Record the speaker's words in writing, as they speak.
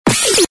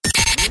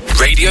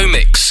radio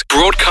mix,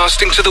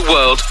 broadcasting to the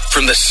world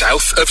from the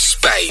south of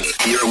Spain.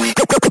 Here we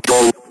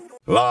go.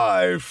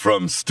 Live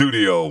from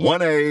Studio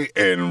 1A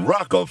in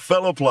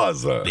Rockefeller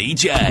Plaza.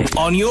 DJ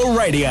on your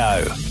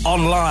radio,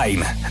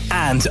 online,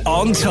 and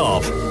on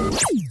top.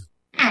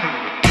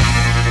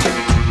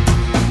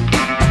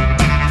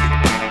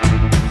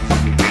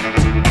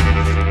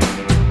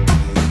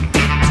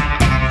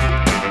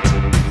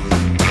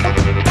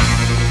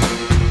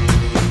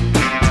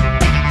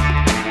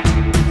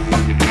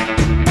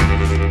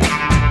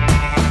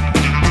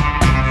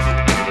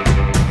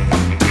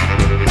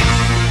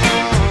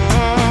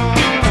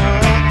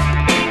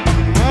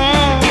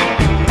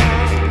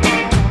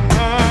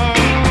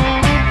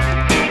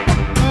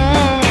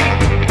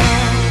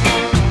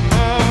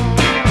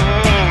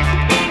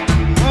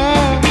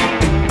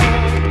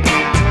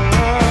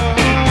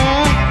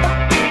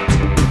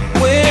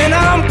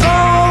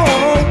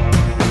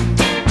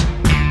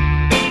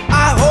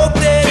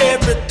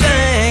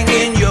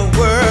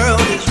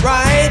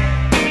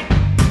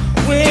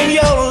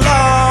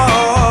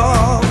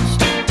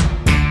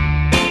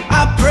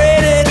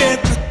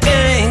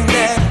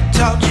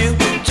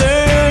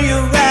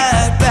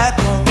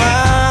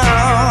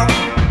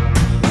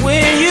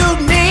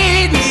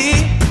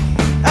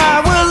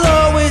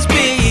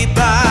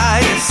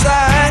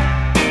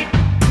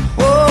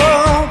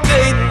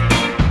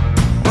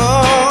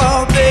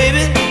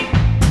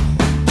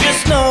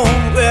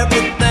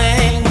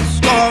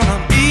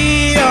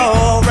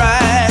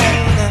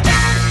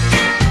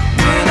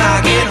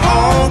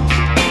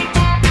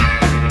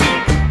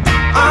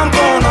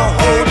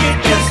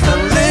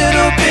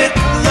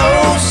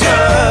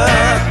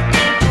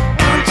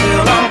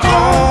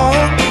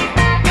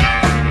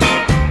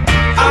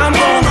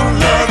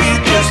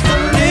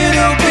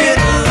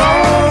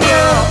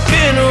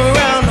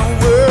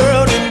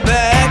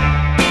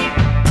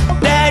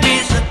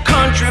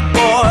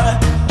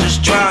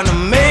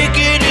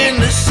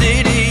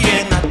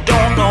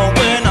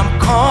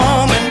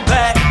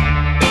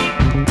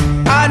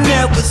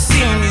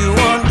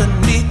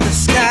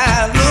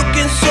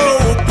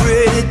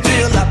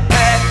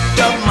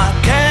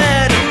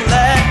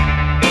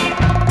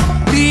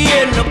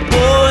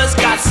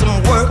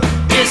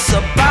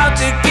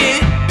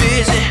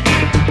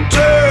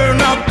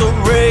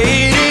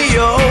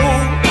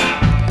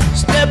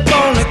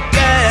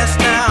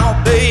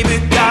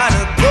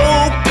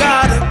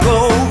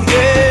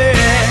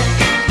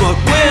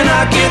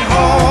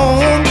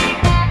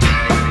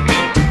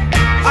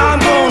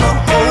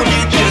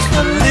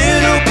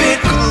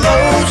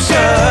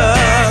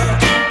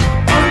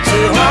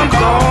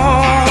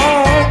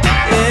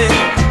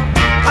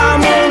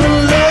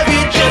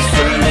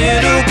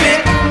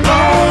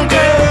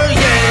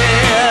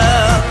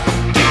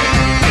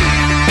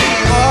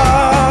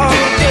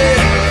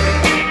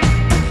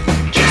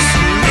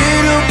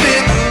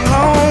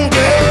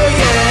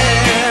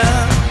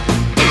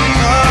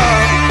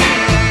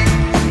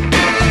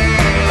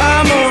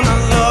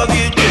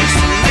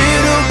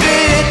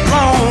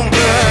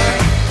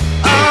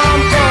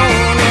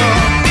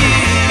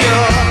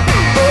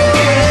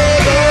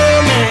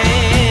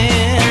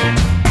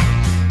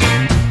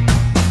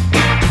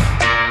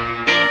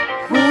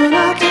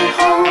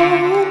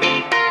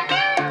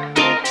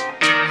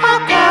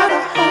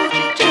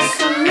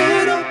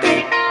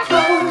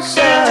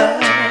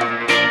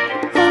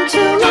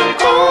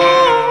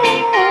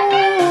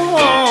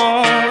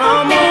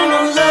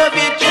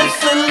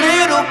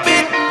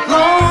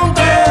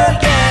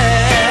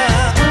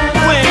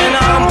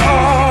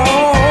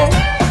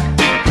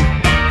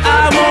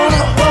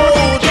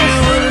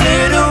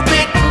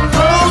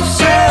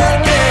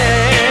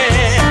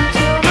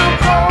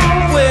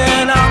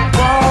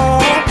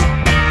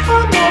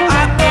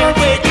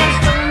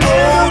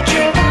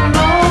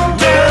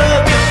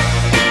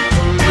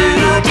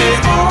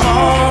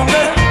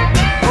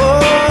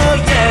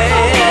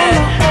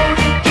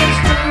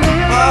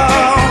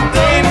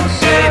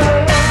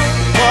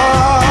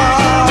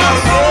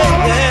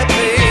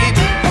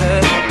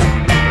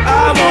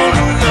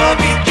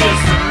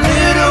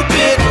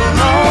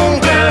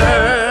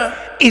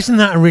 Isn't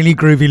that a really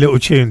groovy little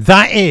tune?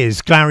 That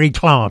is Gary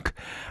Clark,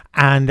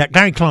 and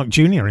Gary Clark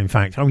Jr. In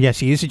fact. Oh yes,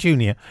 he is a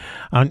junior.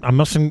 I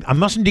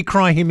mustn't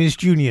decry him his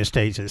junior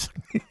status.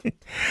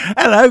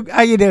 Hello,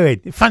 how you doing?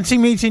 Fancy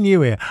meeting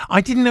you here.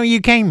 I didn't know you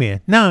came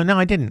here. No,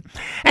 I didn't.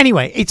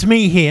 Anyway, it's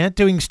me here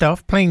doing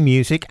stuff, playing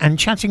music, and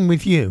chatting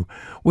with you,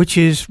 which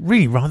is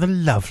really rather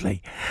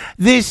lovely.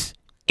 This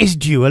is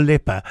Dua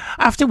Lipa.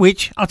 After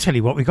which, I'll tell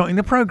you what we got in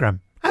the programme.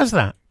 How's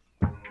that?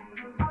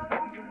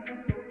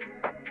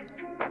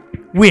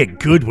 We're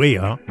good, we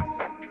are.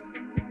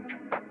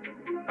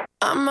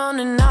 I'm on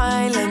an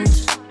island,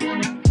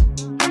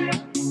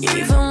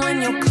 even when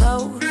you're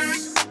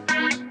close.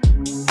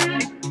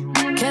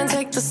 Can't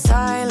take the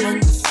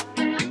silence.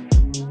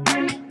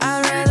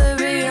 I'd rather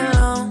be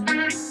alone.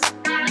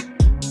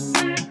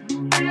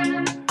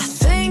 I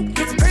think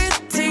it's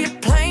pretty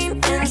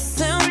plain and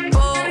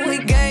simple. We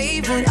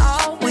gave it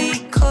all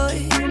we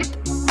could.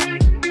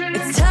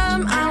 It's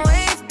time I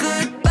wave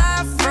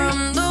goodbye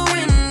from the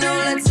window.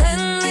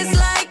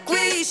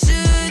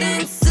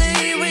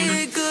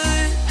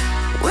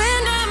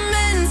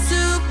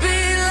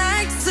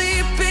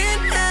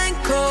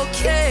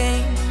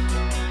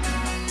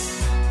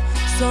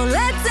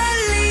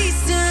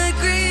 least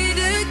agree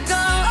to go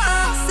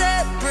our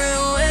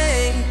separate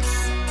ways.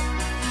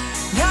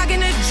 Not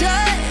gonna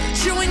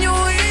judge you when you're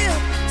with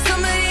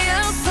somebody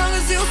else, long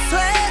as you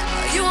swear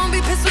you won't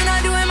be pissed when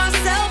I do it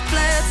myself.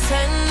 Let's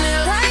end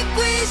it like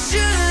we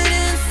should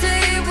and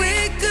say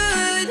we're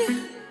good.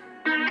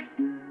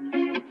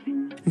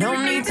 No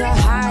need to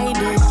hide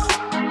it.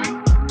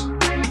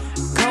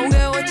 Go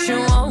get what you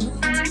want.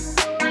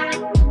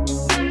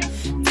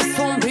 This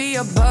won't be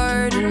a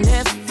burden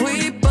if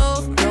we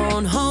both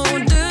don't hold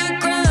a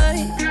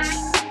grudge.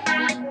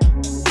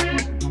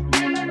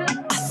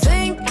 I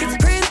think it's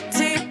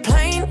pretty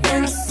plain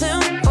and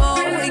simple.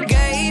 We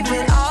gave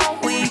it all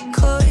we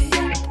could.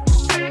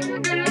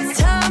 It's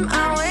time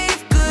I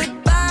wave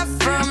goodbye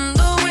from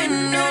the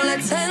window.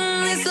 Let's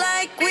end this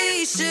like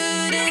we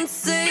should and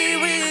say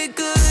we're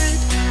good.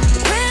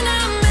 When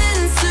I'm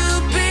meant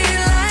to be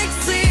like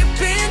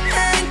sleeping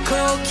and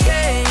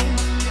cocaine,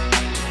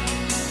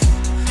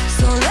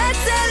 so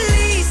let's at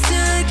least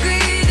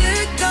agree to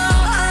go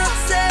our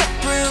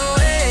separate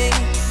ways.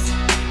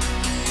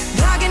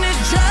 Not gonna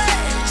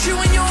judge you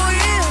when you're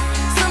with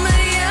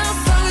somebody else,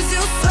 long as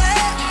you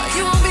swear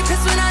you won't be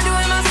pissed when I do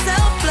it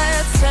myself.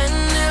 Let's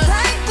end it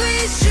like we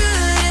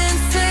should and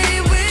say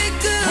we're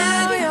good.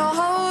 Now you're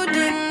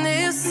holding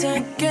this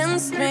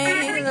against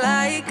me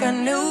like I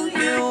knew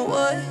you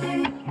would.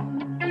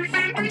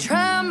 I'm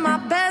trying my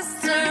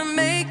best to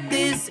make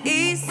this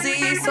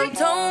easy, so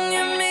don't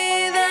give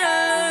me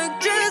that look,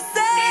 just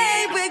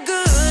say we're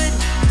good.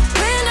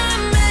 When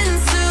I'm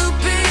meant to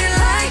be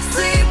like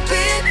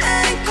sleeping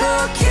and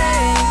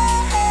cocaine,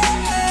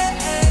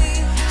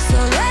 so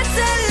let's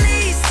at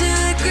least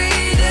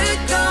agree to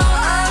go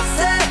our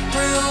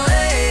separate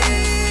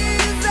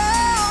ways.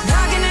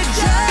 Not gonna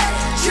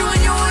judge you when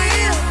you're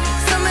with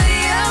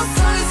somebody else,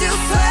 long as you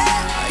swear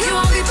you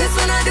won't be pissed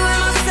when I do it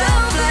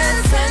myself.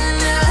 Let's end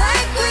it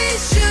like we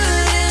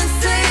should and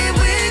say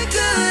we're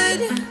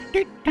good.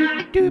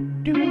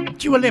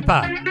 Dua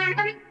Lipa.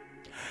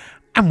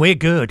 And we're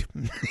good.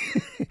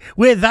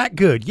 We're that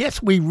good.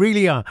 Yes, we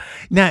really are.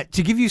 Now,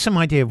 to give you some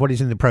idea of what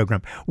is in the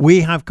programme,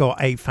 we have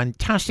got a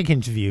fantastic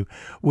interview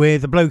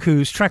with a bloke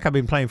whose track I've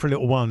been playing for a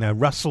little while now,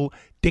 Russell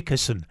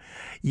Dickerson.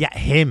 Yeah,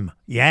 him.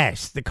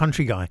 Yes, the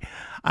country guy.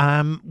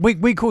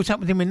 We caught up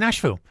with him in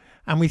Nashville.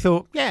 And we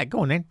thought, yeah,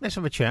 go on then, let's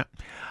have a chat.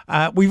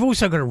 We've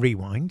also got a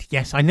rewind.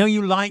 Yes, I know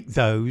you like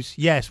those.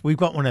 Yes, we've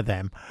got one of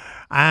them.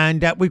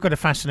 And we've got a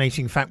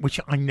fascinating fact, which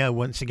I know,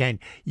 once again,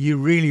 you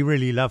really,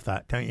 really love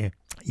that, don't you?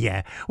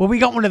 Yeah. Well, we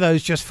got one of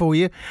those just for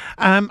you.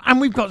 And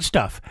we've got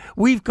stuff.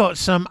 We've got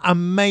some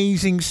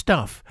amazing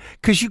stuff.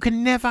 Because you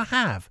can never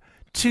have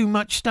too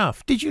much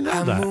stuff. Did you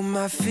know that? I move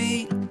my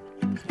feet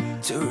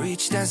to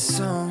reach that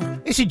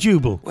zone It's a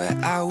jubal. where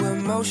our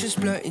emotions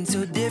blur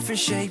into different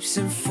shapes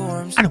and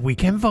forms. And a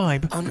weekend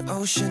vibe. On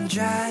Ocean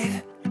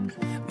Drive,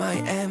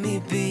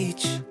 Miami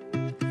Beach,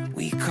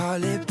 we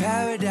call it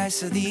paradise,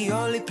 so the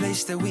only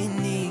place that we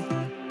need.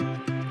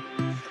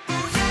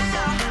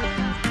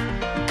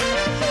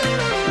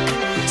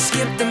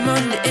 Skip the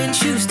Monday and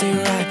Tuesday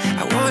ride,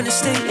 I wanna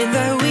stay in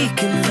that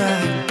weekend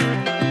vibe.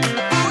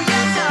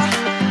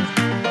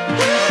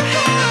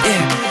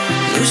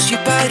 Lose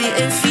your body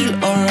and feel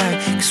alright,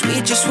 cause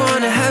we just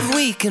wanna have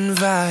weekend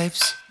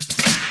vibes.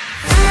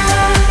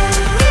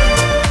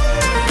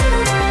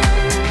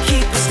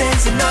 Keep us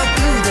dancing all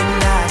through the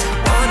night,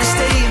 wanna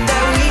stay in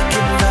that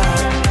weekend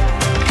vibe.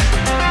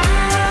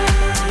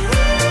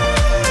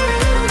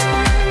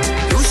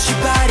 Lose your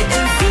body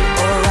and feel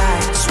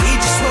alright, cause we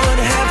just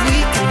wanna have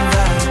weekend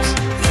vibes.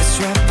 Let's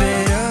wrap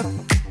it up,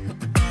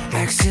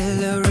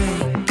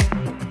 accelerate,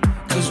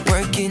 cause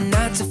working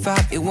 9 to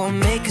 5, it won't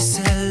make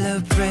us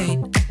celebrate.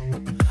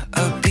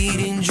 A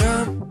beating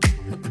drum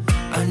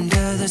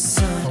under the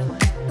sun.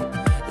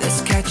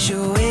 Let's catch a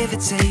wave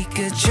and take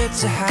a trip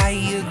to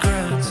higher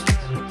grounds.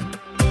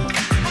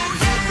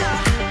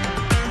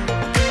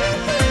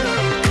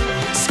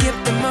 Skip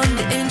the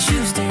Monday and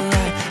Tuesday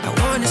ride, I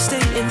wanna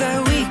stay in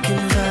that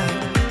weekend vibe.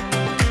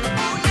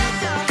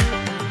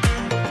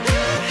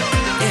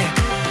 Yeah,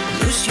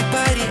 lose your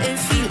body and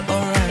feel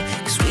alright,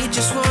 cause we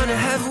just wanna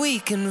have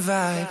weekend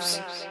vibes.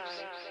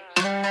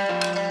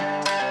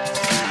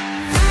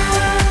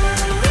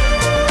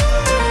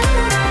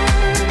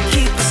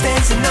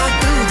 Dancing all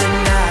through the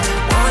night,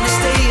 wanna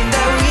stay in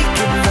that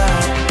weekend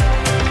vibe.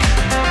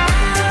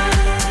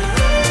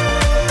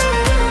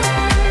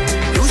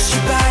 Lose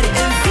your body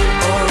and feel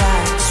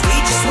alright, so we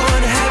just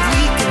wanna have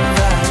weekend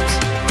vibes.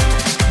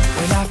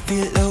 When I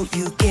feel low,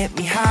 you get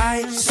me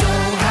high, so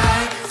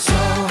high, so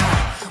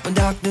high. When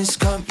darkness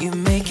comes, you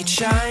make it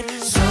shine,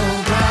 so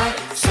bright,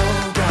 so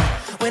bright.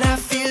 When I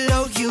feel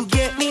low, you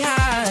get me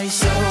high,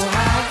 so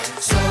high,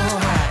 so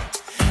high.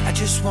 I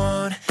just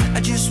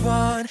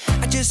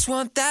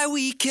want that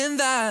weekend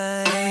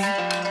vibe.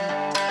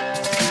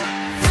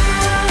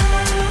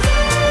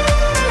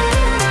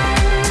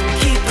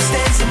 Keep us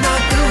dancing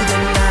all through the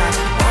night,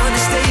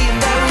 wanna stay in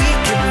that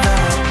weekend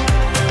vibe.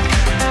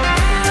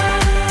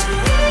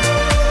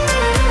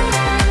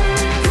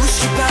 Lose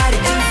your body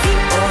and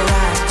feel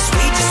alright, so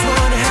we just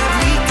wanna have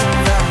weekend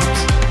vibes.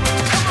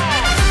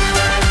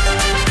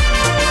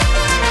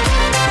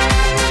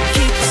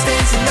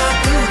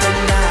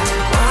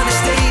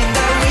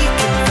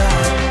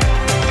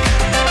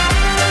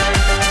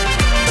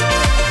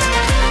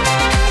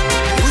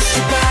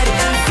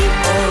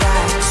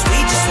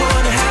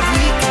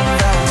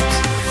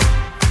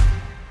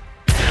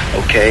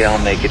 Okay, I'll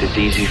make it as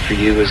easy for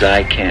you as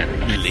I can.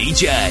 Lee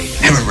J.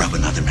 Never rub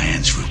another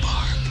man's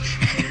rhubarb.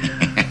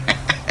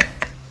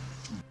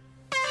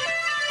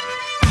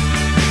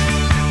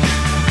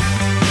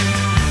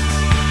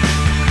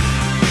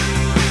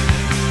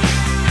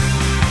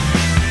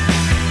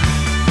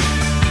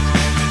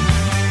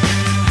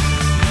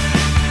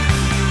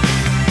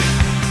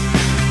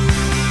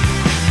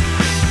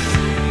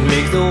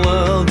 Make the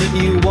world that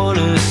you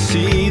wanna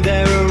see.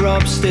 There are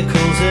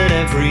obstacles at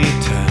every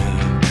turn.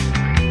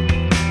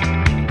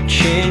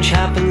 Change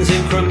happens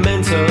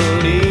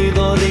incrementally,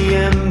 though the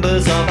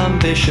embers of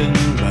ambition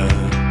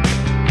burn.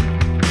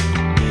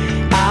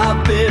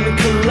 I've been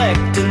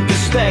collecting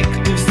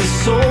perspectives. There's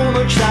so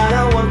much that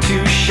I want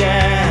to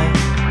share.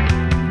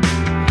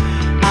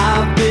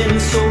 I've been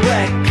so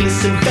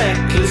reckless and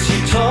feckless.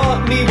 You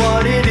taught me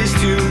what it is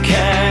to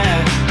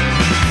care.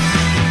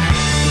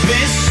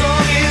 This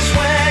song is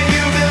where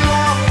you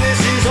belong.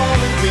 This is all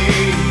of me.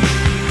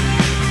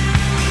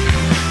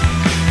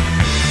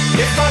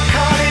 If I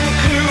can't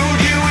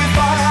include you, if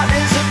art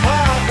is a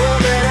part, well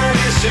then I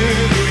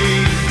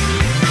disagree.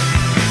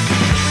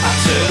 I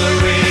turn the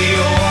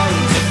radio on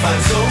to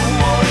find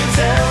someone who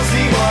tells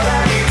me what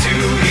I need to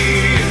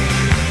hear.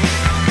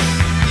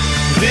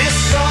 This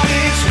song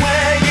is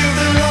where you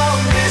belong.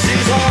 This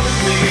is all of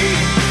me.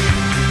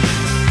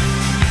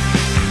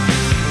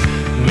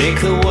 Make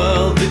the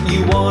world that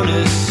you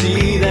wanna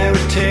see. There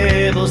are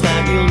tables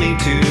that you'll need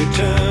to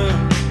turn.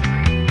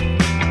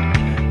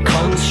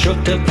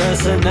 Construct a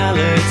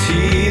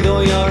personality,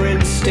 though your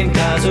instinct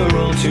has a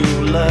role to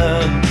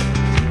learn.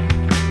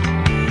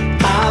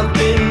 I've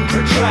been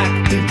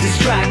protracted,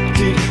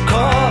 distracted,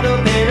 caught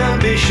up in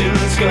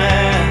ambition's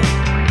glare.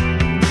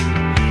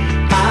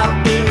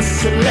 I've been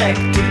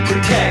selected,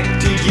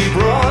 protected. You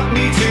brought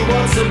me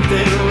towards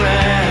something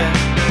rare.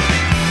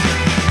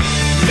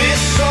 This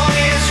song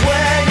is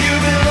where you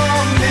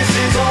belong. This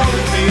is all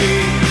of me.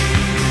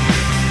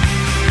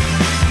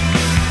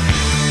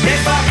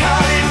 If I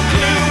can't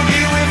include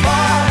you, if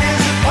art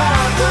is a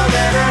part, well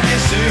then I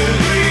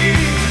disagree.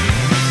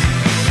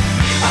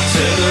 I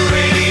turn the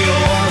radio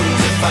on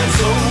to find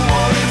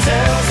someone who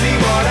tells me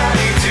what I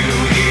need to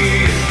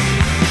hear.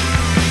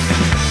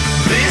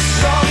 This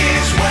song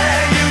is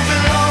where you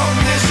belong.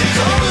 This is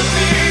all of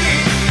me.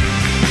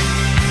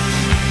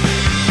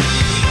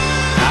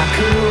 I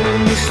can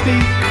only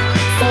speak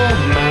for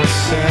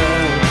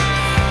myself,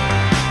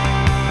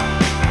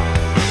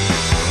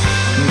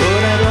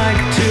 but I'd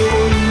like to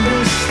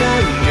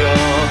understand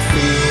your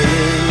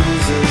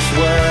feelings as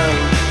well.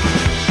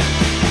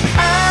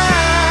 I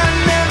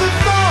never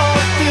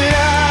thought that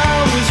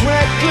I was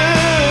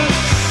reckless.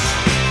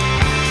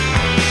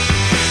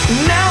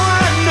 Now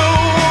I know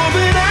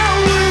that I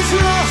was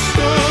lost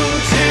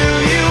until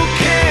you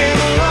came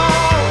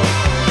along.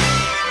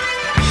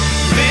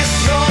 This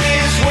song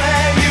is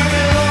where you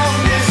belong.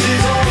 This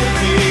is all of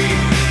me.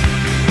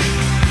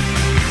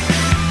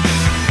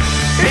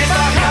 If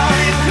I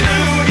can't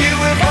include you,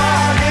 if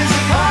art is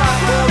a part,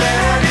 well then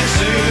I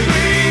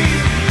disagree.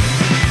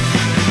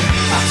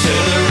 I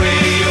turn the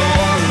radio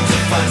on to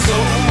find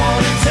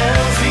someone who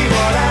tells me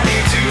what I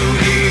need to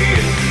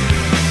hear.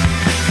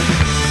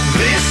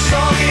 This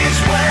song is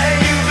where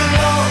you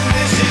belong.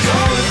 This is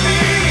all of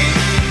me.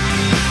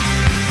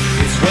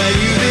 It's where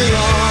you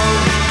belong.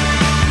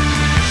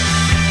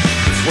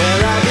 It's where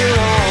I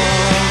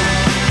belong.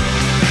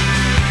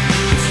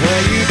 It's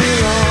where you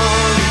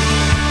belong.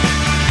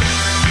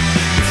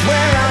 It's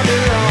where I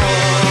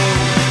belong.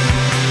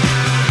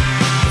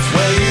 It's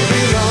where you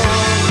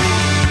belong.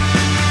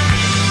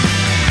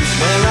 It's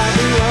where I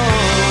belong.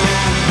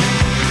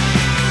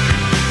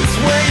 It's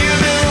where you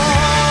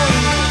belong.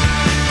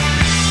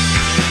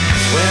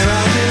 It's where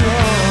I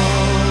belong.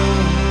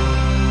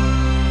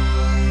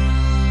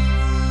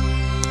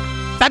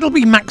 That'll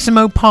be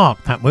Maximo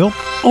Park, that will.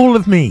 All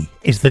of Me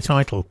is the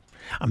title,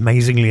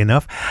 amazingly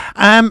enough.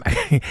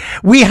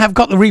 We have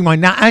got the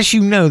rewind. Now, as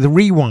you know, the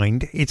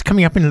rewind, it's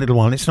coming up in a little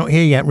while. It's not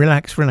here yet.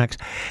 Relax, relax.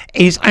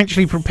 Is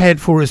actually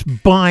prepared for us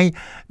by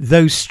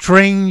those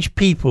strange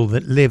people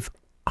that live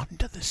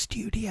under the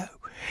studio.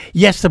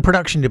 Yes, the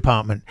production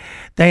department.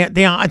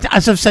 They are,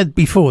 as I've said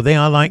before, they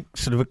are like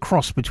sort of a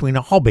cross between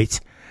a hobbit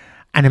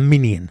and a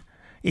minion.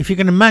 If you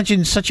can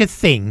imagine such a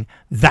thing,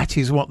 that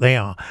is what they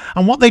are.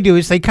 And what they do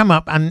is they come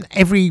up and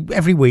every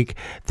week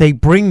they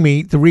bring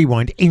me the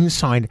rewind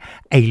inside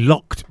a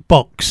locked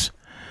box.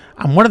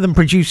 And one of them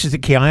produces the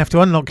key. I have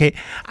to unlock it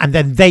and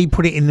then they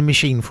put it in the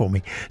machine for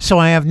me. So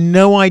I have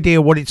no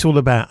idea what it's all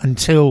about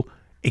until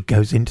it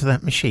goes into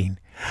that machine.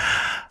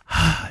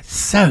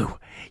 So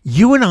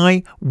you and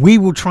I, we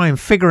will try and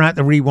figure out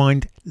the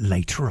rewind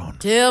later on.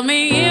 Tell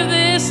me if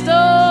this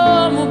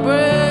storm will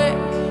break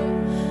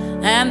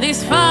and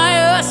these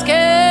fires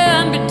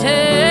can be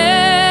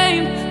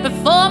tamed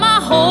before my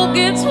hope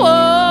gets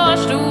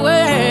washed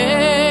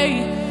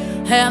away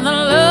and the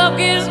love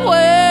gives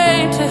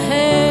way to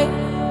hate.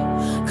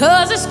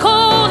 'Cause it's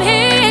cold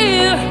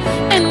here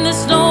in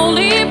this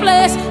lonely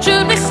place.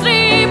 Should be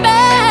sleeping,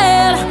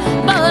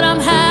 but I'm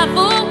half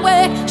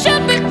awake.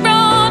 Should be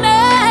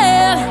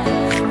running,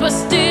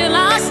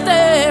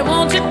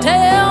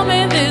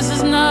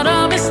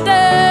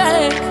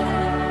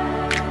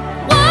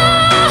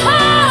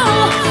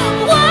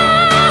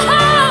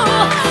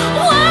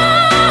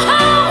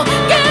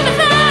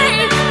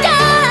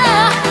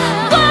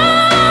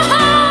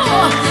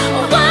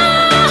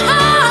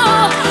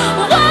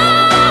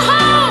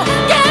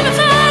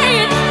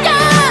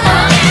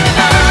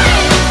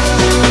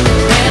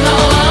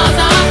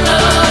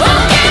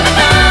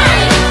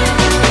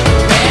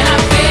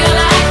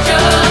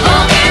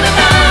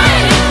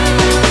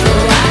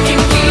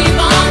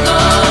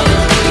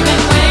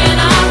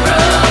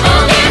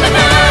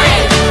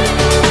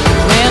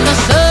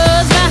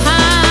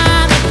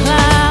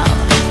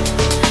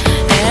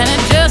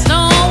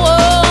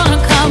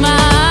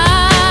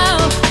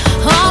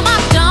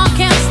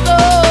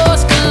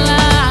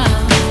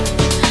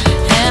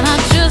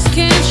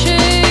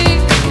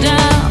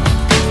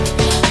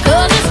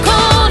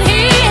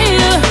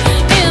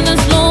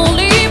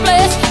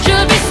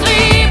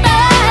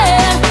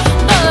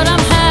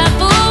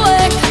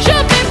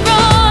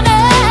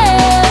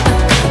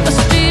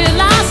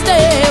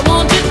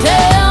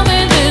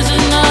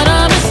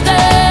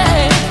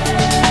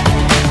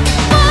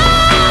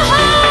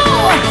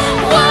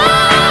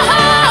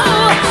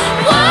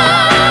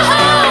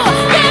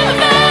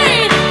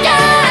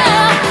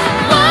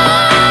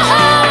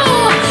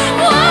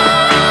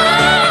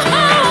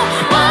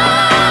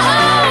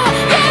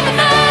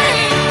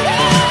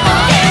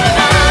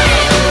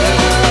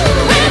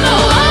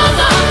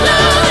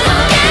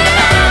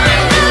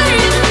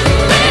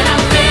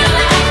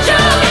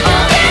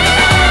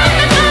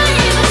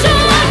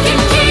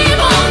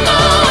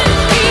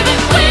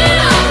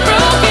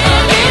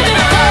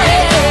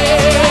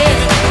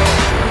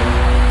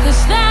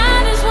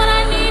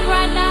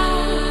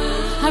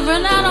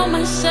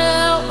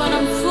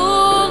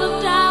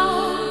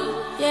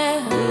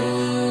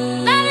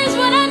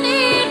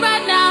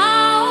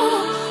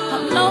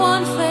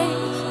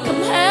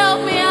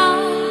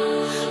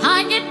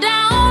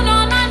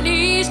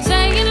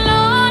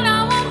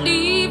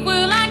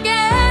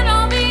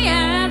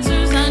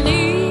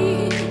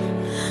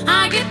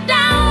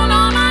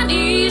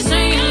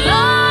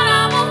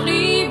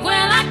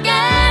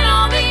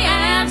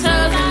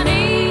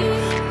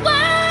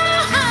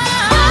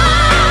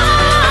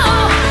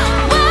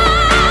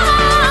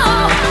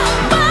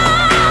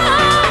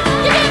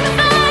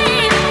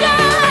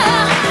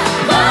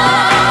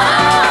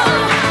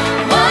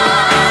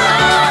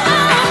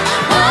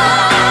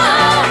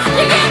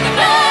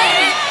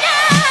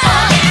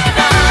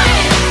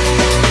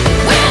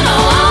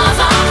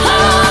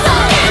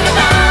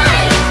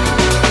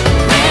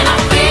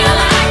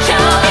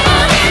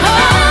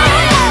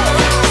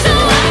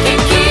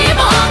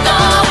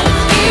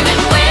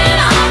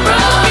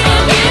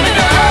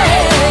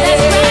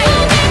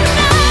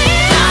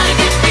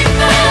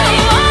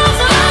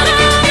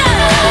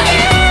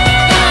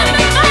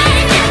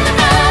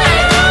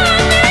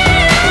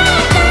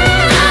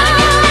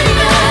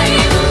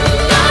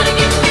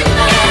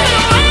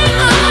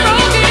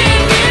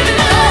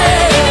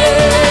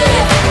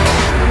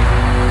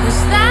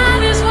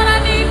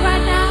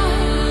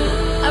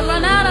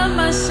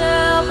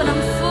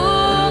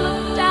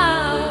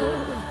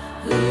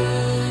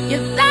 Yeah,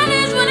 that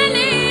is what I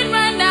need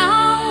right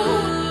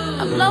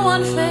now. I'm low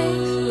on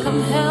faith.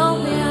 Come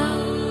help me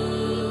out.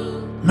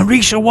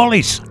 Marisha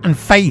Wallace and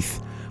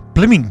Faith.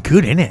 Blooming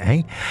good, innit,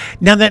 eh?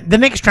 Now, the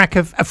next track,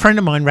 a friend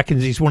of mine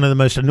reckons is one of the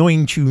most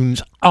annoying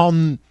tunes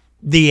on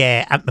the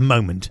air at the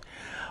moment.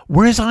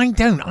 Whereas I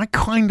don't. I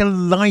kind of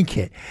like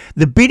it.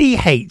 The bit he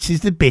hates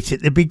is the bit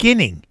at the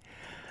beginning.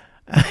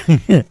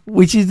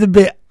 Which is the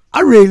bit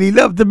I really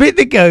love. The bit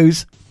that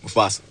goes...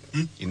 Mufasa,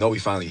 you know we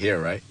finally here,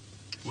 right?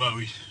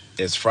 Well,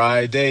 It's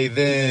Friday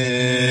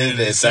then,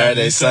 it's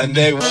Saturday,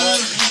 Sunday.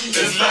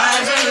 It's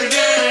Friday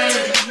again.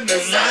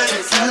 It's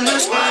Friday, Sunday.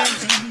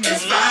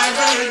 It's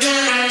Friday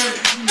again.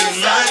 It's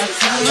Friday,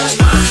 Sunday.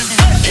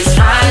 It's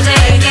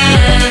Friday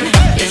again.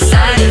 It's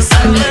Saturday,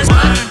 Sunday.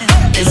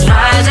 It's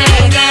Friday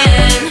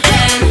again.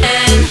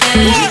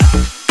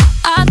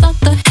 I thought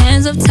the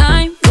hands of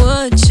time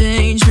would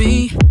change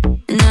me,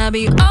 and I'd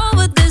be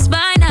over this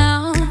by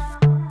now.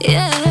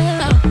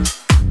 Yeah,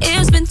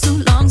 it's been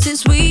too long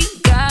since we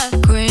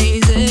got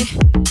crazy.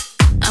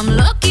 I'm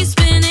lucky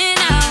spinning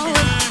out.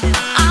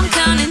 I'm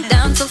counting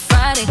down till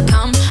Friday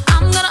come.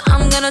 I'm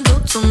gonna do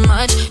too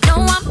much. No,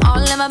 I'm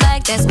all in my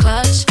bag, that's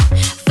clutch.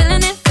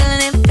 Feeling it.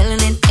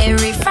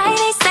 Every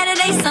Friday,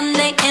 Saturday,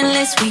 Sunday,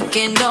 endless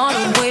weekend on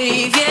a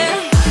wave,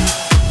 yeah.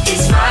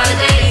 It's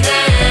Friday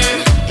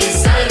then.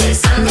 It's Saturday,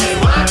 Sunday,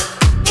 what?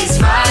 It's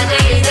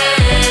Friday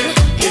then.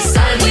 It's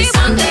Saturday,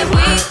 Sunday,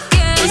 what?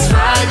 It's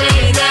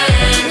Friday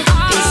then.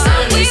 It's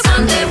Saturday,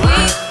 Sunday,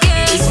 what?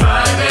 It's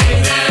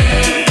Friday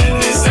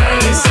then. It's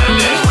Saturday,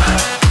 Sunday, what?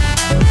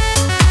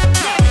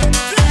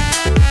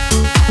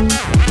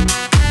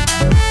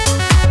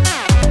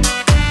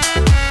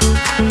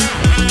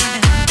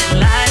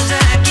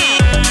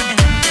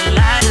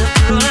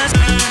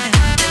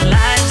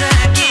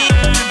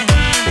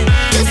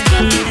 This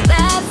can't be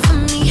bad for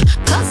me,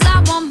 'cause I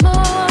want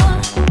more.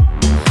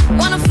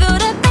 Wanna feel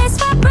the bass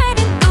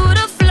vibrating through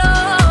the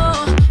floor.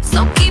 So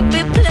keep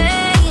it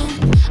playing.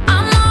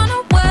 I'm on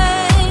a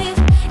wave,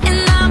 and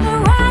I'ma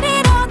ride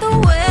it all the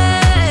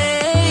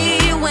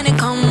way. When it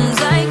comes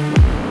like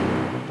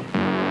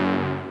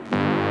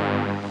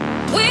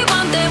we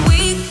want that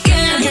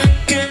weekend.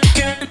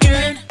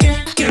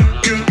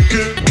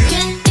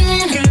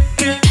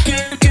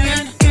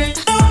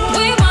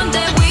 We want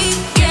that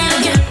weekend.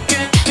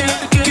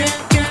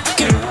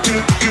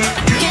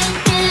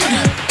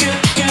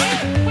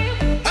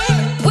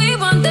 We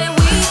want that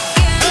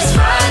weekend. It's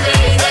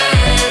Friday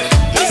then.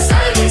 It's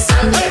Saturday,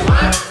 Sunday,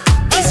 what?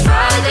 It's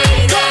Friday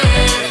then.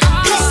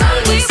 It's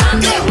Saturday,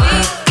 Sunday,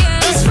 what?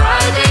 It's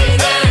Friday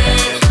then.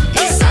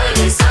 It's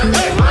Saturday,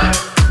 Sunday, what?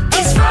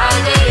 It's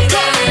Friday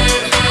then.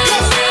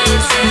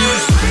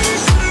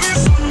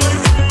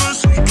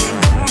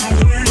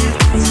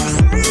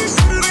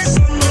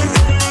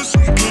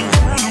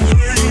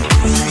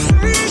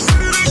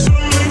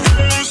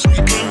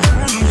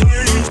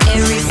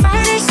 Every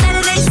Friday,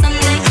 Saturday,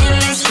 Sunday,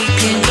 endless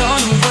weekend on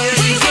the way.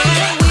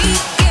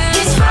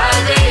 It's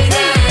Friday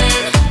then.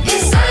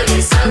 It's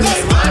Saturday, Sunday,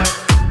 what?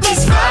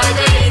 It's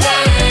Friday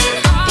then.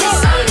 It's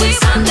Saturday,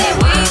 Sunday,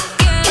 what?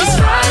 It's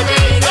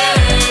Friday then.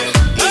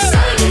 It's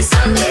Saturday,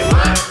 Sunday,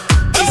 what?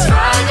 It's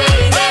Friday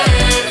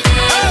then.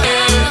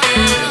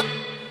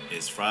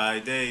 it's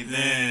Friday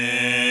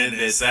then.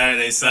 It's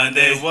Saturday,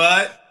 Sunday,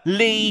 what?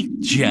 Lee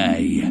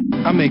J.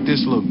 I make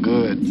this look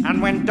good.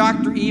 And when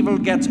Dr. Evil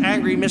gets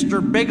angry, Mr.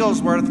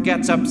 Bigglesworth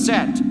gets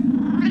upset.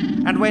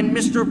 And when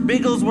Mr.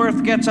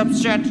 Bigglesworth gets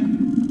upset,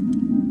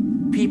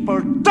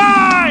 people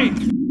die!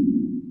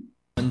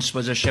 Once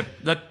was a ship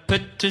that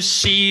put to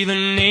sea. The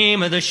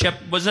name of the ship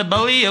was a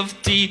billy of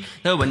tea.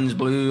 The winds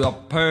blew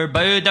up her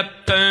bow,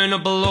 dipped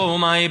down below,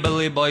 my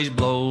billy boys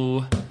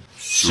blow.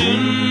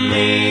 Soon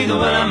may the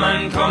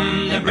wellerman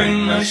come to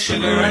bring us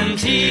sugar and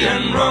tea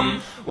and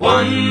rum.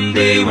 One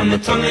day when the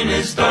tonguing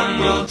is done,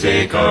 we'll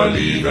take our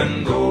leave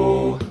and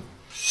go.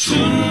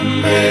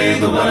 Soon may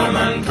the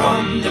wellerman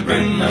come to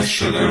bring us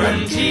sugar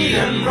and tea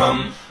and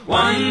rum.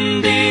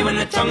 One day when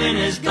the tonguing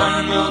is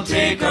done, we'll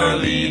take our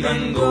leave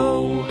and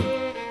go.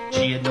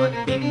 She had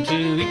not been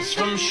 2 weeks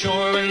from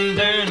shore when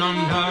down on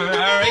her a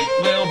right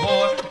whale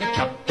bore. The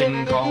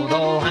captain called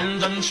all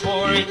hands and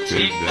swore he'd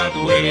take that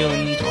whale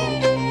in tow.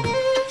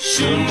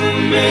 Soon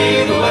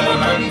may the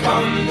wellerman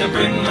come to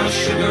bring us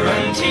sugar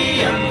and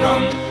tea and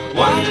rum.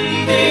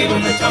 One day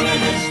when the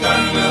tonguing is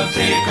done, we'll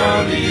take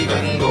our leave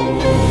and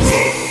go.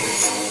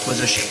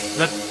 Was a ship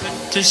that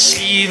put to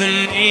sea. The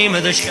name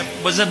of the ship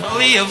was a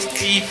billy of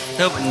tea.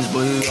 The winds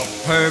blew up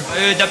her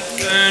bow, dipped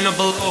down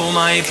below,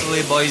 my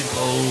billy boys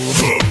blow.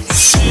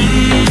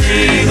 Soon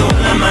may the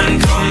wellerman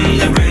come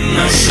to bring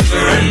us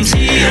sugar and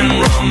tea and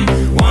rum.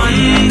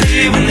 One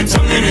day when the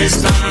tonguing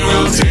is done,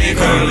 we'll take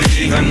our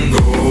leave and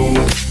go.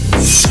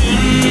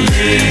 Soon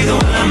may the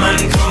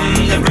wellerman come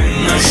to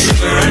bring us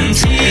sugar and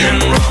tea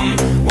and rum.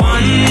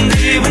 One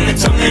day when the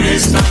tonguing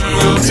is done,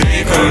 we'll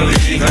take our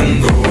leave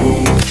and go.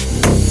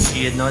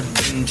 She had not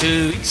been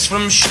 2 weeks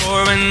from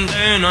shore when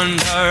down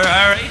under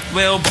a right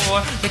whale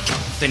bore. The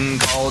captain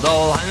called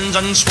all hands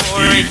and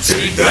swore he'd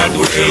take that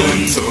whale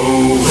in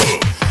tow.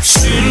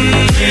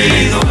 Soon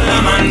may the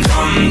wellerman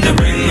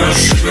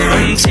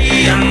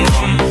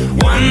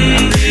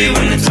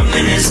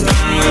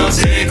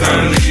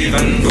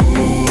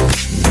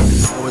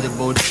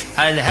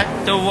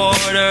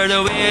her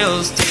the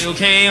whale's tail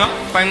came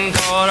up and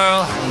caught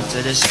her hand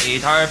to the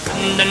side,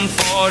 harping and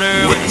fought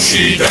her when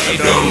she died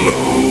down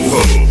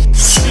low.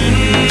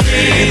 Soon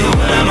may the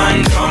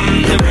wellerman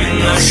come to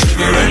bring us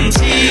sugar and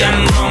tea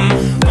and rum.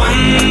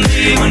 One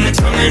day when the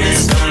tonguing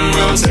is done,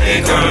 we'll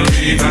take our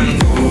leave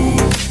and go.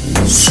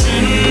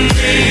 Soon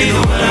may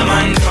the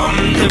wellerman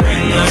come to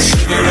bring us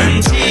sugar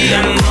and tea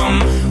and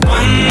rum.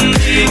 One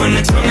day when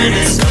the tonguing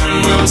is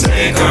done, we'll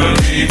take our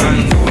leave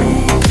and go.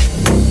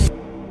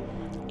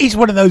 It's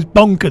one of those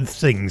bonkers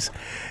things.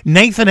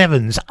 Nathan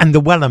Evans and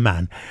the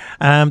Wellerman.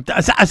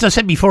 As I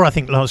said before, I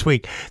think last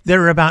week,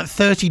 there are about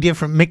 30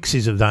 different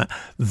mixes of that.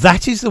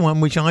 That is the one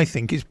which I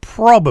think is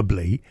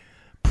probably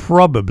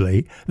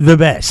the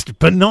best,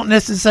 but not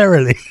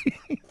necessarily.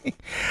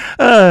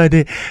 Oh,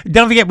 dear.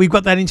 Don't forget, we've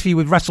got that interview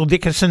with Russell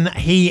Dickerson.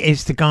 He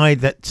is the guy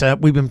that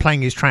we've been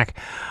playing his track,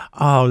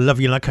 Oh,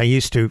 Love You Like I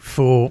Used To,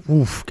 for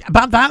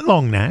about that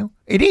long now.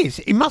 It is.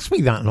 It must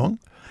be that long.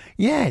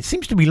 Yeah, it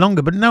seems to be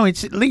longer, but no,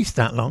 it's at least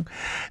that long.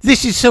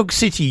 This is Silk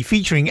City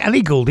featuring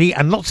Ellie Gouldie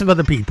and lots of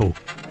other people.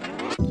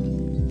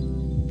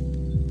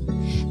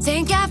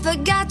 Think I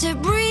forgot to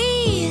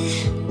breathe.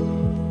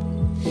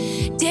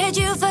 Did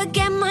you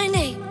forget my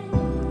name?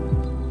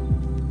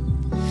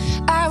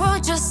 I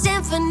wrote your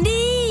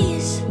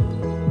symphonies.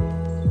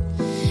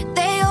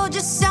 They all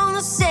just sound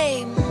the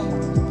same.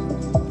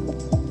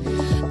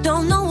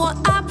 Don't know what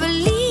I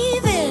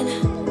believe in,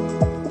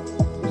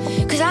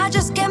 'cause I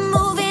just kept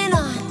moving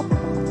on.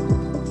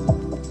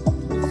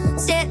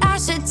 Said I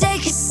should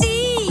take a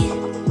seat.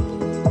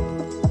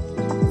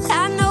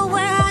 I know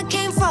where I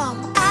came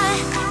from. I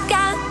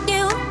got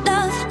new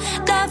love,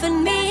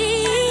 loving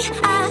me.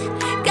 I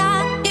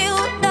got new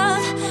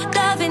love,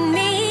 loving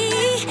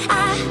me.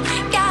 I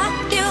got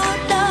new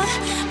love,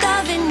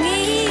 loving me.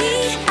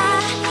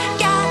 I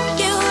got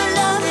new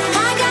love,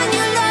 I got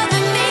new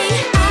loving me.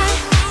 I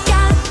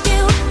got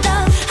new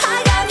love,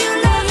 I got new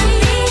loving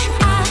me.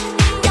 I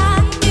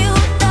got new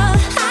love,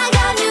 I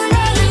got new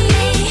loving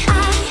me.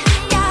 I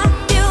got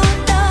new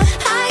love,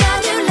 I got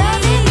new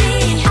loving me.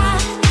 I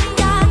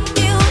got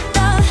new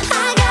love,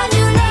 I got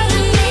new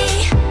loving me.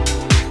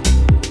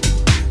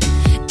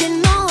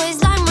 Didn't always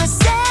like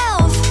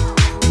myself,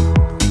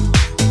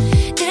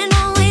 didn't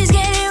always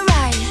get it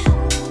right.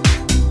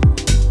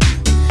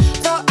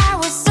 Thought I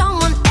was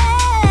someone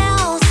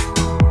else,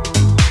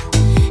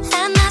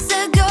 and that's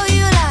the girl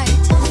you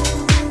liked.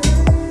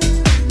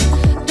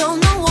 Don't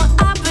know what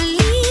I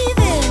believe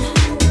in,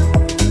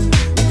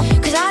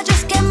 'cause I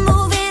just kept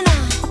moving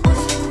on.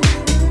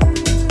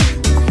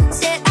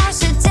 Said I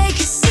should take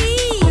a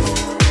seat.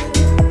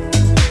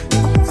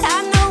 I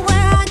know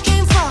where I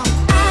came from.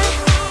 I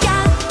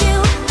got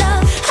new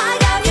love, I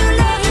got new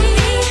loving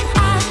me.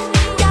 I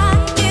got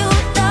new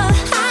love,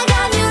 I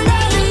got new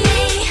loving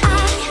me.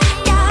 I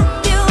got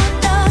new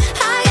love,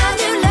 I got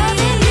new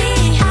loving me.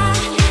 I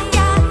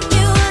got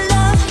new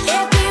love.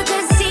 If you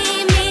could see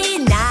me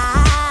now,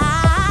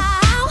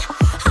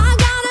 I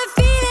got a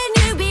feeling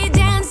you'd be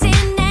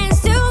dancing next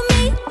to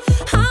me.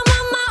 I'm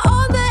on my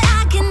own, but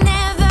I can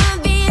never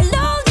be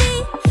lonely.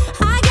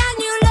 I got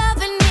new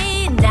loving me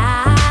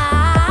now.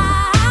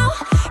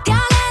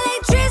 Got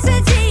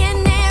electricity in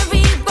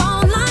every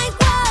bone, like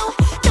whoa.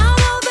 Not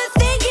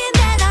overthinking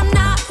that I'm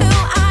not who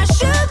I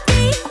should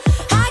be.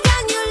 I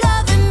got new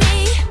loving me.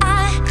 I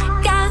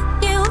got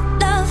new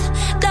love,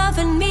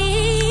 loving me.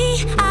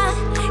 I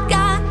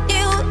got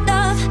new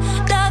love,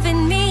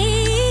 loving me.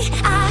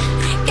 I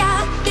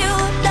got new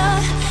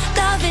love,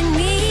 loving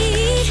me.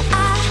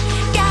 I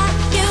got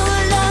new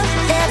love.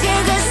 If you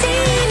could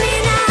see me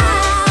now,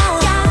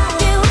 got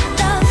new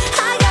love,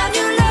 I got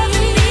new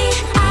loving me.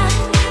 I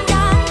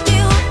got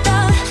new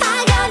love, I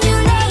got new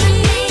loving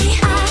me.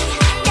 I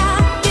got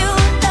new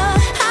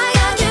love, I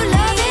got new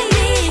loving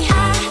me.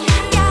 I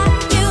got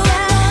new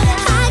love,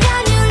 I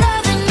got new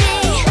loving me.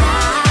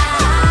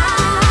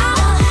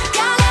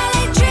 Got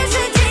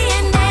electricity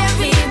in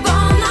every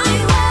bone,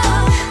 like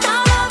whoa.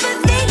 Not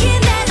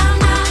overthinking that I'm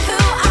not who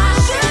I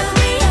should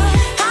be.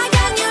 I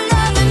got new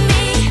loving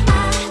me.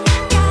 I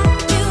got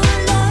new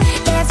love.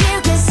 If you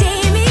could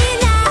see me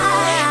now,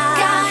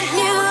 got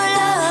new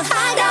love,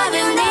 I got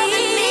new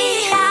loving me.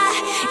 I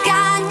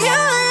got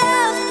new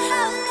love.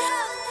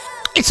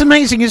 It's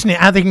amazing, isn't it,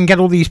 how they can get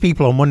all these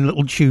people on one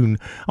little tune,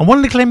 on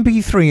one little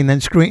MP3, and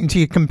then screw it into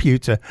your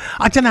computer.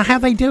 I don't know how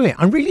they do it.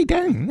 I really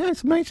don't. No,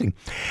 it's amazing.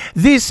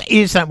 This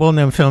is that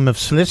well-known film of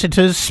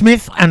solicitors,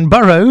 Smith and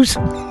Burroughs.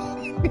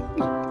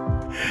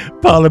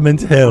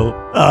 Parliament Hill.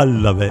 I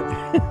love it.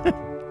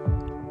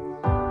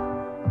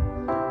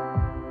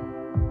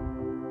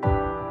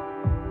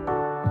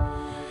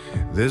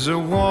 There's a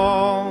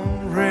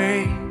warm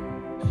rain.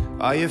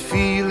 Are you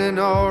feeling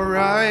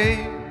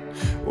alright?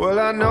 Well,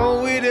 I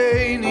know it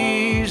ain't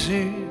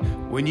easy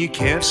when you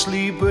can't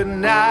sleep at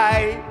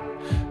night.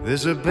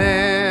 There's a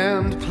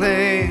band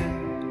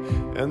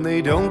playing and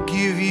they don't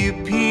give you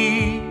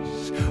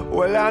peace.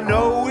 Well, I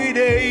know it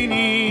ain't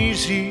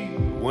easy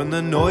when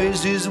the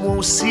noises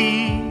won't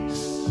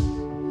cease.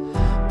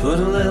 Put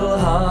a little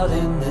heart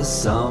in this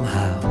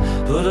somehow.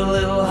 Put a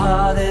little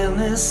heart in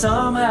this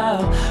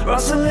somehow.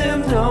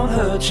 Rosalind, don't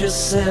hurt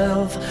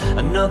yourself.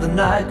 Another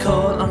night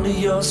caught under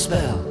your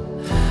spell.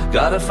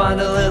 Gotta find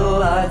a little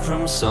light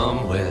from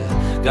somewhere.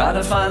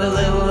 Gotta find a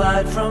little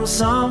light from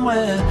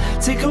somewhere.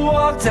 Take a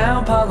walk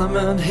down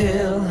Parliament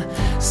Hill.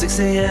 6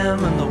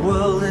 a.m. and the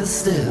world is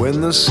still. When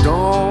the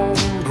storm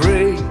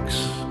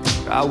breaks,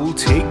 I will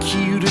take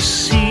you to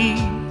see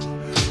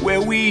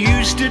where we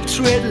used to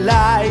tread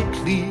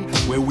lightly,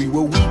 where we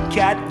were weak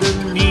at the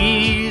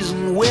knees,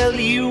 and well,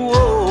 you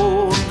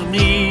owned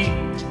me.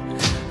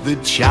 The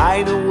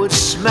china would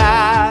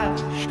smash,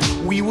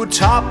 we would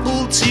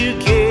topple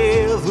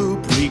together,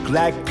 break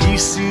like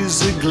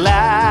pieces of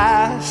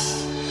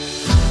glass.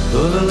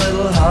 Put a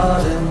little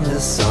heart in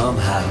this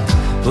somehow.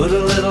 Put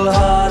a little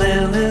heart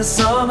in this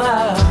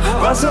somehow.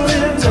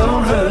 Rosalind,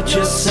 don't hurt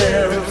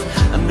yourself.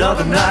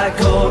 Another night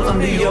caught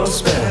under your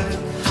spell.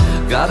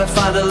 Gotta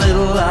find a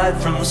little light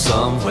from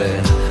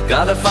somewhere.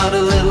 Gotta find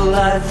a little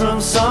light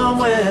from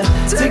somewhere.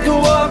 Take a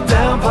walk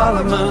down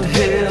Parliament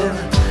Hill.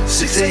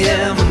 6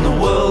 a.m. and the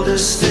world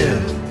is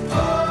still.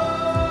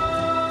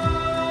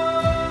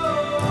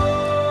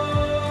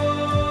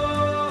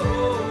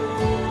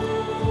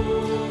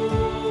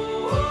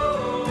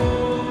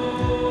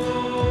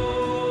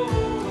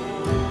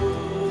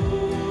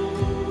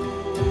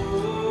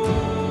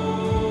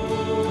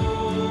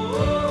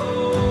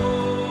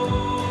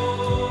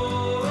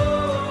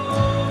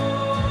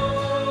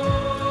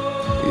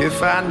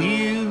 If I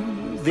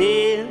knew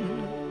then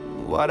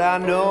what I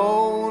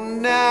know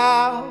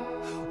now,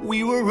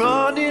 we were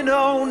running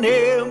on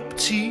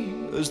empty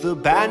as the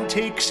band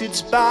takes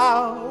its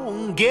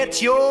bow.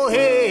 Get your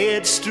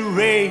head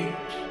straight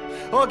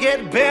or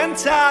get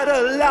bent out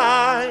of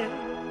line,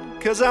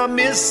 'cause I'm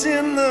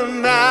missing the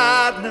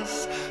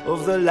madness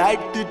of the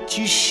light that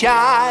you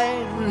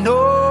shine. No.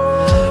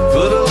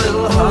 Put a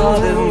little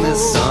heart in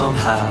this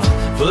somehow.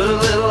 Put a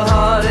little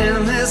heart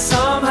in this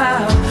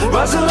somehow.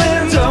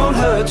 Rosalind, don't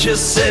hurt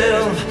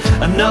yourself.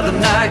 Another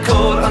night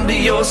caught under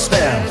your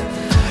spell.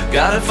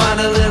 Gotta find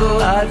a little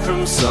light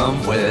from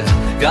somewhere.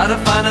 Gotta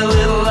find a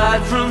little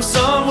light from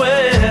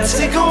somewhere.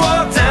 Take a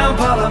walk down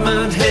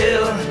Parliament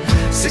Hill.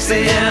 6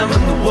 a.m.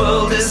 and the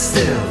world is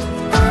still.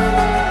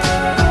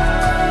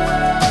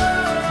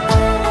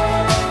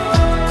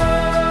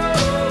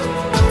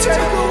 Take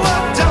a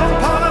walk down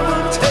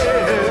Parliament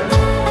Hill.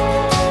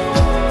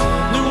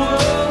 The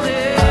world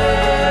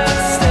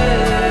is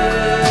still.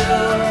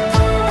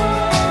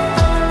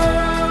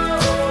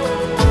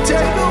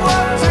 Take a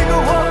walk, take a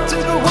walk,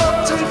 take a walk,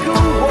 take a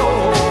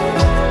walk.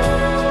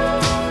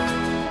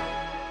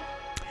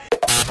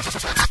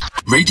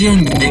 Radio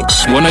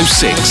Mix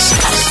 106.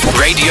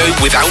 Radio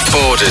without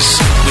borders.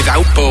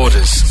 Without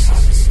borders.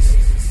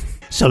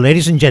 So,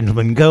 ladies and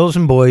gentlemen, girls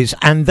and boys,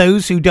 and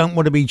those who don't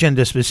want to be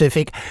gender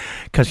specific,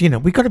 because, you know,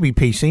 we've got to be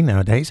PC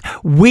nowadays,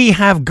 we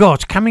have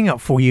got coming up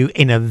for you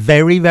in a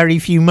very, very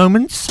few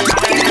moments.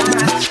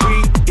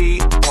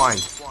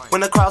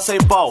 When the crowd say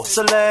ball,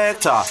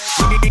 selector,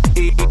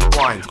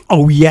 wine.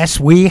 Oh, yes,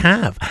 we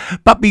have.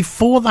 But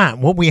before that,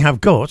 what we have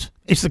got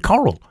is the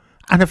Coral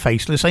and a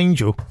Faceless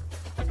Angel.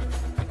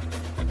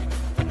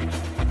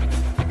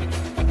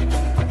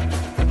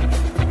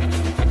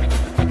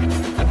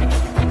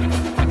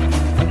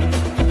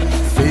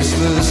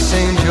 Faceless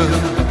angel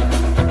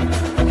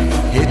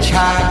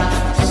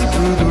hitchhikes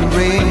through the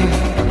rain,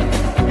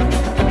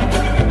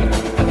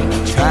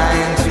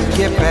 trying to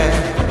get back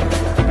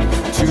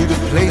to the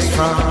place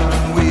from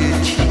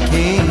which he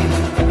came.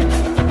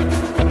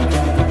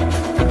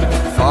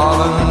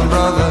 Fallen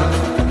brother,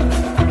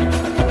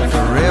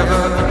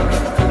 forever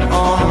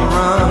on the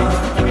run.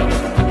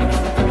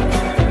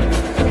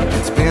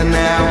 It's been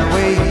that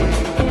way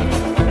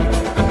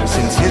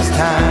since his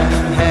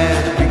time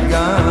had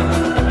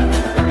begun.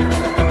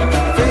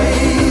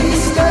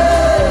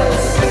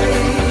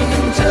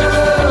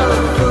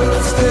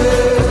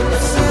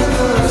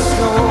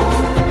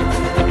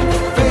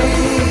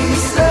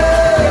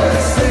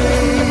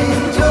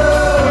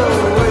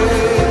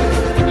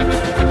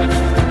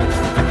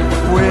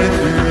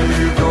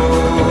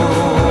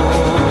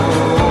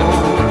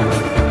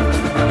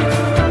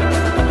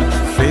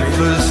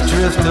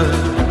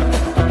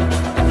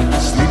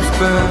 Sleeps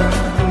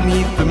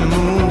beneath the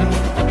moon,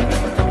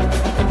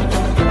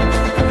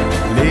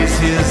 lays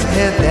his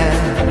head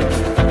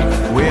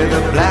down where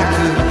the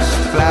blackest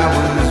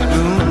flowers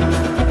bloom.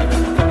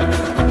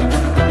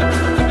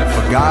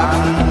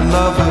 Forgotten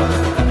lover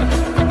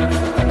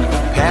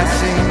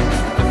passing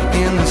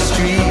in the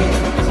street.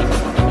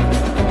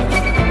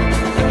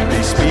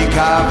 They speak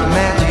of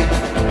magic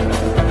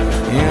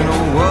in a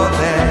world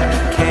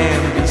that can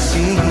be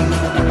seen.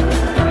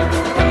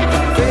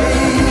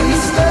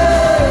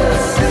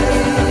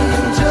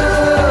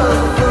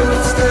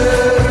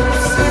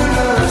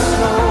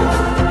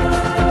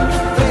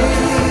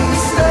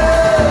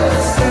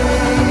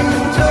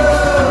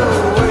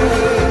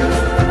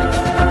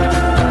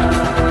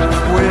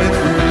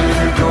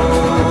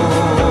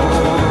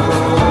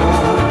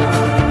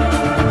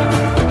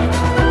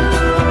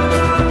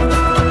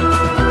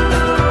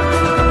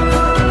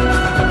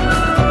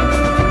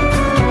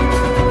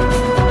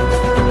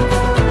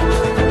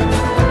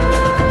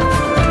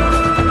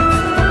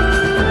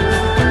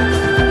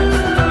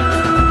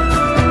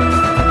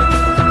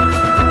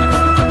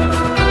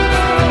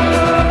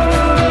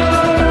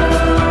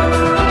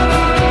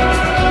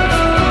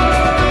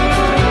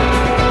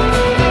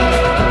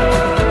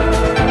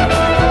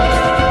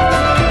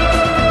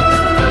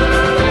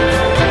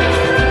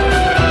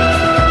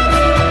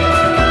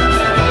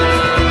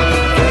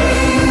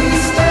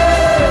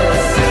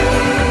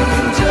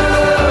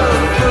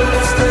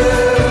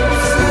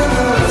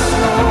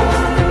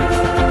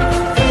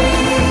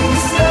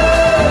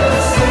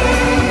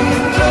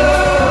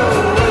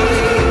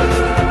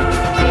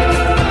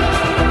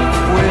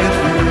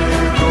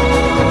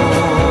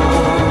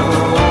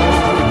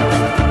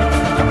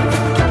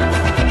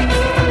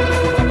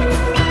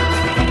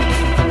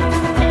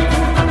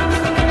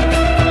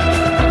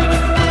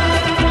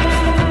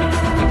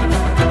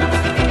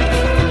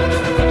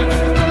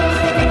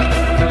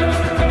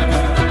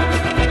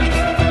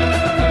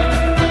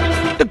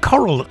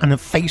 Carol and a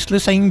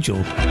Faceless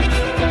Angel.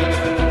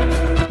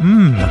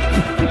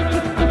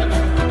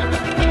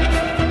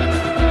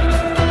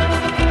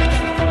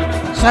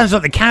 Sounds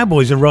like the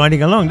cowboys are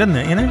riding along, doesn't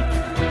it, you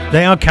know?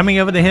 They are coming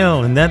over the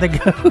hill, and there they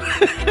go.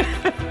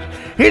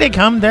 Here they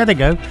come, there they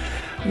go.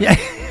 Yeah,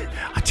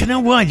 I don't know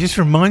why, it just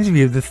reminds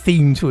me of the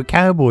theme to a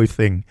cowboy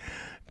thing.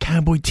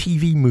 Cowboy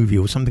TV movie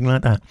or something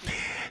like that.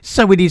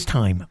 So it is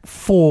time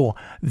for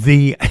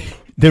the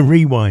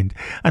rewind.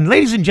 And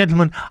ladies and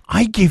gentlemen,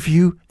 I give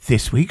you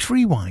this week's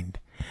rewind.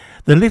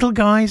 The little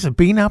guys have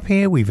been up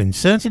here, we've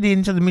inserted it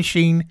into the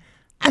machine,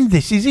 and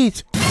this is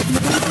it.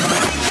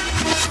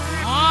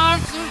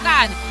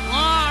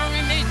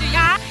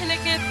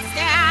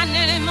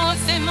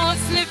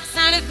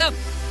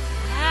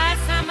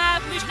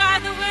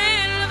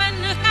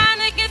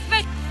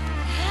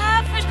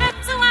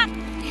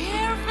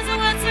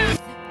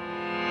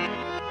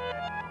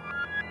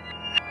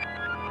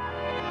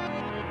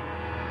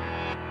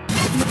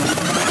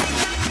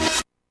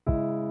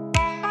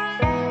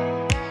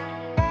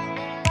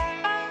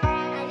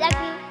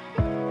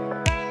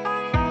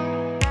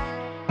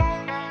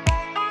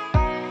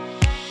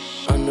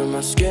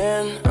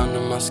 Under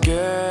my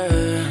skin,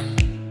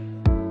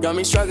 got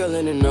me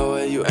struggling to know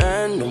where you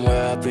end and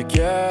where I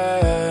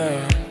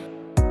begin.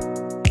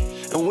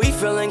 And we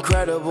feel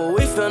incredible,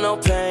 we feel no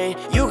pain.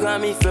 You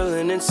got me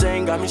feeling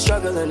insane, got me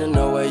struggling to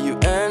know where you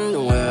end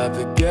and where I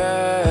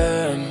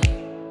begin.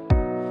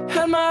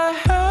 Had my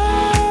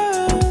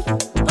head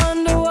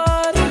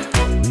underwater,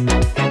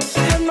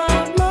 had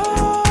my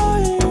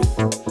mind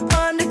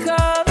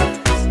undercover,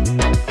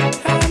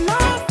 had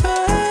my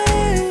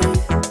faith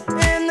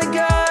in the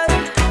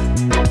gutter.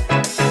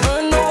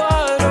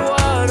 Underwater,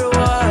 water,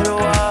 water,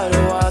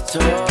 water,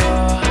 water.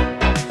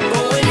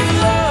 But when you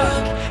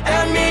look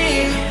at me,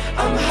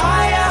 I'm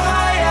higher,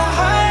 higher,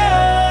 higher.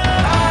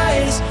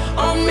 Eyes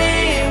on me,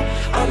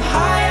 I'm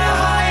higher,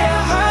 higher,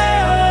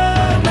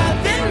 higher.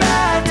 Nothing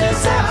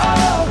matters at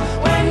all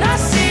when I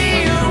see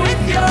you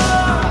with your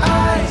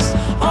eyes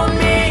on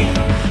me.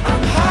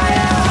 I'm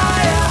higher,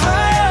 higher,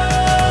 higher.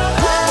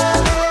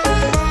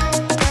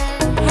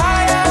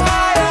 Higher,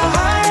 higher,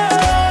 higher.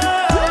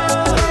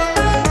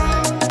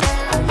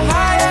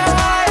 Higher,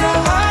 higher,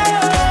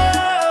 higher.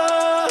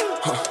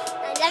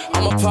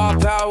 I'ma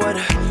pop out with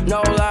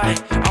no lie.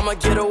 I'ma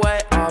get away,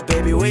 oh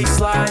baby, we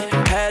slide.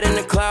 Head in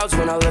the clouds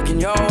when I look in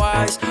your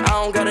eyes. I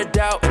don't got a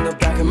doubt in the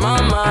back of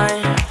my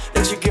mind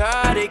that you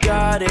got it,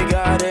 got it,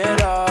 got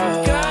it all.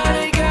 Got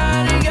it,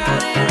 got it,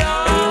 got it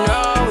all. And you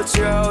know it's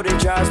true, that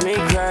drives me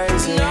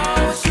crazy. No,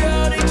 it's true,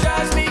 that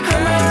drives me crazy.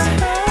 Had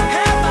my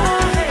head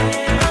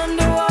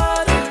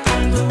underwater,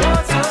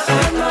 underwater.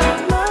 Had my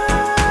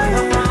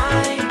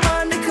mind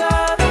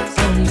undercover,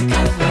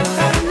 undercover.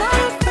 Had my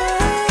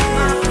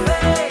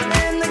faith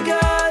in the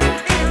gutter,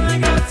 in the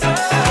gutter.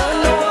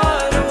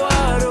 Underwater,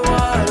 water,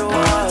 water,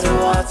 water,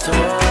 water.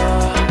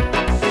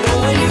 But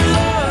when you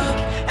look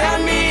at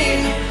me,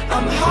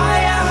 I'm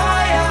higher,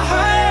 higher,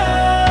 higher.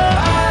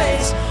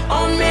 Eyes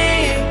on me,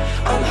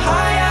 I'm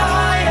higher,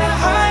 higher,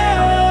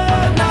 higher.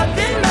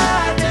 Nothing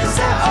matters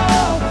at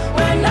all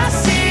when I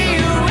see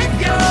you with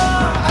your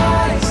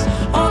eyes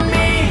on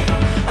me.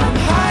 I'm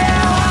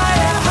higher,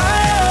 higher,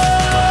 higher.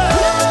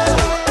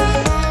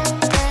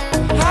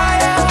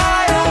 Higher,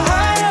 higher,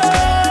 higher.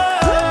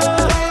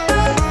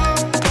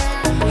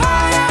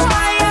 Higher,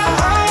 higher,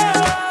 higher.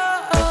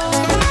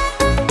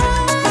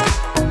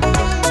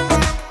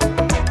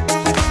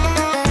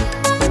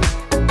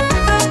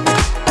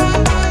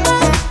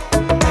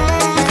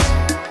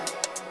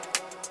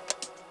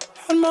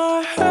 Had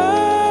my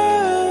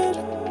head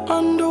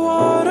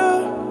underwater,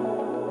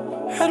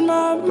 had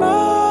my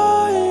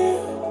mind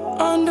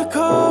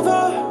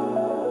undercover,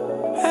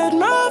 had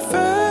my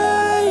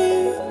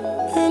faith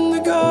in the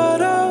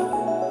gutter.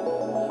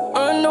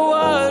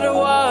 Underwater,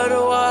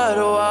 water,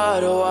 water,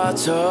 water,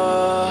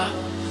 water.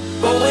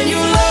 But when you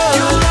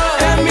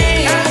look at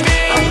me,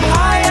 I'm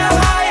higher,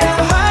 higher,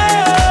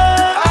 higher.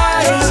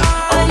 Eyes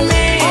on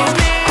me,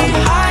 I'm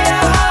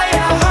higher,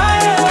 higher,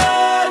 higher.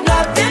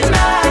 Nothing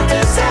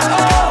matters at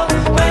all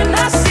when I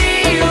see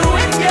you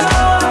with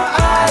your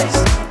eyes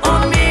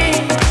on me.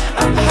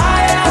 I'm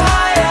higher,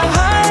 higher,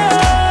 higher.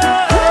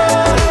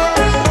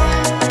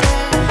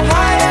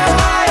 Higher,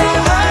 higher,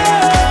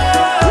 higher.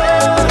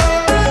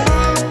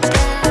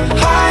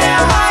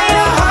 Higher,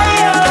 higher,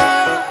 higher.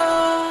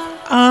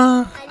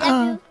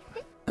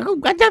 Oh,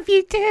 I love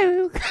you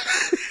too.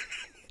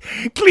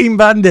 Clean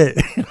Bandit,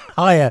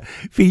 Higher,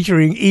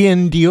 featuring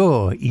Ian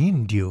Dior.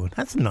 Ian Dior,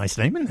 that's a nice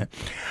name, isn't it?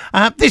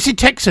 This is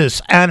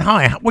Texas, and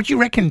hi. What do you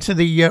reckon to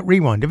the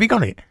rewind? Have you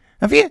got it?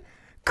 Have you?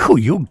 Cool,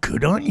 you're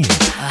good, aren't you? We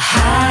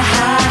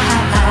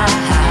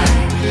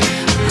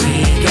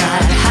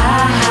got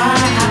high.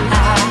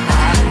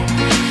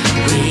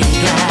 We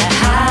got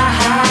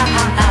high.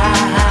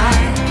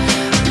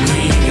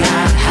 We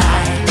got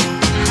high.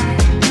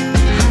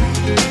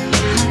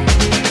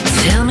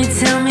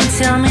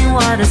 Tell me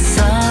what it's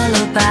all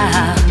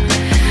about.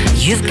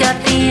 You've got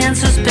the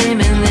answers,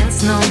 baby,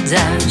 there's no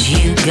doubt.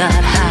 You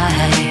got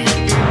high.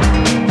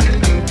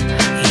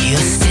 You're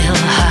still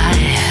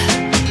high,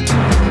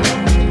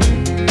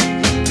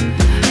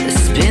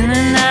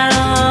 spinning out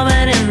of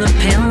orbit in the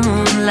pale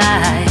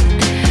moonlight.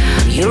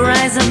 Your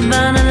eyes are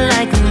burning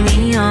like a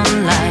neon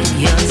light.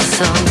 You're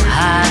so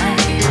high,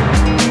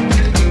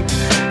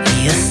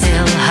 you're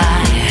still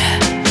high.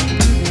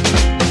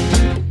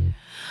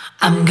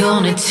 I'm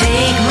gonna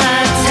take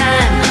my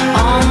time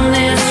on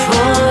this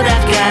road.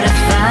 I've gotta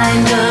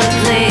find a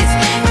place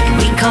that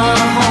we call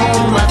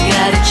home. I've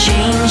gotta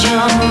change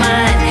your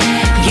mind,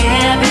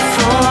 yeah,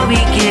 before we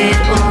get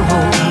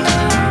old.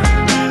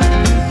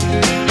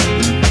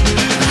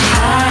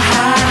 High,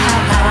 high,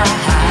 high,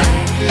 high.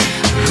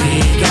 We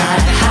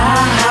got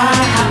high,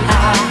 high,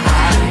 high,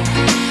 high.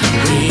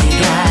 We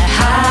got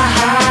high,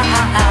 high,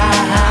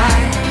 high,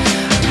 high.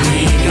 We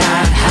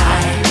got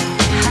high.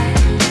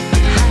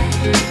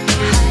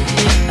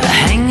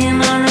 Hanging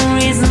on a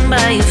reason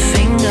by your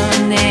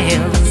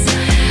fingernails.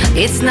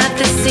 It's not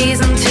the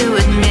season to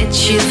admit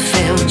you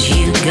failed.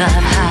 You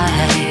got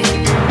high,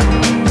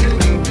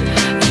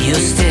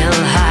 you're still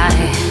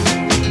high.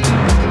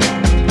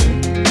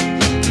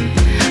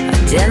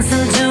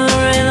 Dancing to a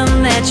rhythm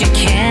that you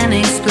can't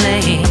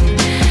explain.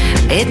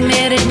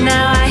 Admit it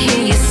now, I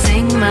hear you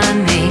sing my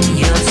name.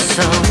 You're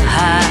so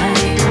high,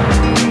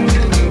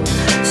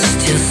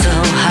 still so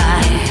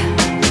high.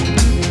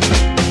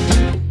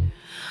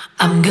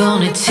 I'm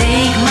gonna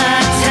take my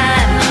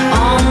time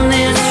on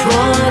this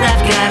road.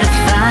 I've gotta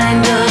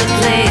find a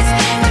place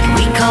that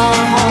we call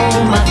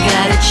home. I've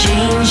gotta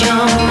change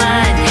your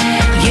mind,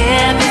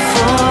 yeah,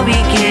 before we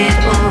get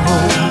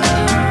old.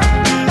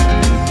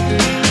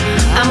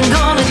 I'm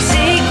gonna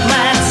take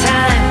my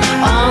time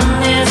on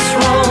this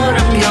road.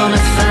 I'm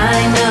gonna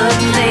find a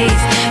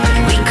place that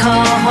we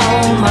call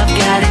home. I've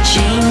gotta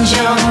change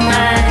your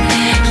mind,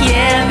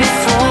 yeah,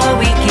 before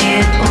we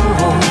get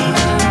old.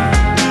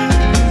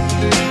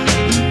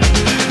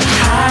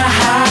 High,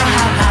 high,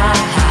 high,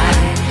 high.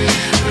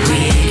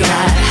 We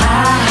got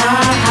high,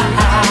 high,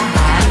 high,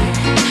 high.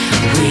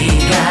 We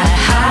got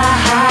high,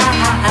 high,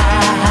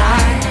 high,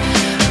 high.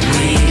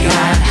 We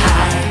got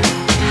high.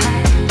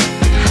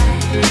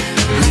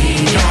 We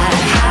got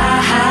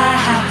high,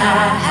 high,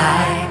 high,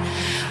 high.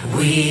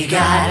 We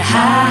got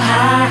high,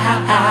 high,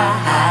 high,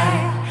 high.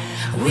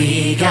 We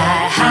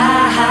got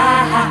high,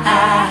 high,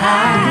 high,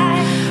 high.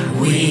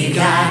 We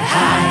got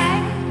high.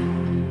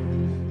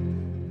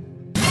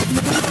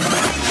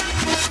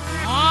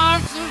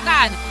 Arms to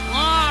God,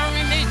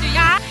 glory be to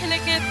Yah, and I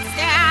can't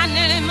stand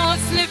any more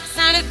slips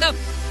on it though.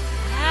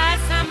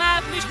 As I'm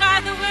up, we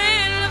start the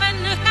wheel, and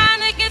the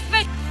kind of get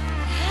back.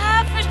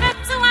 Half a step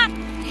to one,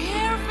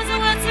 here for the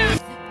one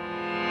to.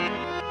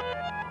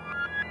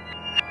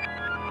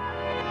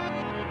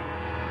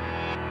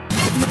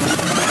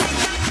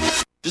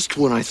 Just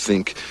when I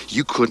think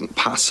you couldn't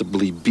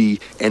possibly be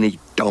any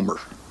dumber.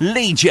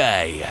 Lee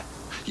J.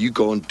 You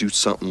go and do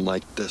something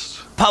like this.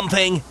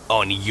 Pumping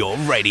on your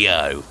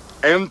radio.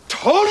 And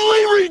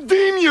totally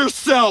redeem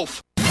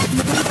yourself!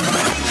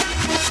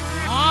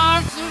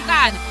 Arms to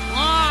God,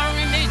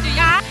 glory be to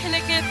Yah, and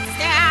I can't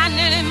stand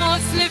any more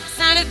slips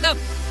on it though.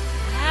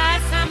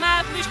 As I'm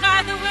up, we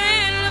start the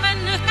wheel,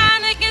 and the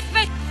kind of get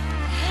back.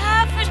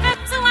 Half a step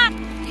to one,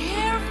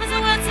 here for the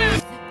one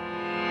to.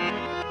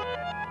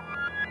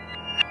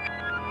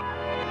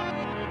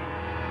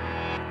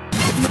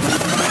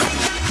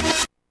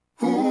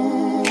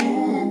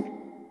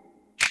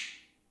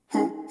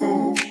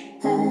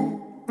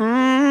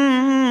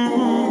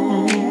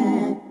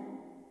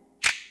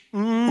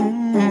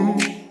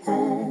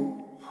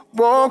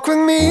 Walk with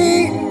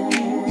me,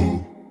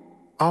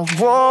 I'll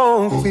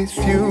walk with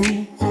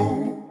you.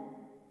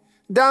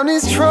 Down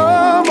these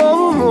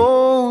troubled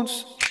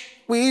roads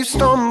we've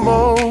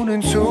stumbled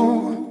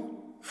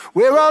into.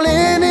 We're all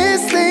in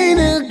this thing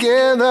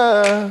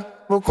together,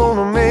 we're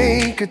gonna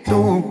make it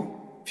through.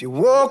 If you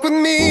walk with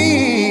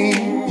me,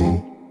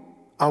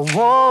 I'll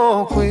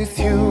walk with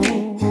you.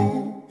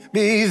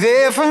 Be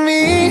there for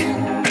me,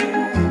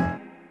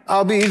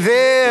 I'll be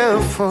there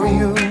for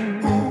you.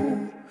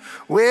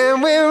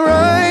 When we're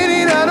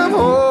running out of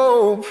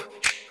hope,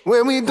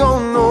 when we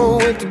don't know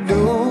what to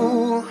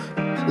do,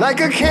 like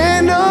a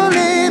candle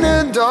in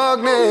the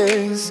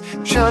darkness,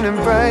 shining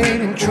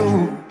bright and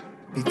true.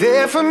 Be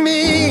there for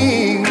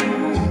me,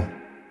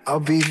 I'll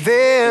be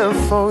there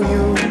for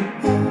you.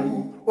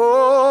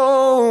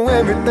 Oh,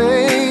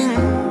 everything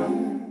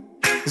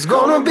is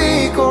gonna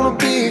be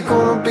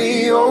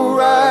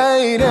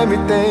alright.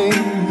 Everything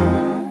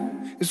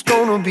is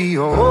gonna be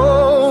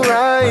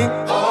alright.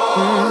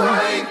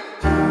 Alright.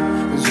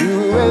 'Cause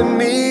you and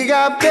me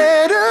got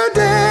better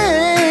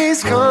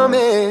days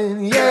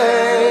coming.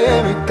 Yeah,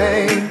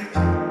 everything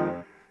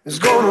is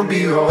gonna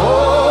be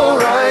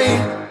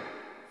alright.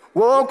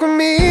 Walk with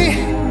me,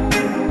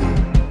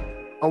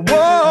 I'll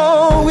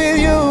walk with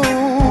you.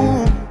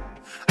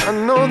 I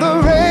know the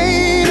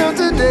rain of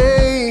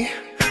today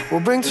will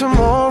bring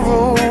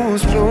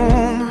tomorrow's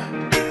bloom,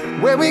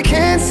 where we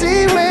can't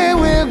see where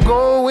we're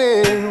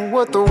going,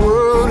 what the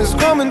world is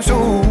coming to.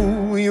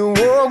 You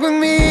walk with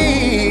me,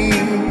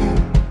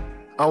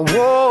 I'll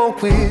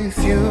walk with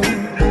you.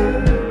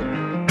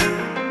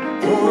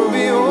 Gonna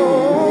be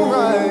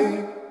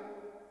alright.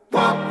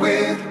 Walk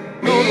with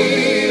me. Gonna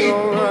be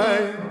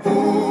alright.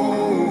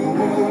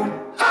 Ooh,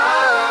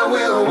 I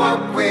will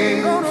walk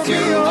with gonna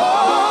you. Be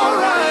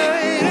alright.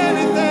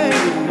 Anything.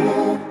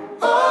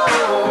 Oh,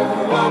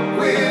 walk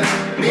with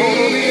me.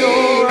 Gonna be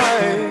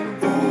alright.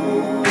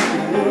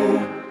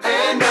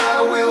 And I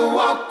will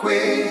walk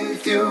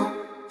with you.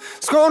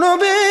 It's gonna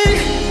be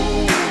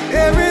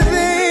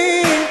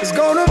everything. It's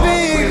gonna be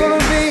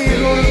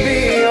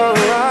alright.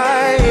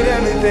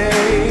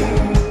 Anything.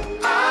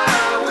 I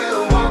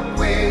will walk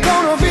with.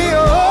 Gonna be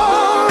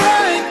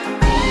alright.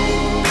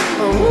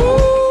 Ooh,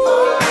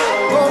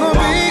 gonna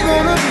be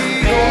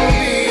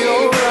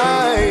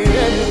alright.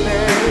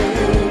 Anything.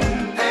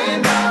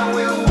 And I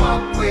will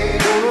walk with.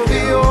 Gonna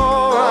be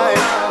alright. I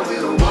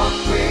will walk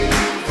with.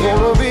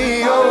 Gonna be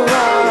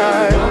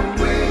alright.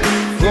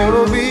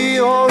 Gonna be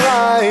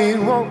alright.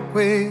 Walk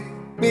with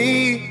me.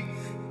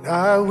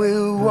 I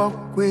will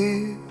walk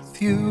with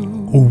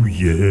you. Oh,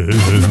 yeah.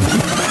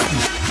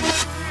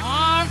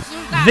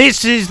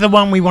 This is the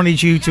one we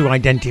wanted you to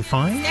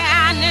identify.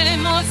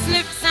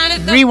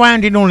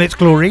 Rewound in all its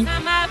glory.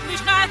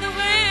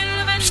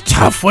 It's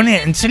tough, wasn't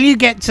it? Until you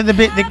get to the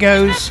bit that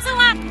goes.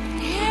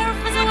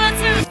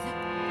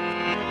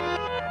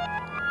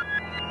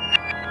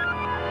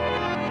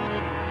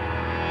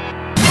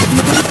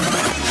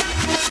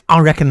 I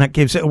reckon that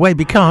gives it away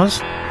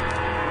because.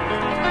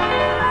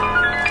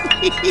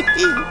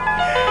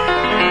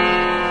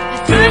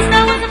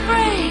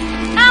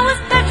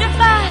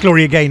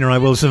 Gloria Gaynor, I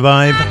Will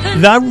Survive.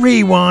 The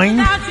Rewind.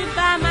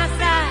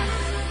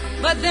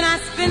 But then I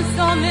spent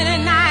so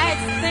many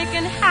nights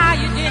thinking how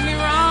you did me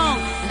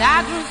wrong. And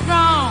I grew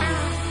strong.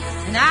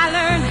 And I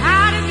learned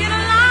how to get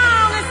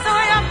along. And so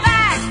you're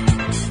back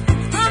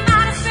from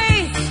outer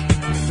space.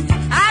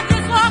 I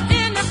just walked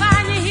in to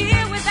find you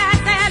here with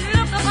that sad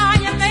look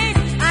upon your face.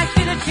 I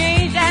should have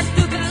changed that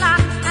stupid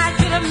lock. I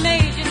should have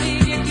made you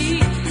leave your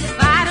key. If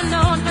I'd have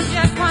known for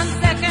just 1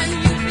 second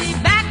you'd be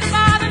back to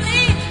bother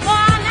me.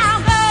 Oh, now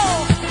go.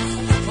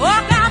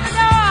 Walk out the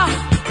door.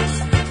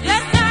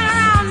 Just turn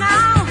around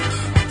now.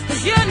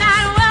 'Cause you're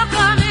not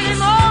welcome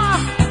anymore.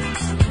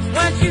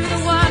 Weren't you the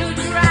one who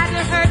tried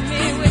to hurt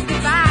me with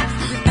goodbye?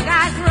 You think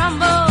I'd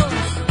crumble?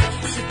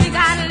 You think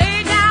I'd lay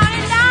down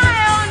and die?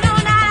 Oh, no,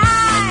 not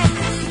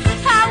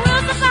I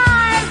will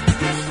survive.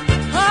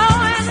 Oh,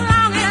 as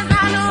long as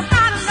I know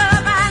how to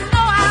love, I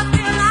know I'll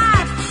be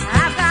alive.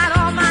 I've got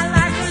all my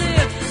life to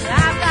live.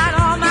 I've got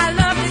all my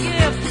love to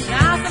give. And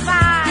I'll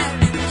survive.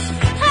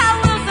 I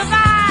will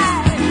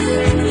survive.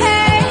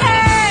 Hey,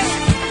 hey.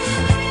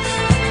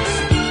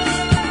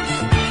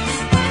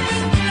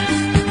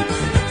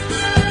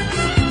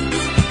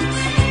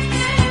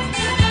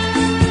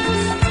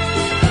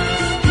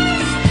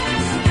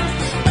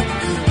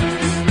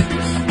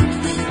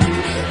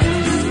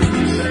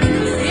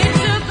 It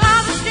took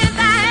all the strength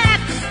I had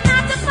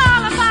not to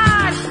fall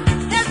apart.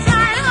 And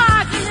trying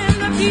hard to mend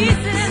the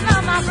pieces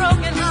of my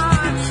broken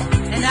heart.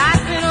 And I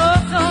spent oh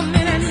so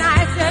many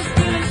nights just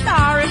feeling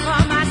sorry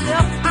for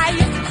myself. I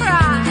used to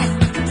cry.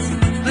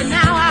 But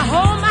now I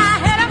hold my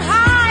head up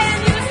high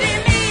and you see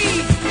me.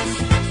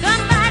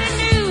 Somebody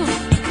new.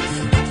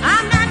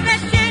 I'm not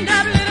that chained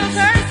up little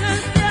person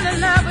still in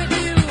love with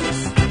you.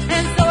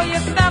 And so you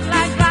felt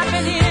like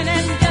dropping in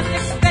and just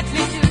expect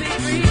me to be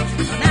free.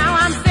 Now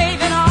I'm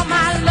saving all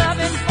my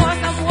loving for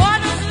someone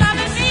who's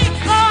loving me.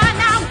 Oh,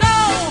 now go.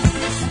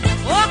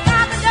 Walk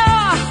out the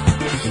door.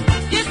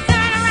 Just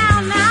turn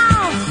around now.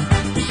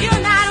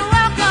 You're not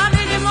welcome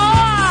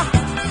anymore.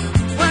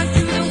 Weren't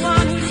you the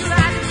one who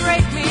tried to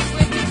break me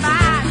with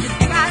goodbye? You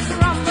think I'd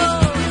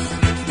crumble?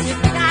 You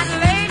think I'd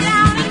lay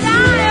down and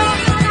die? Oh,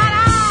 no, not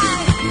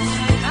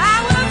I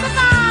will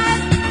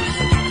survive.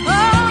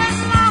 Oh, as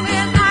long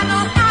as I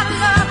know how to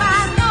love,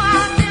 I know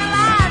I'll be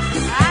alive.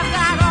 I've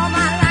got all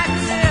my life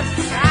to live.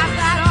 I've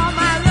got all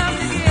my love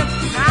to give.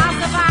 I'll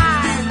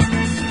survive.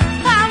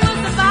 I will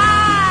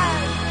survive.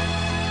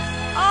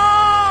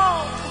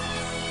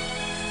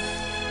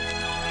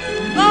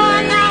 Oh,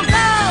 now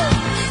go.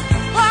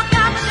 Walk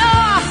out the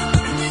door.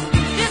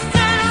 Just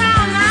turn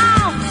around now.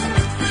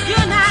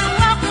 You're not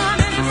welcome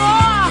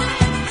anymore.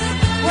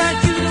 Weren't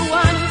you the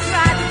one who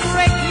tried to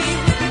break me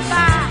with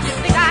goodbye? You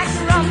think I'd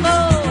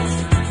crumble?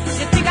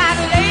 You think I'd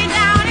lay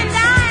down and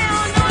die?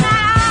 Oh, no,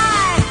 not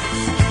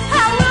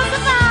I will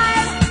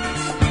survive.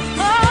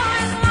 Oh,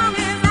 as long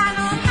as I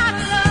know how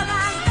to love,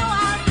 I know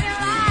I'll be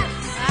alive.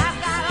 I've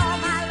got all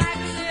my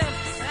life to live.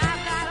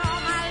 I've got all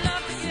my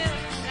love to give.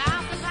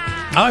 I'll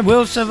survive. I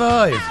will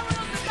survive.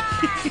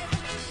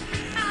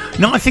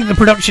 No, I think the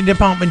production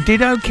department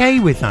did okay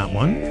with that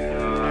one.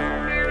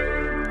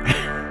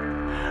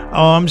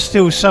 Oh, I'm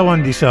still so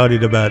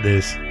undecided about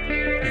this.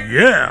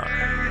 Yeah.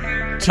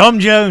 Tom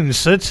Jones,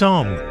 Sir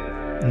Tom.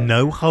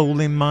 No Hole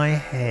in My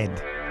Head.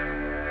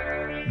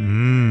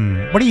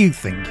 What do you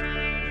think?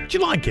 Do you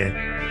like it?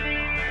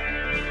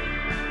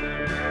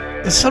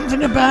 There's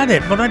something about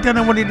it, but I don't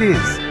know what it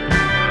is.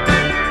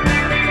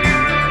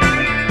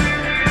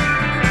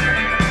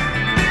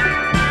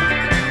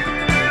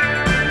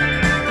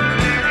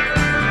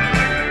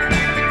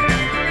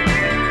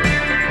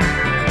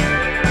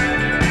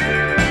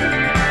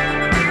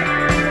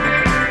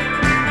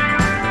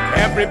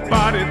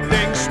 Everybody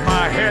thinks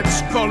my head's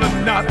full of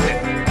nothing.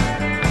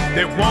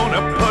 They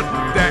wanna put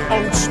their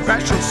own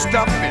special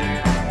stuff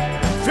in.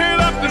 Fill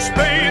up the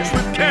space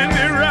with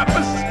candy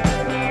wrappers.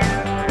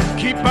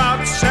 Keep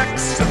out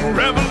sex and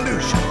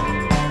revolution.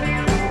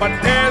 But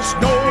there's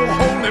no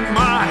holding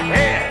my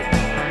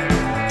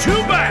head.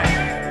 Too bad.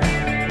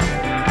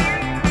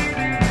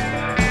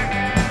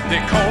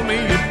 They call me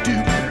a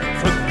dupe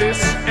for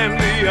this and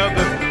the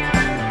other.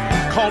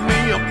 Call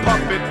me a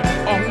puppet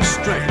on the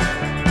string.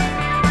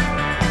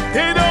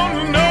 They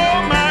don't know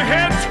my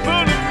head's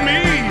full of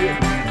me,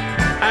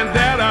 and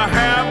that I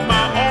have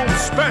my own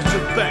special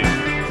thing.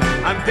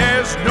 And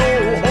there's no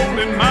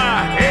holding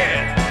my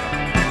head.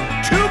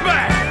 Too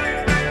bad.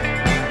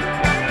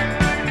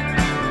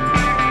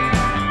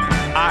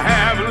 I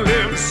have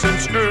lived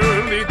since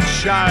early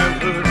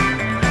childhood,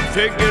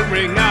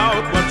 figuring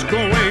out what's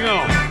going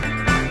on.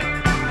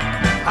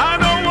 I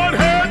know what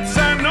hurts,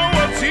 I know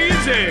what's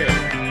easy,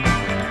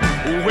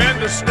 when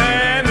to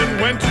stand and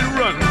when to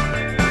run.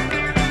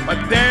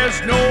 But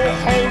there's no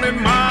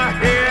holding my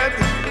head.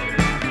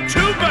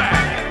 Too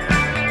bad.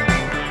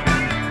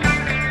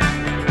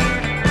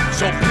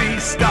 So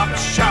please stop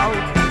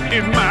shouting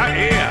in my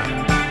ear.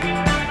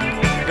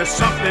 There's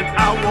something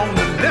I want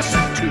to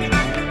listen to.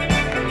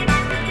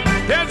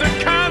 There's a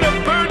kind of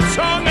bird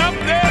song up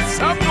there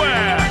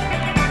somewhere,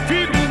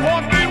 feet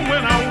walking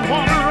when I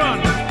want to run.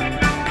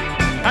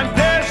 And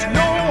there's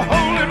no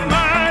holding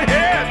my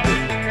head.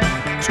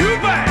 Too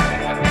bad.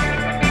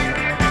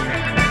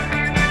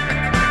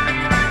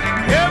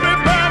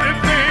 Everybody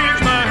thinks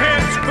my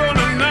head's full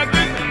of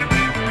nothing,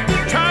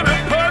 trying to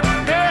put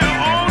their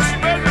own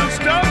special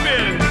stuff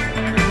in.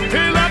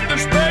 Fill up the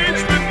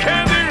space with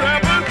candy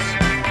wrappers.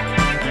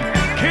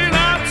 Kill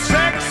out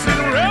sex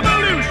and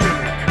revolution.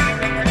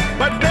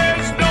 But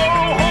there's no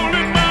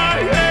holding my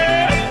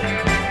head.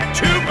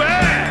 Too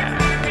bad.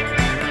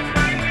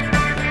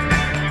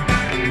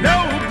 No,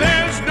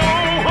 there's no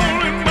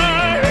holding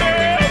my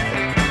head.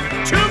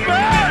 Too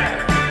bad.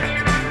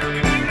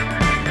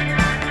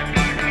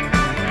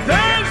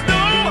 There's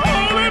no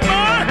holding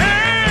my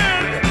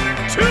head.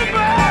 Too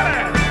bad.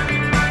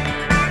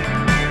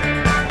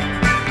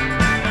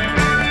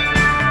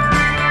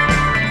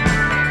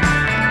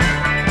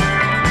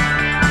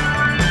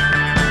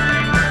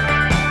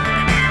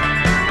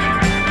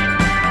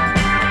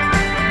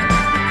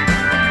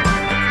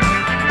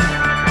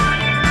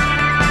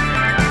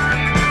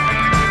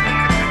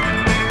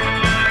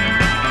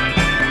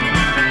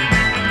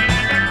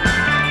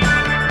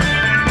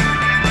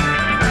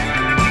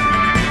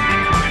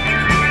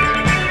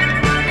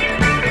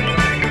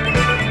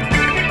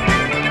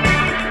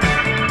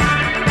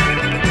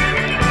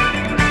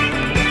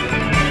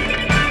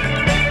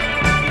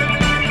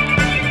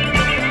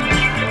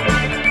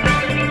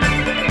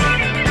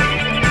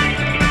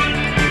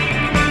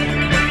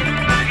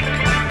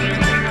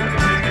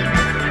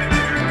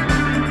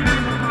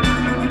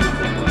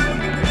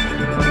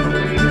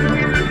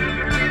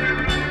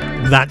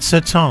 That's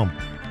a Tom,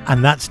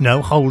 and that's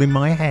No Hole in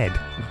My Head.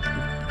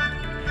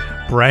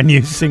 Brand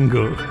new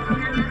single.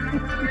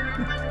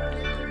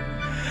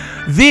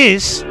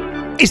 This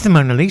is the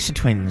Mona Lisa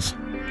twins,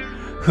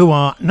 who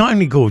are not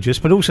only gorgeous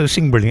but also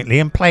sing brilliantly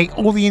and play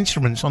all the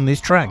instruments on this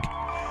track.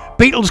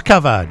 Beatles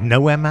cover,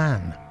 Nowhere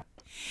Man.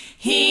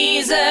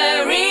 He's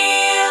a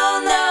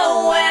real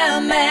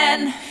nowhere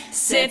man,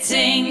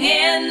 sitting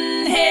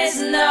in his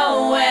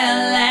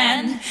nowhere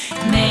land,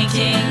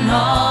 making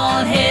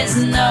all his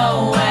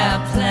nowhere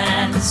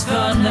plans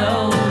for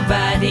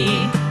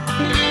nobody.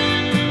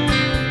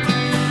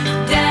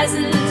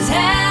 Doesn't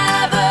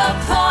have a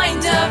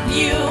point of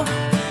view,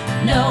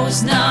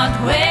 knows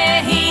not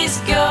where he's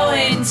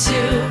going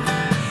to.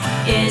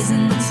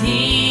 Isn't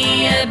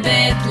he a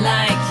bit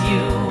like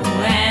you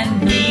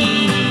and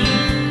me?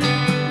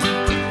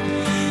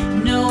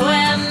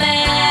 Nowhere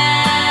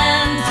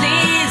man,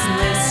 please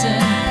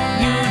listen.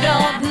 You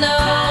don't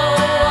know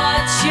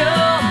what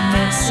you're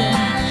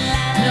missing.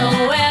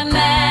 Nowhere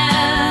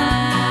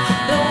man,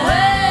 the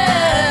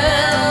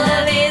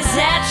world is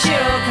at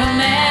your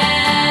command.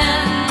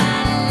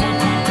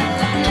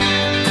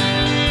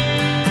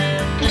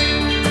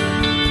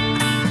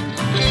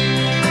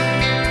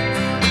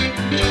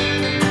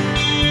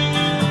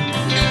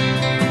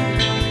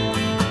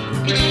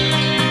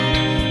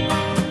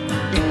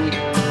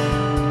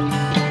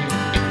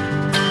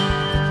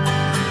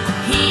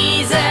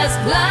 He's as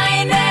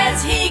blind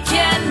as he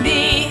can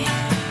be,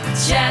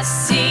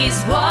 just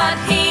sees what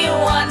he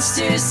wants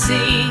to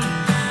see.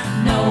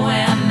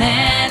 Nowhere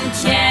man,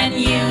 can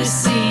you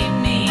see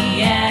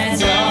me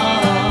at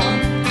all?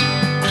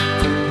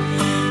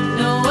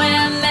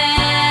 Nowhere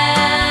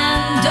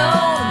man,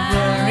 don't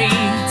worry,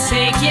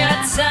 take your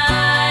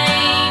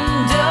time,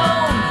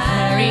 don't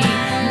hurry,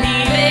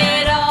 leave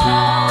it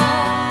all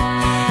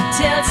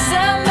till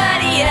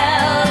somebody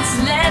else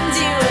lends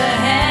you a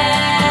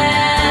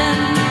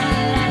hand.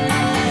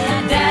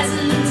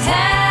 Doesn't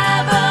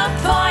have a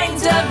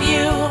point of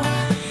view,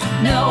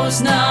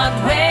 knows not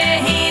where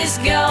he's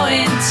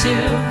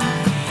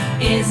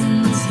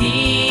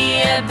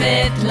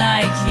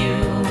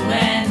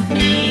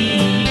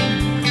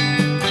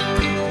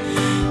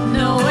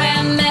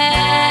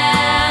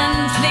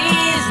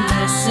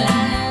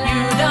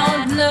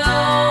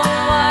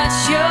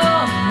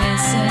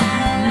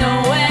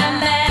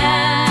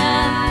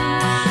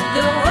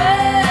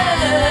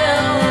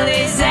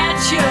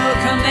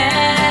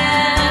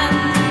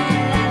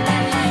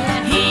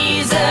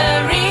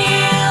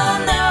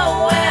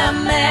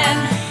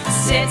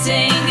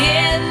sitting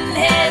in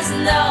his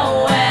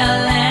nowhere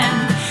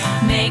land,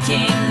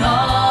 making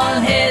all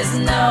his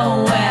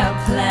nowhere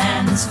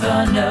plans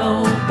for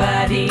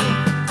nobody.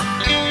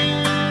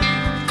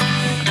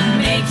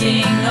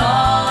 Making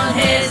all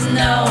his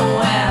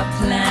nowhere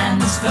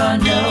plans for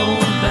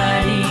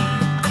nobody.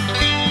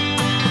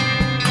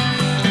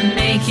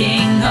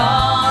 Making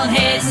all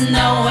his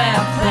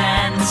nowhere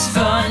plans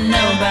for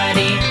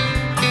nobody.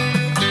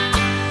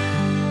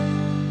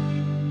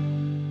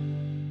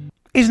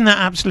 Isn't that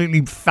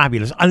absolutely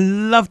fabulous? I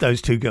love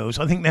those two girls.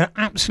 I think they're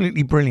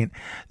absolutely brilliant.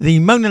 The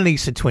Mona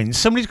Lisa twins,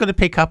 somebody's got to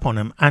pick up on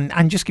them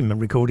and just give them a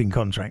recording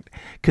contract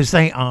because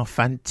they are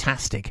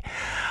fantastic.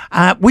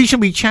 We shall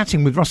be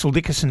chatting with Russell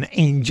Dickerson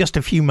in just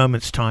a few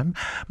moments' time.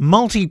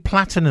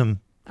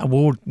 Multi-platinum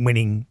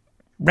award-winning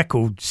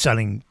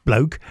record-selling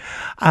bloke,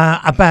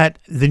 about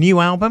the new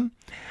album,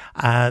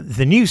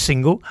 the new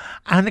single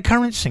and the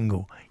current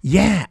single.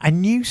 Yeah, a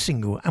new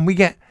single. And we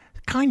get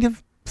kind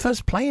of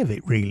first play of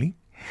it, really.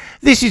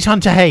 This is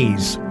Hunter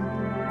Hayes,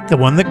 the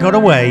one that got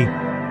away.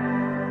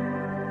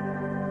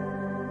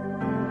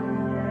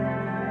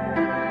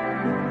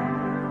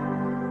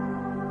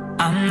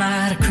 I'm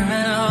not a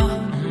criminal,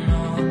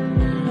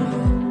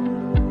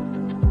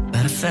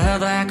 but I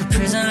felt like a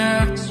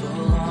prisoner. So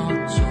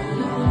long, so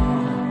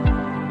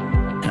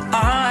long. And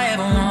all I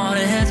ever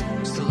wanted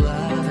was to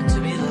love and to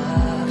be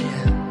loved,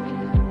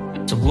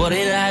 yeah. So what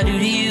did I do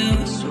to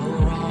you? So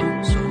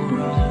wrong, so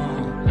wrong.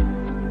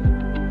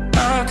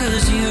 Oh,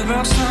 'cause you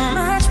broke so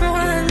much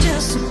more than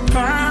just a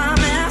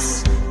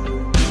promise.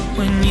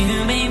 When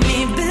you made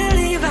me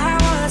believe I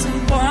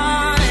wasn't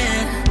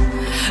wanted,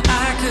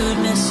 I could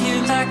miss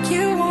you like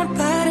you won't,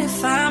 but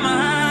if I'm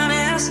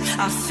honest,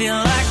 I feel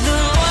like the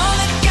one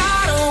that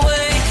got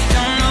away.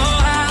 Don't know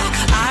how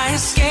I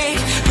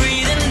escaped,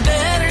 breathing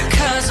better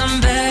 'cause I'm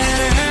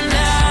better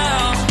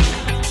now.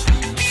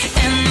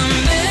 In the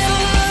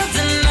middle of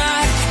the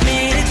night,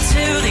 made it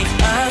to the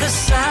other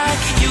side.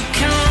 You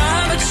can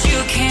run but you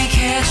can't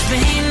catch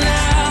me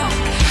now.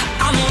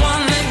 I'm the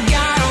one that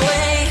got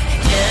away,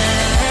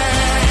 yeah.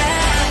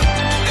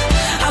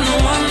 I'm the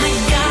one that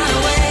got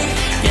away,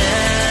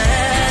 yeah.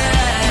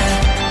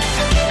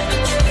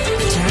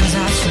 Turns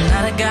out you're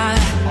not a guy.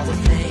 All the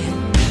pain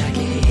that I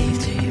gave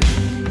to you,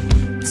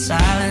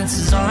 silence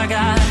is all I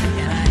got.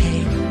 And I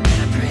hate and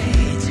I pray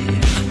to you.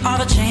 All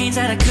the chains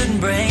that I couldn't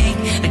break,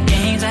 the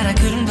games that I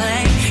couldn't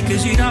play,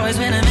 'cause you'd always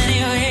been a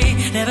anyway.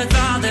 Never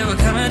thought there would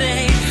come a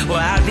day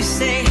where I'd be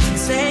safe and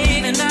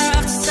sane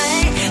enough to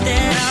say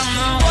that I'm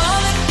the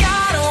one that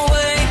got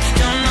away.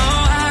 Don't know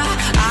how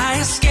I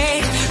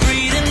escaped,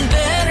 breathing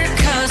better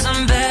 'cause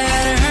I'm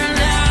better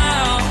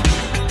now.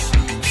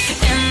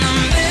 In the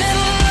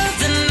middle of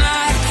the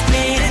night,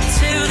 made it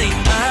to the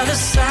other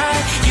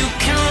side. You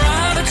can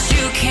run but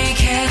you can't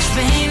catch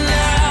me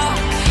now.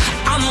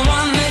 I'm the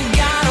one that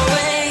got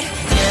away,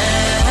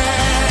 yeah.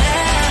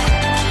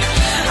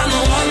 I'm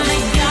the one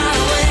that got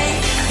away,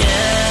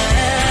 yeah.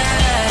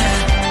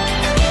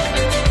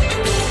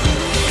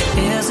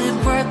 Is it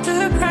worth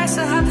the price I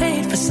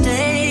paid for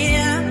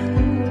staying?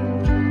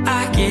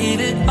 I gave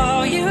it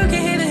all, you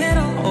gave it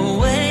all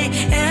away,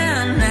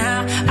 and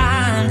now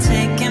I'm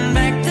taking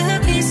back the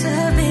piece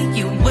of me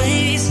you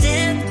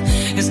wasted.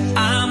 'Cause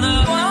I'm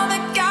the one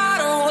that got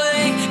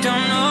away.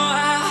 Don't know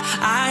how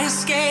I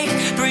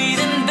escaped,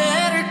 breathing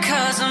better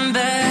 'cause I'm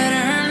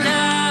better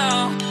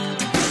now.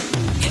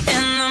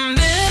 In the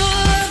middle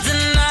of the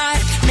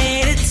night,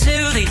 made it to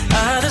the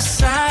other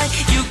side.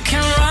 You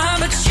can run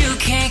but you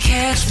can't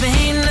catch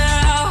me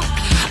now.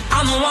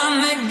 I'm the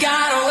one that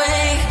got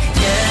away,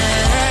 yeah.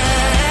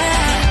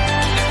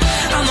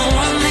 I'm the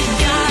one that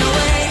got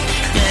away,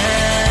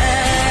 yeah.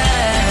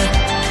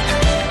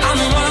 I'm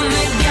the one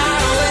that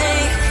got away,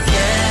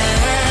 yeah.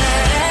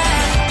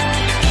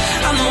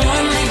 I'm the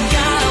one that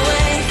got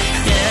away,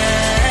 yeah.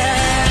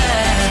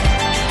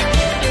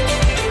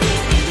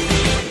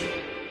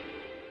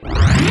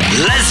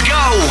 Let's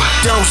go!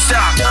 Don't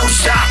stop, don't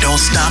stop, don't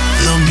stop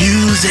the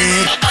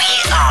music. We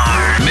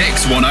are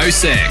Mix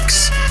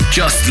 106.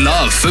 Just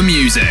love for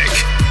music.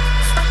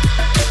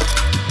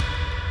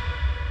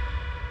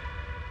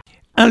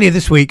 Earlier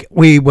this week,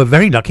 we were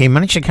very lucky and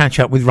managed to catch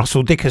up with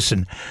Russell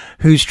Dickerson,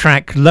 whose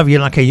track Love You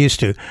Like I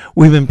Used To,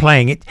 we've been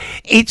playing it.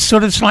 It's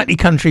sort of slightly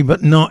country,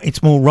 but not.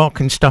 It's more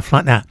rock and stuff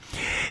like that.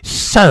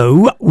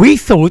 So we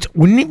thought,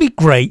 wouldn't it be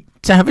great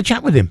to have a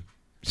chat with him?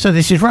 So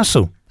this is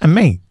Russell and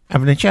me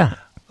having a chat.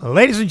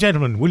 Ladies and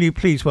gentlemen, will you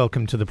please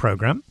welcome to the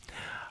programme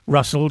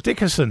Russell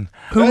Dickerson,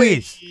 who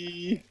is...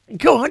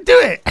 Go on, do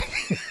it.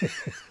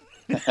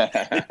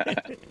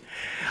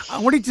 I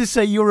wanted to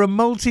say you're a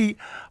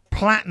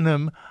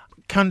multi-platinum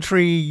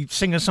country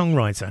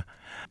singer-songwriter.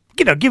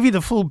 You know, give you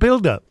the full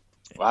build-up.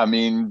 I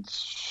mean,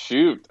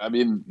 shoot. I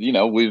mean, you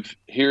know, we've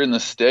here in the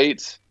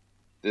States,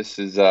 this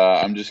is,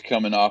 I'm just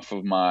coming off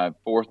of my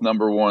 4th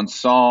 #1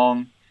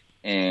 song,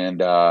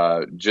 and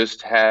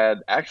just had,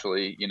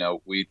 actually, you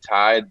know, we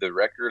tied the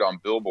record on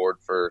Billboard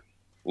for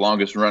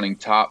longest running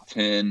top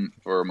 10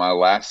 for my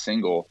last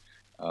single.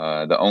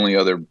 The only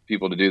other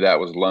people to do that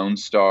was Lone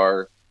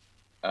Star,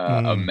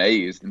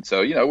 amazed. And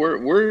so,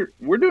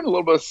 we're doing a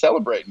little bit of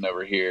celebrating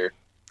over here.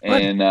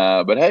 What? And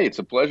but hey, it's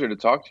a pleasure to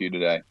talk to you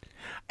today.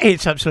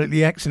 It's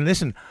absolutely excellent.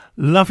 Listen,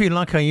 Love You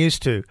Like I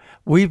Used To.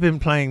 We've been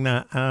playing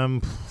that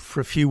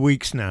for a few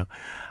weeks now.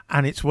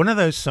 And it's one of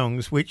those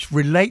songs which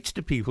relates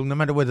to people no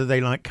matter whether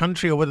they like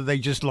country or whether they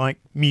just like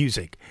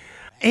music.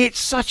 It's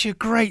such a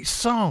great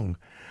song.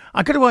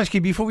 I got to ask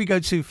you, before we go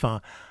too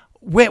far,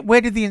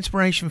 where did the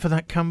inspiration for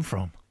that come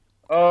from?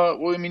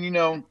 Well, I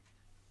mean,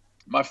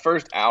 my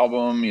first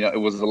album, it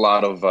was a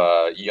lot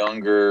of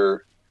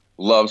younger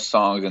love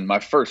songs. And my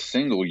first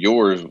single,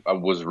 Yours,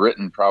 was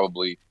written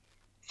probably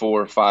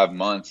 4 or 5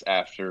 months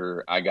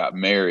after I got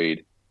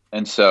married.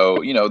 And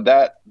so,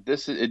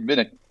 it'd been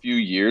a few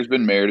years,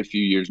 been married a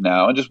few years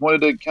now, and just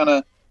wanted to kind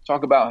of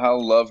talk about how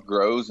love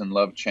grows and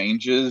love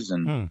changes.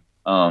 And,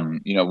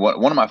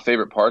 one of my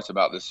favorite parts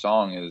about this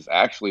song is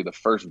actually the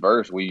first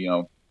verse.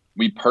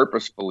 We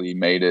purposefully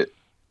made it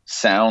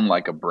sound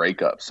like a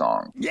breakup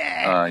song.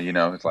 Yeah.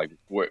 It's like,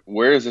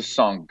 where is this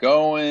song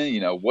going?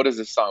 What is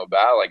this song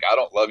about? Like, I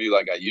don't love you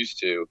like I used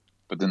to.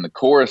 But then the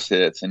chorus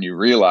hits and you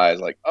realize,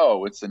 like,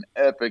 oh, it's an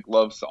epic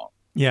love song.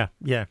 Yeah,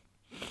 yeah.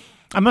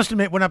 I must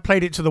admit, when I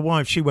played it to the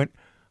wife, she went,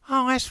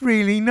 "Oh, that's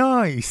really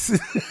nice."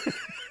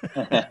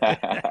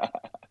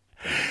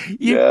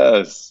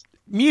 Yes.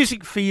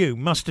 Music for you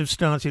must have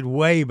started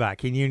way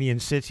back in Union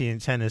City in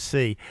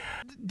Tennessee.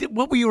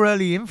 What were your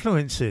early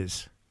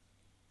influences?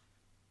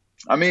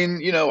 I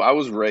mean, I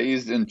was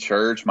raised in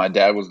church. My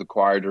dad was the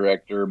choir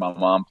director. My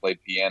mom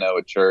played piano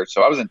at church.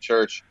 So I was in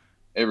church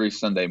every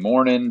Sunday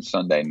morning,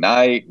 Sunday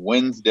night,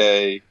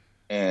 Wednesday.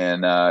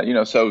 And,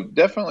 so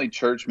definitely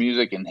church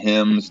music and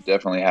hymns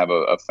definitely have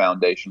a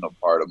foundational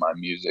part of my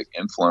music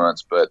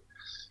influence. But,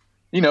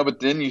 but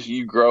then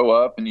you grow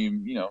up and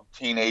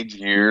teenage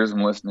years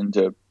and listening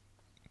to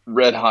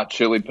Red Hot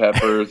Chili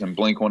Peppers and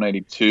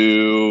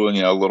Blink-182 and,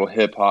 a little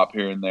hip hop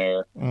here and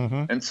there.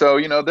 Mm-hmm. And so,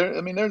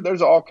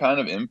 there's all kind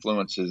of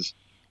influences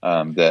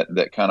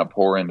that kind of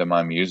pour into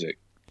my music.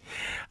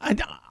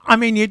 And I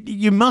mean,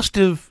 you must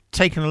have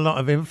taken a lot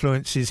of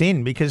influences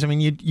in, because I mean,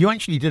 you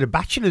actually did a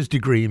bachelor's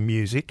degree in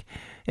music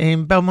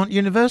in Belmont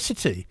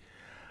University.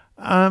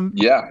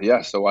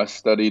 Yeah. So I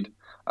studied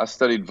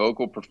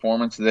vocal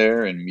performance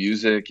there and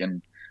music,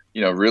 and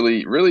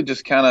really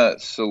just kind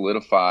of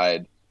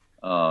solidified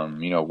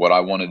what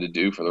I wanted to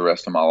do for the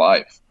rest of my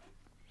life.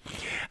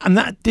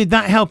 And did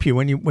that help you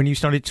when you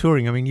started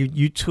touring? I mean,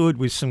 you toured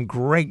with some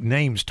great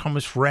names: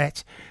 Thomas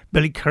Rhett,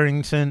 Billy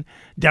Currington,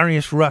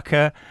 Darius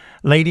Rucker,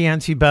 Lady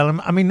Antebellum.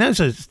 I mean, those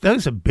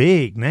are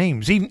big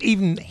names,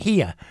 even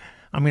here.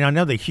 I mean, I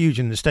know they're huge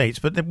in the States,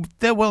 but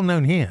they're well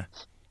known here.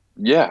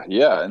 Yeah.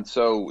 And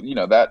so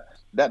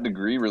that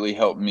degree really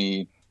helped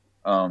me,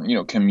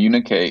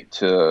 communicate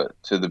to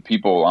the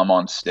people I'm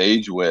on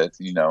stage with.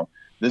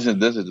 This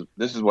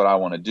is what I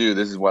want to do.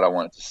 This is what I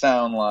want it to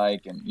sound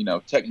like, and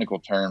technical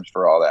terms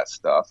for all that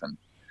stuff.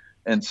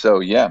 And so,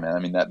 yeah, man. I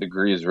mean, that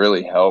degree has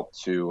really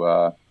helped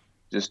to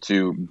just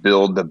to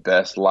build the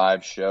best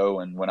live show.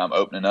 And when I'm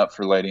opening up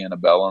for Lady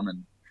Antebellum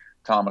and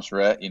Thomas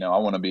Rhett, I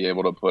want to be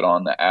able to put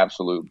on the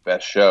absolute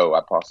best show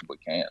I possibly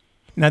can.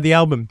 Now, the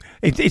album,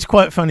 it's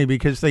quite funny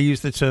because they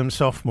use the term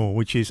sophomore,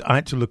 which is, I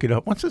had to look it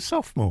up. What's a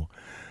sophomore?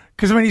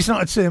 Because I mean, it's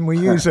not a term we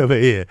use over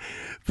here.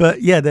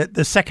 But yeah,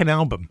 the second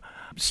album.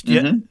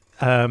 Southern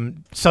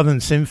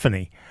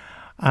Symphony.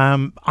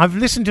 I've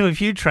listened to a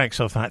few tracks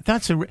off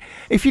that.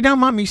 If you don't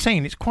mind me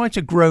saying, it's quite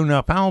a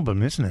grown-up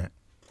album, isn't it?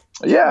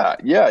 Yeah.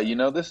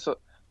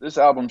 This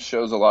album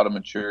shows a lot of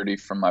maturity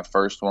from my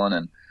first one,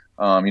 and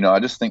I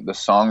just think the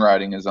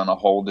songwriting is on a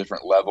whole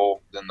different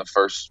level than the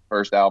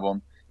first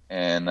album,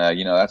 and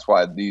that's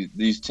why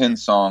these 10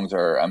 songs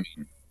are, I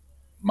mean,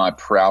 my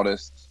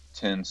proudest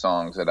 10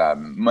 songs that I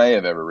may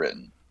have ever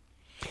written.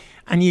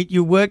 And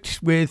you worked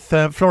with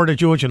Florida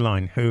Georgia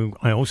Line, who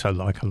I also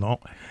like a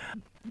lot.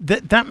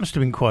 That must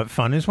have been quite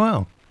fun as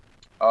well.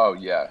 Oh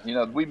yeah,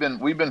 we've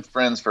been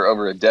friends for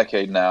over a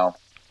decade now,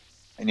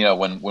 and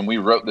when we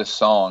wrote this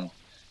song,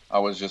 I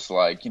was just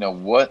like,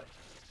 what?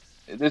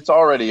 It's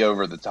already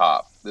over the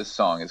top. This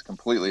song is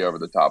completely over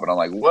the top, and I'm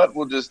like, what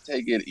will just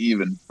take it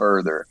even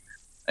further?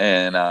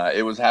 And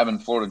it was having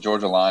Florida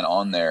Georgia Line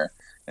on there,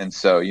 and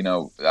so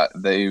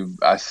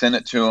I sent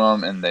it to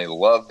them, and they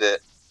loved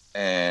it.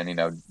 And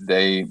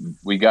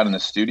we got in the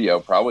studio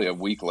probably a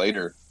week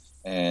later,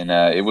 and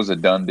it was a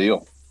done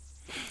deal.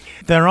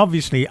 There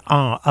obviously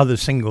are other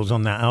singles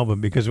on that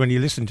album, because when you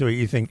listen to it,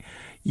 you think,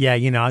 yeah,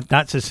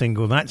 that's a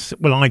single.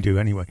 I do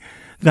anyway.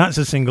 That's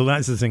a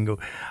single.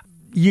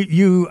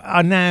 You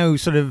are now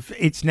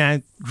it's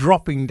now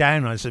dropping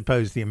down, I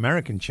suppose, the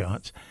American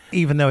charts,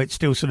 even though it's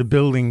still sort of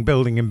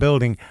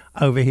building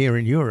over here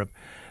in Europe.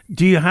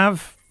 Do you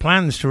have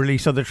plans to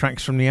release other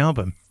tracks from the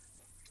album?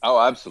 Oh,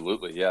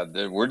 absolutely. Yeah.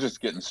 We're just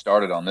getting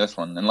started on this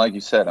one. And like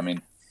you said, I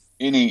mean,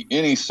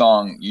 any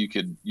song you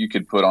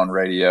could put on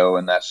radio,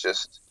 and that's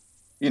just,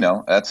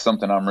 that's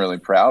something I'm really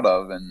proud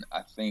of. And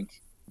I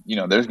think,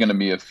 there's going to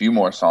be a few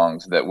more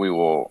songs that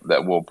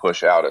we'll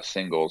push out as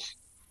singles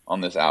on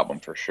this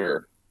album for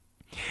sure.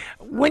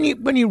 When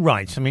you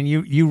write, I mean,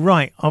 you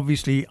write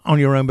obviously on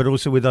your own, but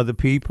also with other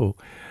people.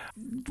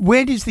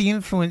 Where does the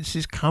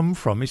influences come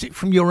from? Is it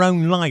from your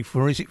own life,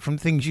 or is it from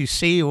things you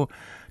see, or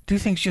do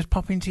things just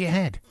pop into your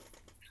head?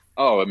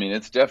 Oh, I mean,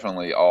 it's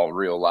definitely all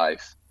real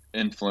life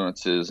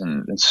influences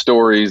and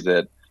stories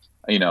that,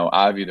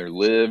 I've either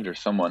lived or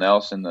someone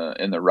else in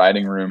the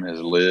writing room has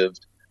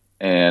lived.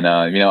 And,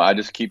 I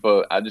just keep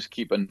a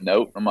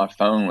note on my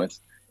phone with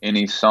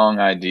any song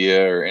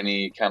idea or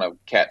any kind of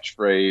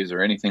catchphrase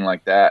or anything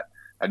like that.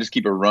 I just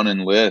keep a running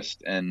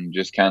list, and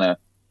just kind of,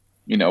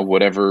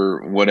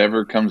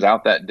 whatever comes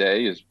out that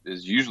day is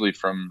usually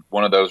from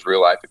one of those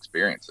real life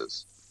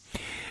experiences.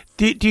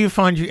 Do you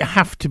find you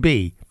have to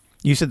be?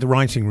 You said the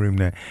writing room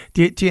there.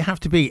 Do you have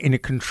to be in a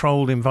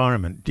controlled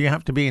environment? Do you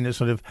have to be in a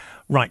sort of,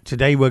 right,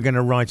 today we're going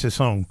to write a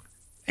song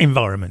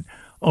environment?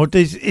 Or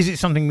is it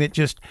something that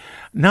just,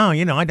 no,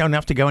 I don't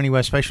have to go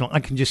anywhere special. I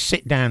can just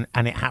sit down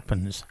and it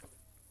happens?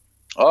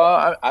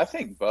 I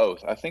think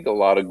both. I think a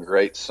lot of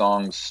great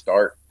songs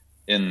start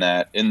in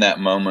that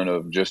moment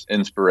of just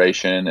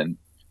inspiration and,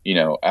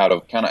 out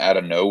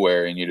of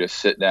nowhere, and you just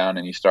sit down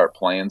and you start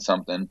playing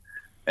something.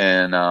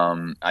 And,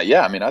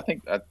 I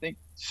think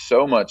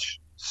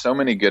so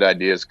many good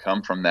ideas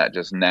come from that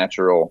just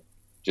natural,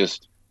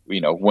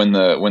 when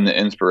the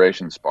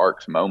inspiration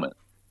sparks moment.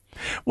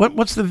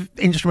 What's the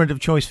instrument of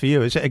choice for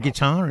you? Is it a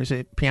guitar? Is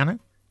it piano?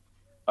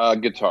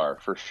 Guitar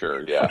for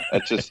sure. Yeah.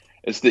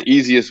 It's the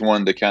easiest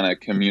one to kind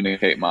of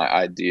communicate my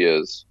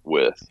ideas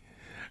with.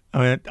 I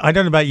mean, I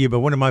don't know about you,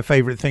 but one of my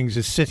favorite things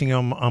is sitting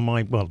on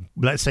my, well,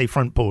 let's say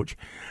front porch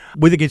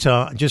with a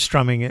guitar, just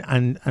strumming it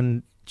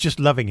and just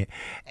loving it.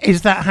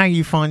 Is that how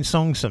you find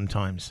songs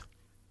sometimes?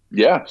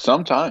 Yeah,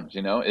 sometimes,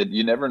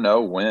 you never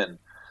know when.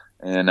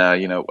 And,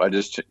 I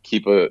just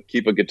keep a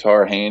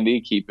guitar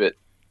handy, keep it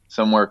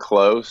somewhere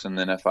close. And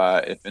then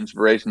if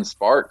inspiration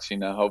sparks,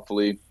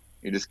 hopefully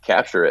you just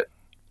capture it.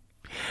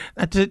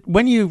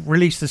 When you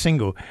released the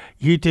single,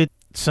 you did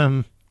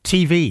some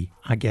TV,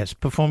 I guess,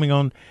 performing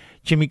on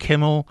Jimmy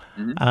Kimmel,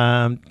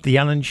 The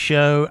Ellen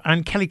Show,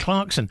 and Kelly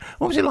Clarkson.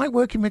 What was it like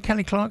working with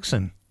Kelly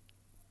Clarkson?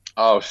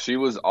 Oh, she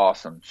was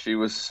awesome. She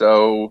was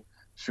so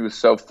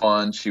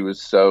fun. She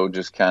was so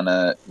just kind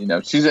of,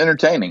 she's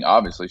entertaining.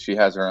 Obviously, she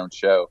has her own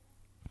show.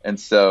 And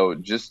so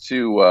just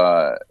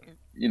to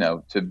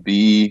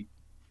be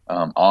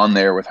on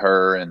there with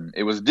her, and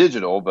it was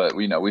digital, but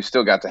we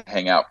still got to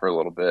hang out for a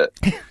little bit.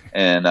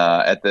 And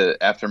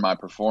after my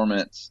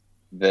performance,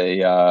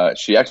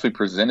 she actually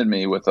presented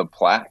me with a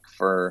plaque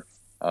for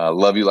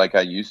 "Love You Like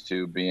I Used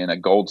to" being a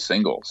gold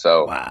single.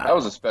 So That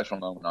was a special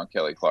moment on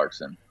Kelly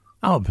Clarkson.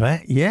 I'll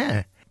bet,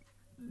 yeah.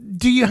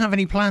 Do you have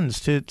any plans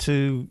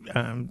to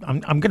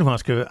I'm going to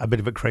ask a bit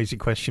of a crazy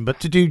question, but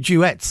to do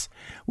duets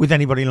with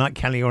anybody like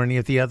Kelly or any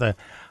of the other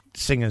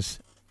singers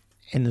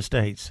in the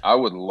States? I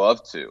would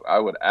love to. I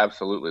would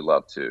absolutely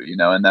love to,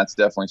 and that's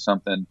definitely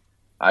something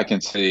I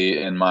can see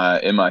in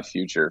my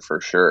future for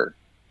sure.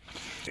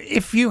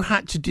 If you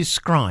had to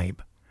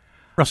describe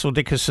Russell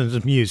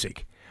Dickerson's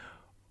music,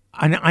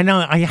 I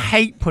know I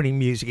hate putting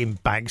music in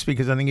bags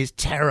because I think it's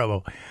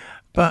terrible,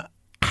 but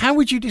how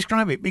would you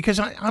describe it? Because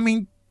I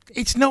mean,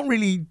 it's not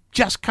really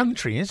just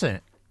country, is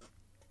it?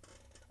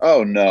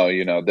 Oh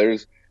no,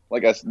 there's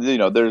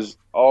there's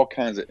all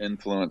kinds of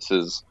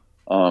influences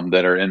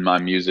that are in my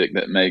music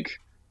that make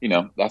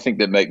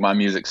my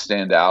music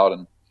stand out,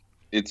 and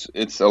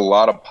it's a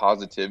lot of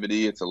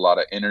positivity, it's a lot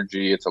of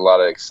energy, it's a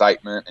lot of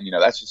excitement, and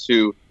that's just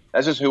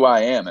who I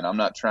am, and I'm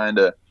not trying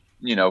to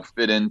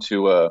fit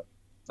into a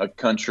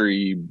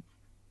country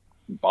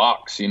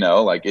box,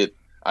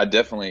 I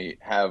definitely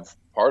have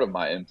part of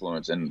my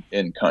influence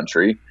in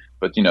country,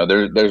 but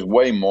there's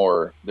way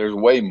more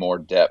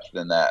depth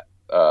than that,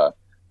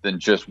 than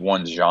just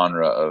one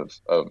genre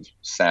of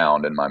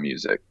sound in my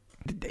music.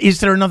 Is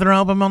there another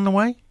album on the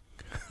way?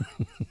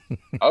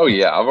 Oh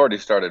yeah, I've already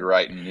started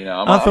writing.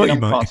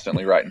 I'm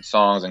constantly writing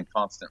songs and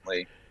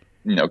constantly,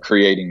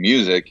 creating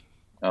music.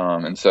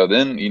 And so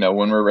then,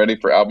 when we're ready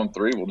for album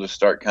 3, we'll just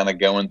start kind of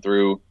going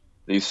through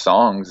these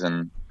songs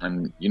and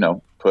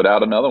put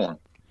out another one.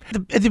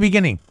 At the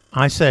beginning,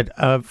 I said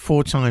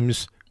 4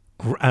 times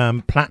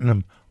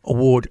platinum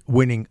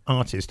award-winning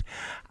artist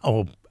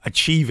or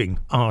achieving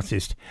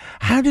artist.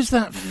 How does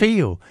that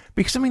feel?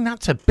 Because I mean,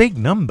 that's a big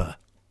number.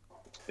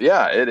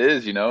 Yeah, it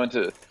is.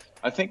 And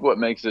I think what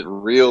makes it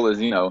real is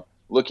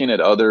looking at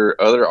other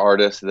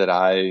artists that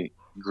I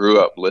grew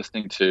up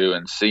listening to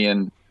and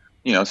seeing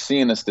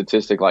a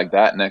statistic like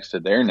that next to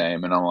their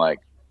name, and I'm like,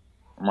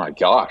 oh my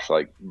gosh,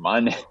 like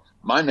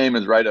my name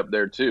is right up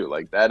there too.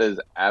 Like that is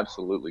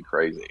absolutely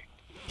crazy.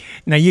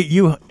 Now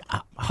you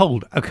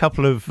hold a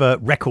couple of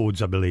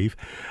records, I believe.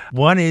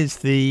 One is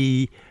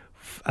the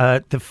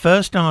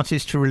first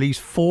artist to release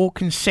 4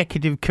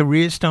 consecutive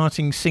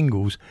career-starting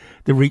singles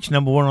that reached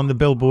number 1 on the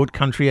Billboard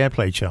Country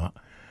Airplay chart.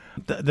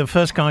 The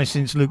first guy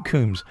since Luke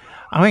Combs.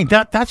 I mean,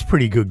 that's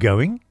pretty good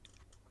going.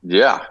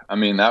 Yeah, I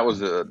mean that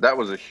was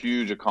a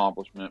huge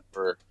accomplishment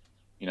for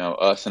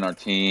us and our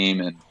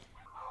team, and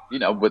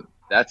but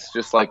that's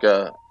just like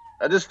a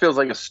feels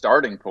like a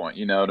starting point,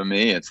 to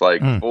me. It's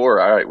like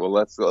 4. All right, well,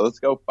 let's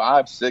go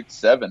 5, 6,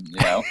 7,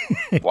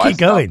 Why Keep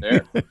going.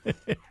 There?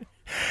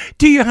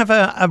 Do you have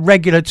a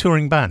regular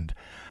touring band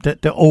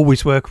that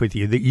always work with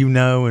you, that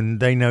and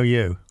they know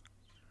you?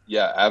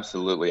 Yeah,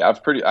 absolutely.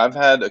 I've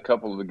had a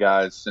couple of the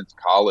guys since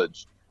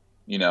college,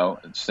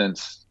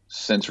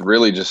 since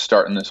really just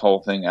starting this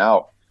whole thing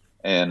out.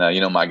 And,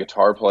 my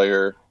guitar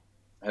player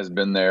has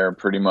been there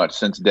pretty much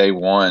since day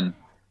one.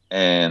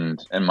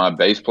 And my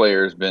bass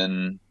player has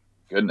been,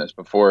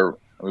 before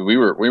we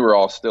were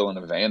all still in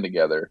a van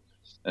together.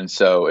 And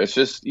so it's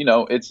just,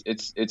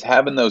 it's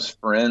having those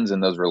friends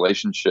and those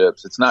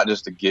relationships. It's not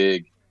just a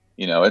gig,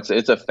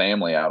 it's a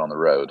family out on the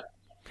road.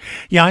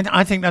 Yeah,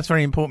 I think that's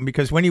very important,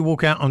 because when you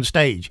walk out on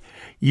stage,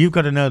 you've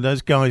got to know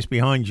those guys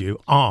behind you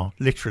are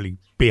literally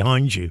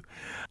behind you.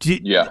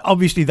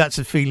 Obviously, that's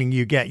a feeling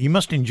you get. You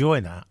must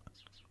enjoy that.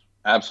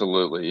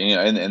 Absolutely.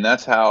 And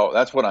that's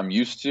what I'm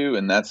used to.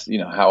 And that's,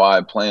 how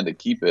I plan to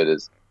keep it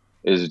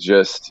is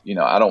just,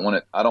 I don't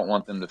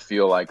want them to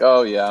feel like,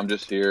 oh yeah, I'm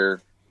just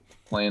here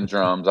playing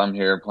drums. I'm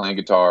here playing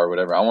guitar or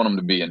whatever. I want them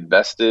to be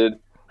invested,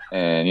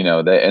 and,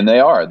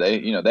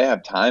 they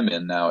have time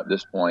in now at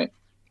this point.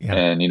 Yeah.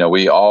 And,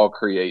 we all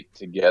create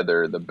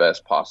together the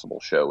best possible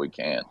show we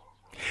can.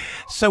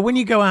 So when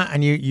you go out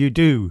and you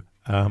do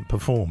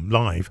perform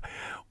live,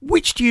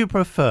 which do you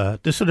prefer?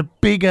 The sort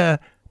of bigger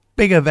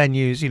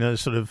venues,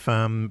 sort of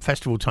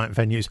festival type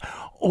venues,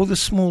 or the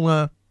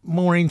smaller,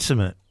 more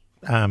intimate,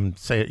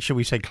 shall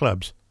we say,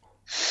 clubs?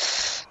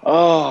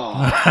 Oh,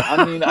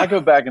 I mean, I go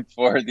back and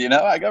forth,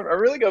 I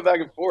really go back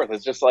and forth.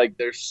 It's just like,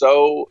 there's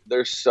so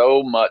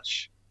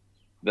much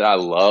that I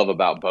love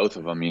about both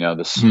of them.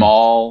 The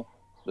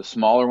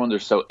smaller ones are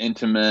so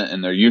intimate,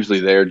 and they're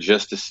usually there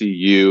just to see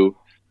you.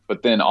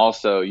 But then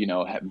also,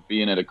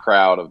 being at a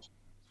crowd of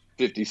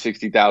 50,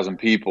 60,000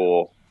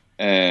 people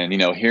and,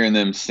 hearing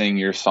them sing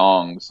your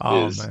songs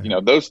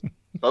those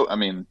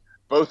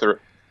both are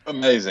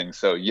amazing.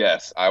 So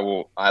yes, I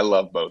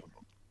love both of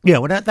them. Yeah,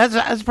 well,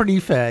 that's pretty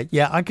fair.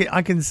 Yeah, I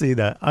can see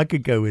that. I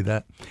could go with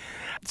that.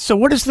 So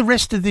what does the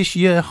rest of this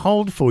year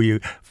hold for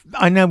you?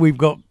 I know we've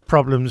got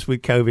problems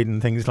with COVID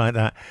and things like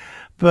that,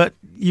 but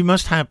you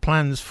must have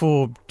plans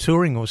for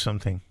touring or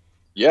something.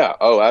 Yeah.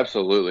 Oh,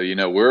 absolutely.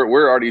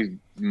 We're already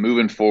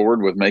moving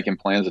forward with making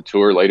plans to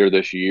tour later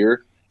this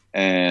year.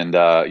 And,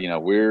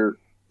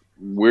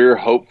 we're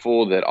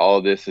hopeful that all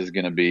of this is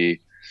going to be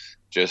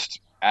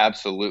just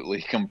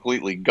absolutely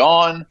completely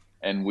gone,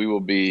 and we will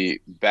be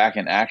back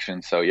in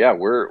action. So yeah,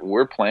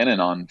 we're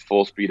planning on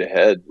full speed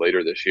ahead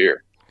later this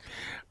year.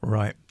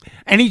 Right.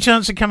 Any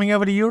chance of coming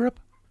over to Europe?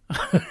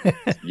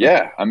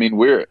 Yeah. I mean,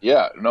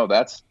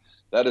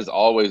 that is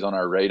always on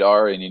our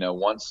radar. And,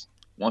 once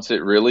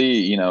it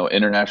really,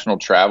 international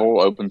travel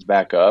opens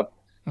back up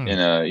in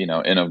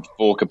a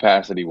full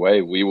capacity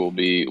way, we'll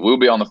be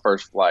on the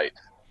first flight.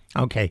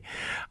 Okay.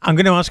 I'm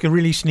going to ask a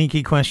really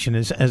sneaky question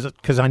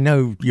because I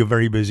know you're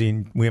very busy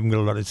and we haven't got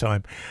a lot of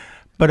time,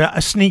 but a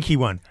sneaky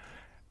one.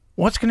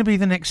 What's going to be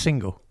the next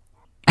single?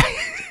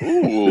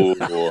 Ooh.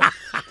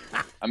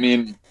 I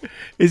mean,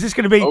 is this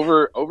going to be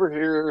over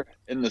here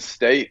in the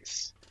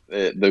States?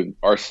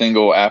 Our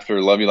single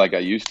after "Love You Like I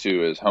Used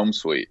To" is "Home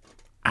Sweet."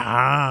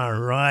 Ah,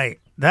 right.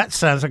 That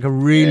sounds like a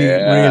really,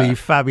 really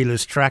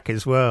fabulous track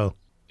as well.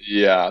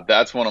 Yeah,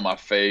 that's one of my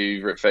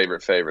favorite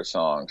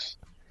songs.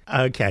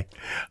 Okay.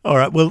 All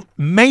right. Well,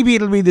 maybe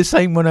it'll be the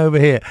same one over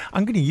here.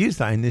 I'm going to use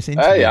that in this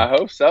interview. Hey, I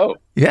hope so.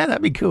 Yeah,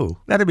 that'd be cool.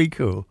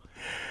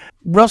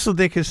 Russell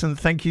Dickerson,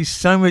 thank you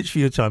so much for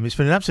your time. It's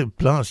been an absolute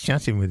blast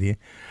chatting with you.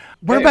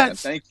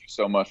 Whereabouts? Thank you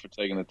so much for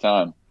taking the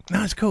time.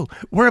 That's cool.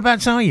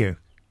 Whereabouts are you?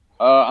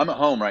 I'm at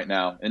home right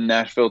now in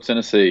Nashville,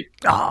 Tennessee.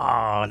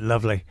 Oh,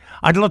 lovely.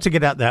 I'd love to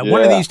get out there. Yeah.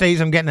 One of these days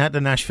I'm getting out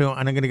to Nashville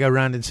and I'm going to go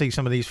around and see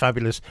some of these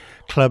fabulous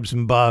clubs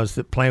and bars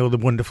that play all the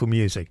wonderful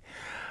music.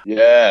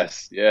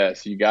 Yes,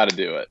 you got to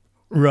do it.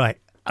 Right.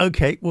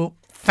 Okay. Well,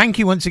 thank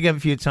you once again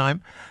for your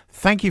time.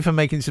 Thank you for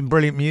making some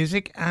brilliant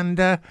music,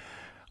 and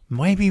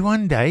maybe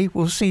one day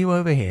we'll see you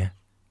over here.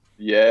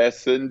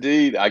 Yes,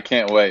 indeed. I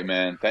can't wait,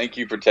 man. Thank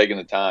you for taking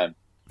the time.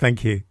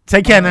 Thank you.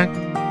 Take care now.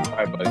 All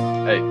right, buddy.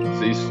 Hey,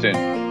 see you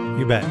soon.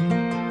 You bet.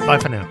 Bye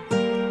for now.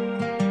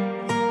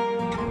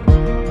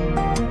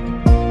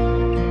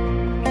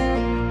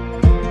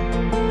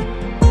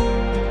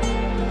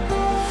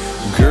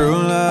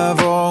 Girl, I've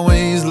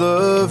always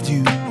loved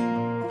you.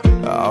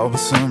 Oh, but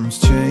something's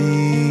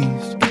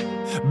changed.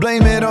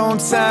 Blame it on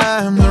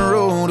time, the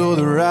road, or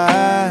the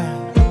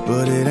ride,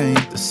 but it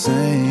ain't the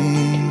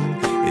same.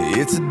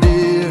 It's a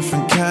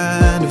different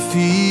kind of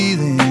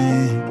feeling,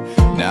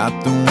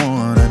 not the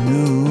one I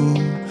knew.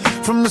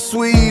 From the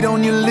sweet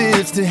on your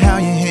lips to how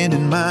your hand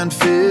in mine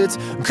fits.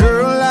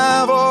 Girl,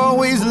 I've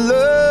always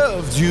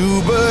loved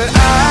you, but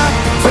I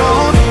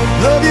don't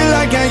love you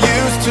like I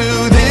used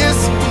to.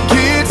 This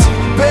gets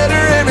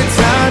better every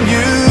time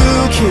you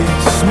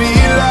kiss me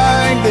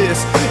like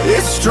this.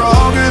 It's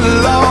stronger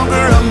the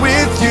longer I'm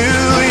with you.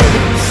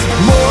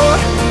 Yeah. More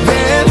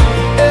than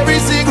every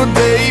single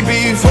day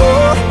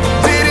before.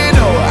 Didn't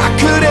know I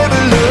could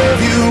ever love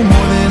you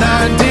more than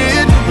I did.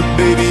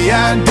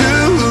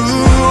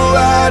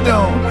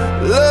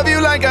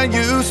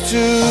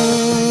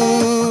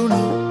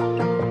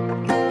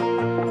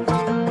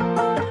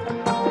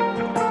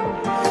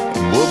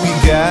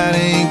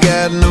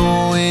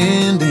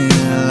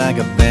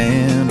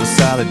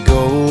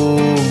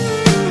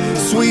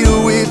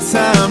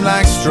 time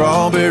like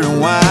strawberry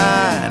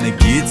wine. It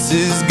gets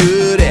as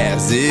good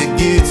as it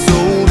gets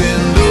old.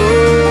 And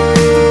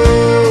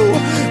oh,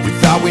 we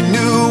thought we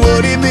knew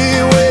what it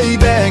meant way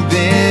back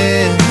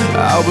then.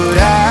 Oh, but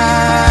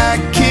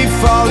I keep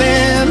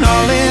falling,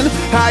 all in,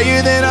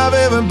 higher than I've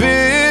ever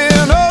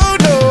been. Oh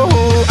no,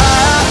 I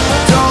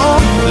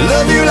don't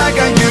love you like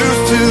I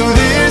used to.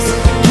 This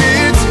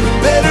gets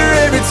better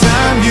every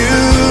time you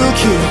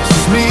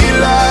kiss me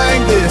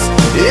like this.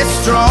 It's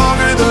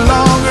stronger the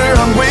longer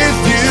I'm with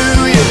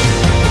you, yeah.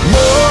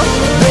 More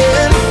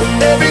than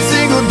every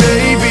single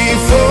day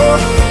before.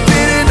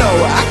 Didn't know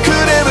I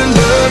could ever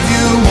love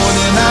you more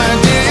than I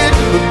did,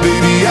 but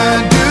baby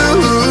I do.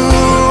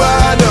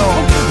 I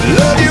don't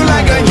love you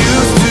like I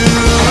used to.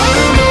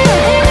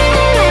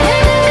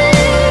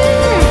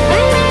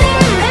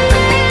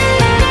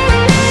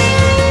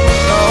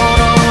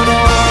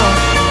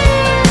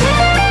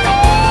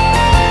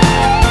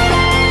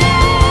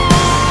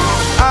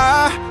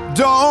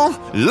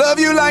 Love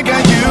you like I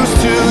used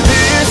to.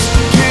 This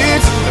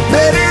gets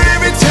better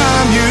every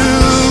time you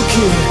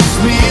kiss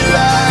me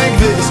like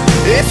this.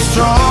 It's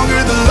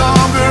stronger the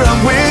longer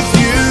I'm with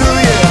you,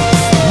 yeah.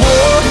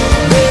 More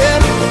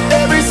than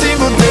every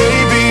single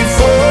day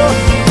before.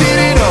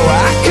 Didn't know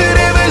I could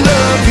ever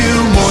love you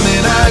more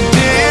than I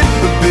did,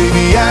 but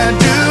baby I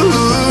do.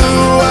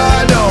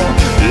 I don't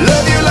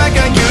love you like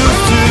I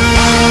used to.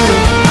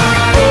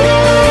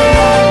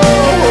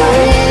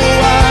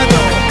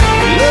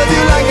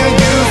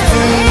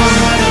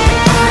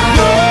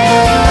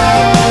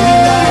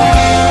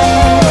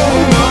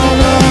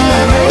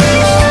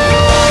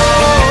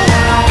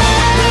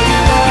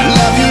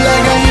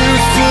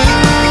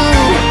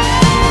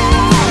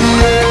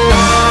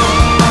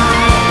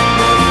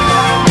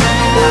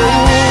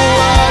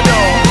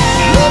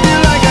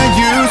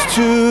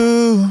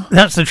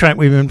 That's the track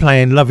we've been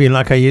playing, Love You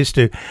Like I Used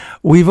To.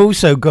 We've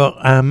also got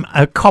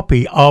a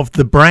copy of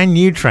the brand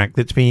new track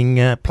that's being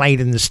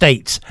played in the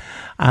States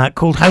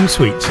called Home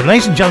Sweet. So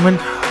ladies and gentlemen,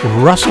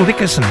 Russell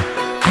Dickerson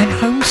and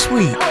Home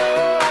Sweet.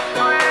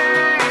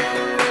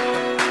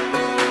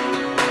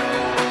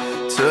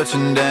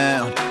 Touching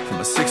down from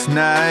a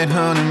 6-night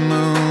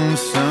honeymoon,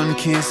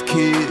 sun-kissed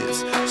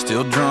kids,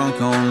 still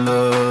drunk on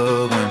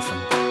love. Went from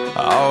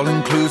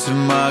all-inclusive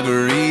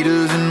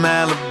margaritas in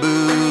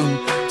Malibu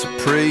to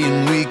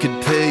praying we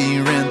could pay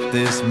rent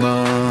this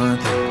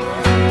month.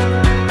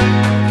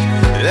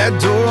 That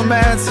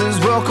doormat says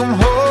welcome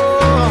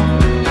home,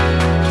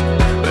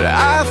 but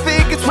I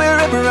think it's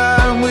wherever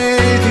I'm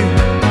with you.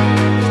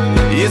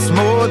 It's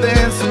more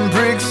than some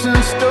bricks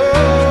and stone.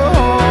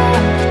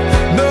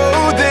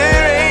 No,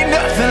 there ain't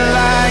nothing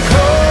like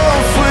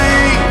home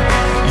sweet.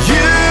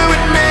 You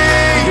and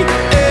me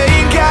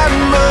ain't got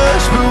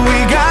much, but we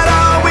got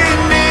all we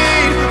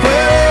need.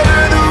 Wherever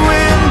the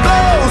wind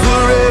blows,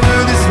 wherever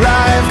this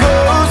life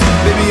goes,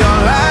 baby,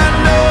 all I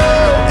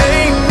know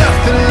ain't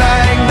nothing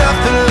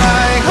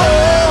like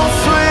home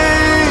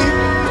sweet.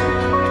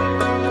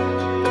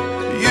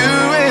 You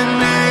and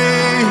me.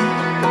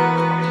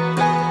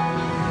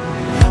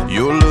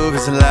 Your love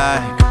is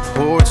like a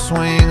porch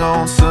swing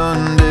on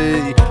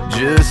Sunday,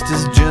 just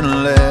as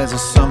gentle as a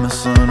summer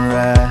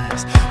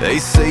sunrise. They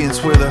say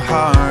it's where the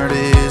heart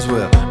is,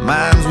 well,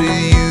 mine's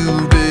with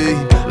you,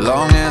 babe.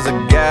 Long as I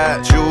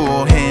got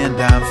your hand,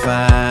 I'm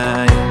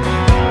fine.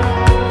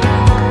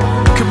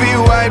 Could be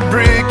white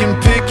brick and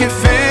picket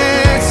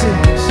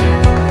fences,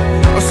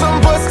 or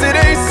some busted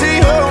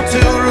AC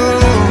hotel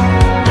room.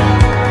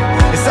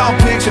 It's all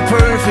picture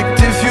perfect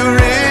if you're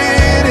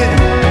in it.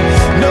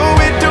 No,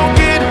 it don't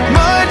get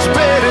much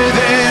better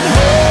than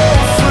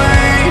home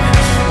sweet.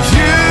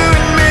 You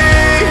and me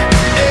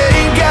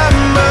ain't got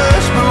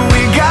much, but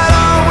we got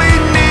all we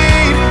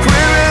need.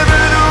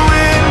 Wherever the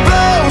wind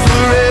blows,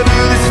 wherever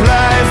this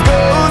life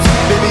goes,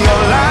 baby,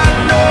 all I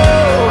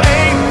know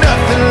ain't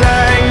nothing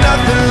like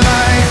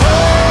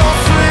home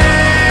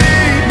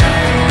sweet.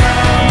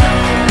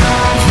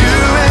 You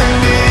and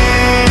me,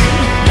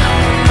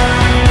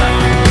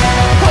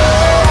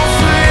 home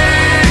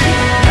sweet.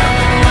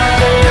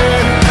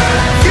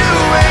 You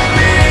and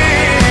me.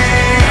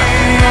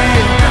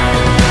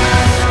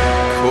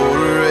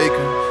 Quarter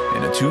acre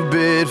in a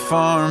 2-bed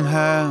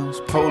farmhouse,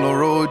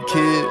 Polaroid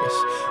kiss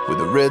with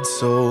a red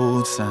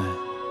sold sign.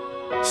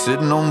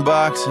 Sitting on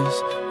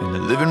boxes in the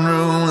living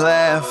room,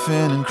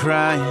 laughing and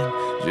crying,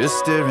 just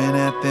staring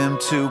at them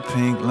 2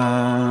 pink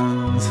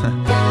lines. Ooh,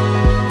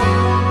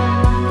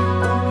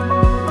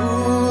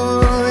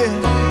 yeah.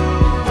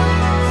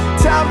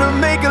 Time to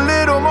make a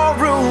little more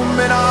room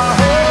in our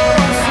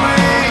home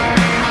sweet.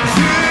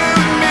 You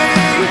and me,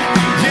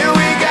 yeah,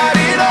 we got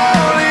it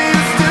all.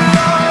 It's still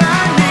all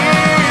I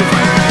need.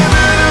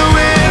 Wherever the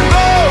wind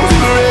blows,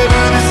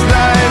 wherever this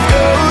life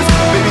goes,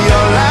 baby,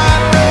 all I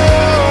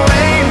know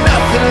ain't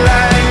nothing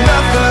like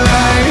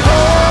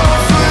home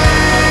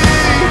sweet.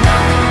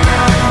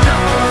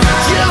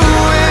 You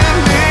and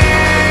me.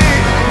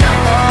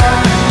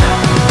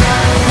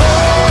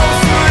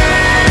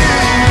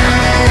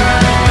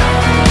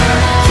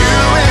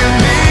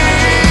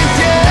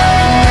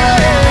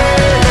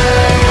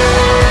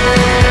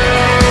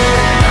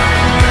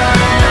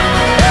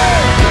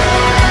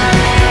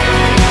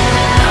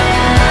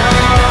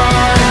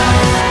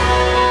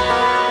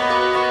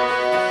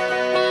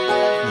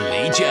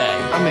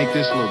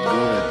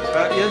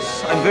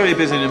 very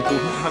busy and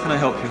important. How can I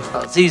help you?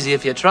 Well, it's easy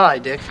if you try,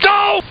 Dick.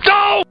 Go!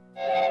 Go!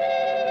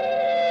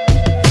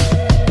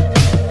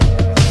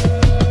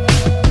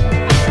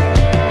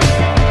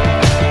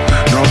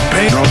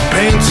 No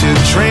painted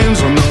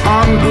trains on the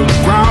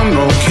underground.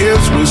 No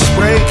kids with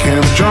spray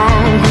cans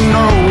drawn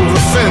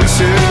over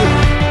fences.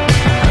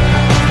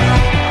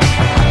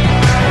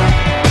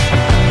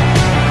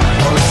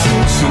 All the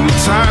suits and the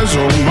ties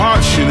all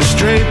march in a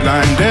straight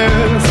line,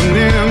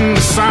 deafening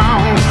the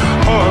sound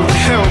of the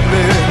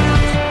helpless.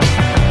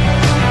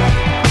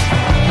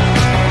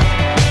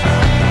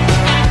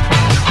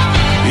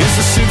 It's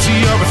a city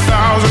of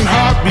 1,000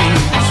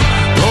 heartbeats.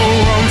 Go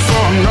run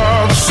for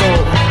another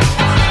soul.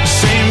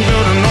 Same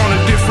building on a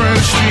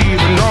different street,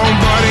 but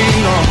nobody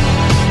knows.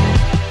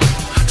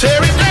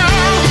 Tear it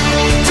down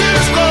till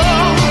it's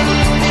gone.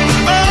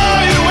 All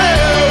you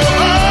ever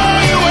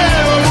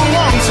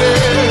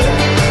wanted.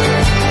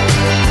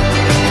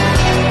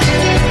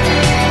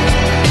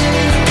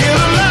 Kill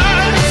the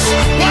lights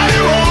while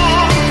you're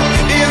wrong.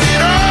 Is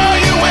it all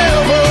you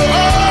ever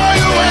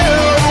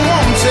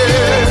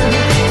wanted?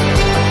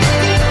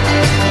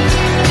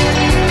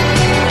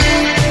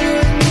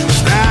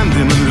 Stand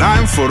in the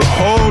line for the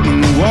hole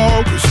in the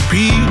wall, 'cause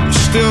people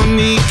still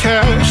need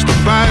cash to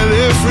buy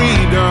their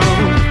freedom.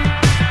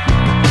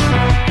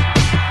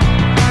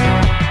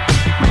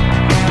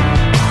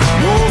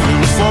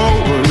 Moving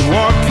forward,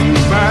 walking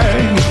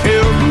back,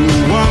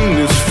 everyone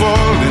is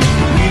falling,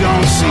 we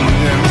don't see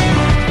them.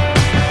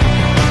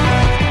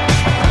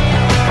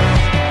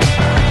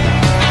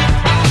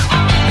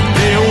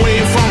 They away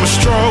from a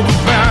stroke of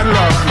bad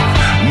luck,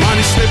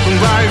 money slipping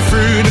right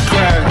through the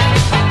cracks.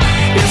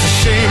 It's a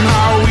shame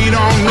how we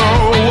don't know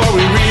what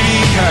we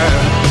really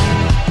have.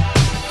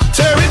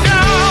 Tear it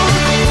down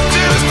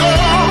till it's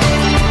gone.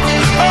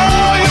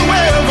 All you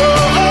ever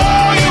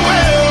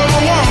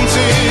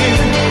wanted.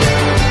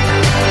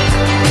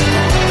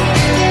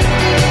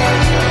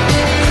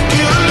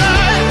 Kill the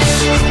lights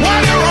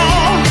while you're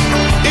on.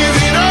 Is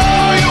it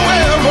all you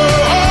ever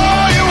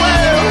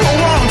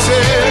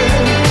wanted?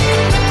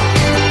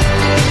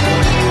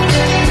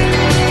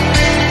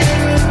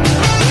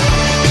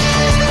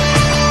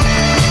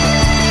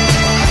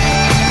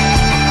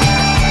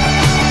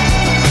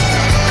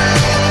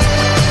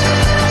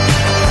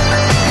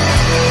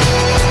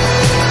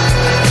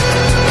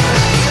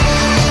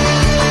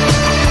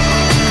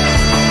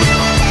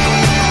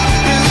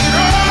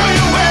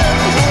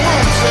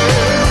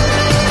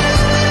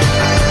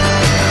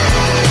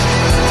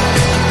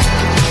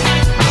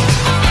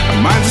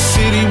 Mine's a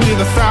city with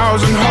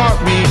 1,000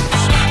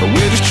 heartbeats, but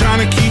we're just trying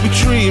to keep a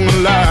dream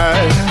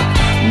alive.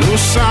 No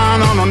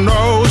sign on a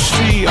no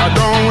street I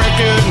don't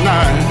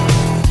recognize.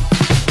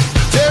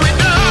 Tear it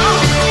down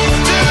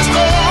till it's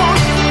gone.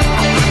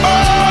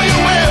 All you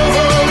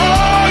ever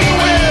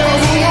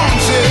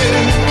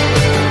wanted.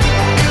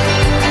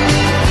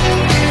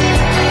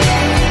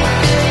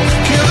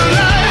 Kill the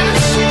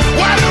lights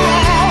while you're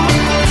on.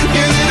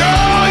 Is it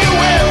all you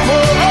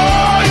ever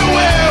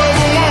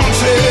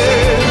wanted?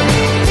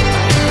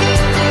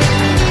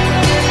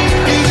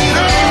 Is it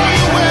all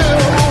you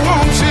ever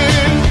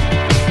wanted?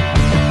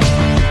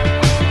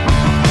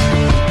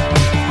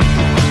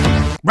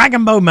 Rag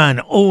and Bone Man,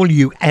 All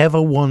You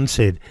Ever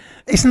Wanted.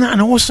 Isn't that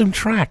an awesome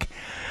track?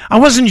 I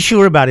wasn't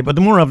sure about it, but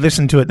the more I've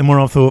listened to it, the more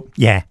I thought,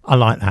 yeah, I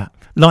like that.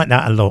 Like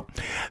that a lot.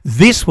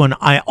 This one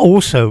I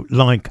also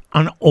like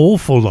an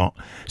awful lot.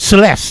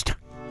 Celeste.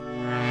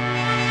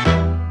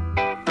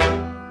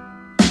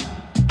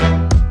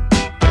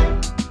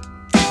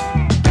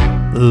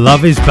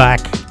 Love is back.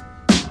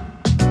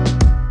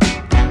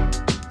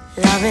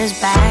 Love is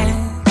back.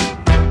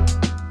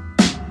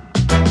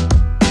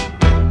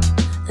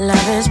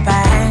 Love is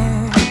back.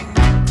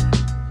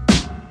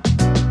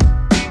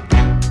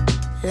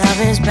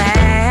 Love is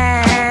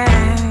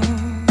back.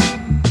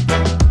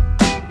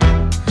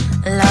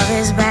 Love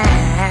is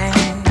back.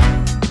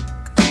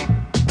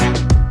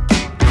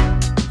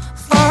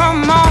 For a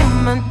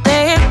moment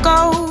there it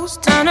goes.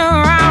 Turn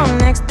around,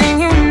 next thing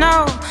you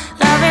know,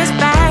 love is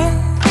back.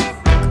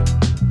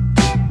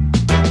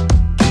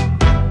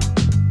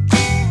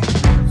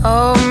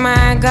 Oh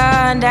my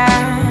God, I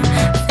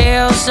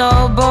feel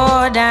so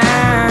bored.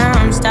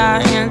 I'm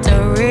starting to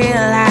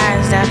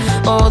realize that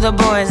all the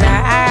boys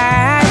that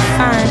I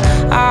find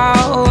are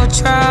all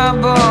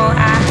trouble.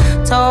 I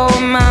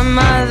told my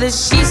mother,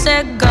 she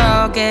said,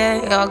 girl,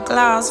 get your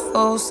glass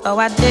full. So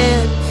I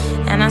did,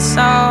 and I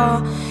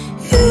saw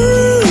you.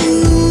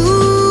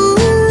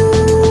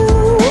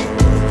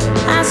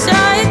 I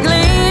saw you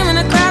gleaming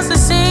across the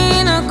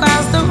scene,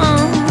 across the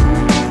room.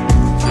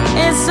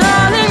 It's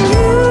all in you.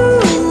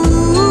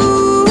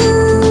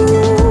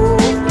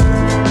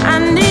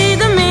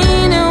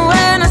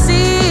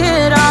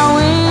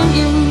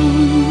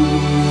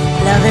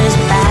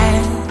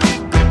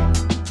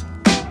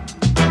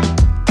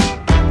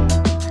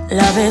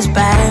 Love is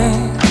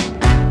back.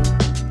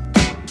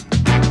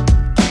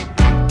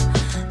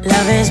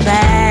 Love is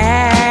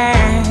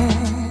back.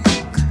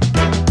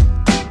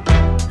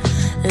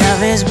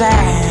 Love is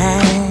back.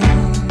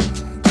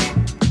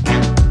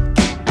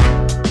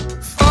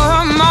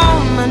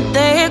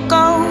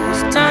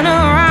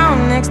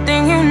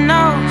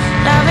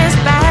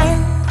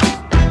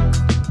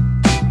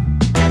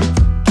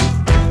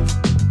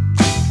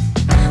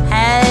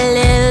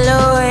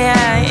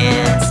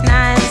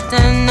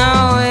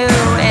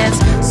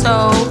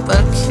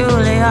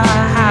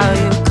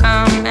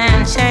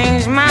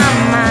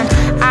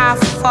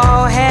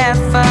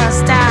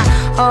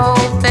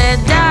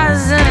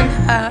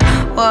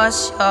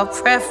 or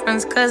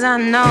preference, 'cause I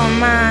know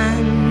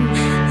mine,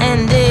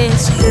 and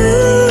it's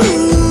you.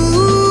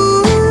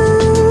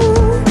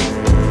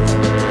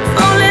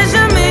 Foolish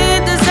of me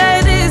to say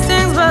these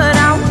things, but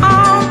I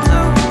want to.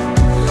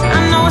 I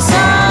know it's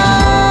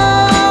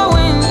all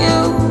in you.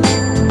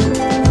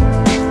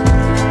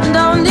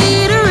 Don't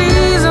need a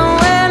reason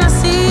when I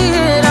see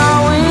it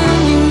all in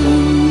you.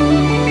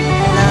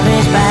 Love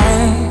is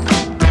bad.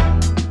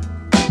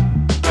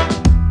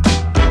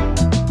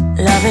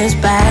 Love is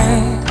bad.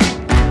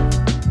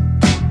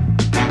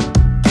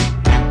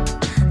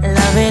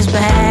 Love is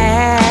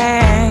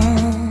bad.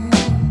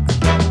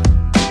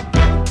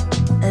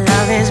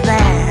 Love is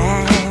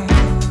bad.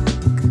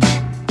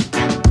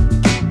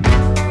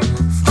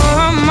 For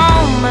a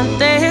moment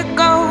there it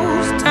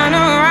goes, turn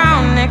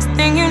around, next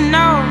thing you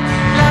know,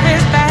 love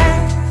is bad.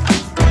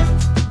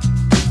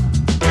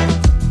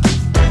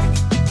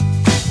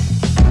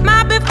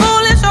 Might be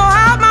foolish or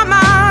out my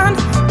mind,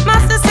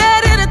 must have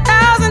said it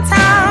 1,000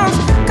 times.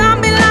 Can't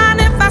be lying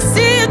if I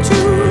see it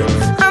true.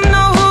 I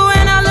know who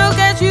when I look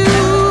at you.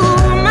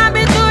 Might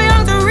be too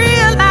young to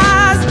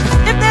realize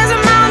if there's a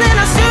mountain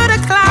I should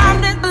have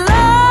climbed it.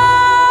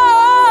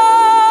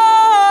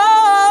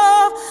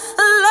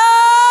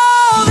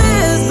 Love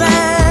is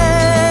bad.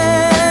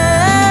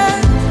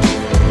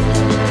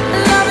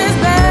 Love is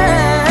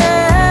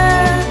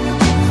bad.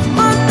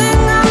 One thing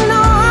I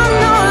know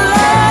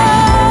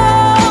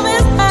love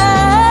is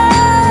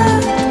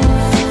bad.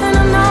 And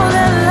I know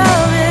that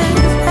love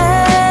is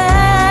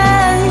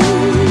bad.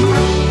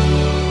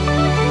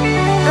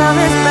 Love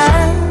is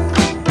bad.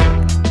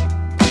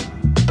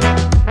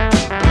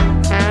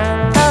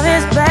 Love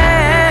is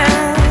bad.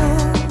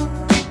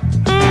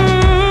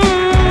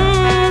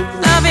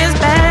 Love is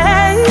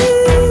bad.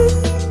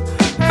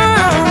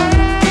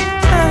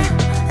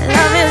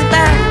 Love is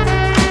bad.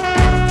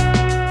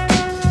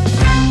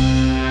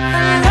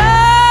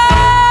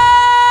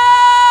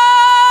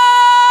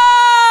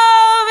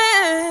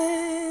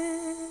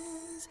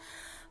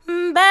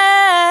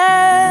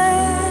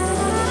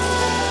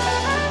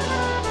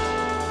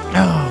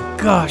 Oh,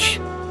 gosh.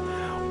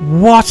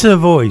 What a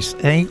voice,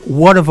 eh?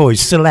 What a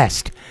voice.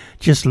 Celeste.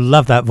 Just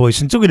love that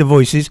voice. And talking of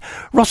voices,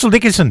 Russell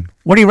Dickerson,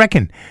 what do you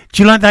reckon?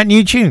 Do you like that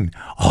new tune?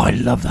 Oh, I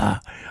love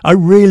that. I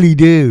really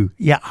do.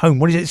 Yeah, Home.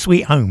 What is it?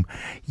 Sweet Home.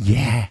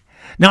 Yeah.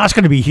 Now, that's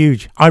going to be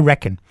huge, I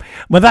reckon.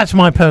 Well, that's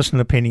my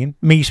personal opinion,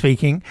 me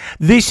speaking.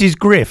 This is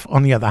Griff,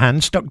 on the other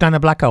hand, stuck down a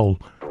black hole.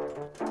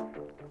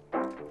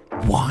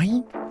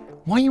 Why?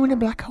 Why are you in a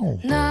black hole?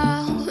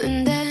 Now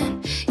and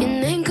then your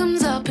name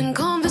comes up in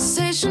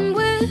conversation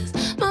with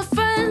my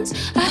friends.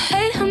 I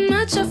hate how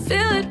much I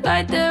feel it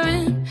right there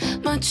in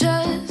my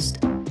chest.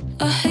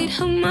 I hate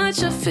how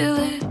much I feel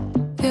it,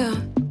 yeah.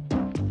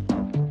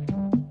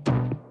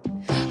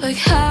 Like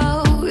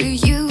how are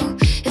you?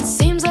 It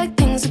seems like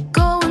things are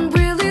going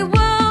really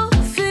well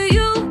for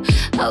you.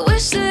 I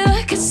wish that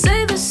I could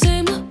say the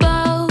same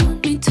about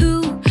me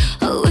too.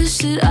 I wish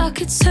that I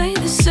could say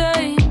the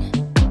same.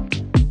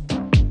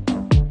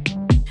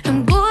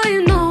 And boy,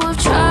 you know I've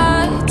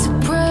tried to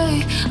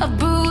pray, I've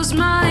bruised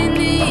my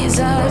knees,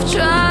 I've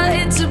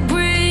tried to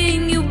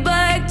bring you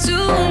back to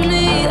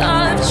me.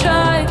 I've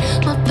tried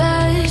my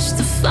best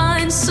to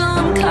find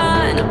some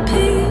kind of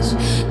peace.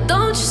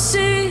 Don't you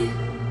see?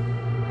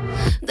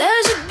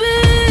 There's a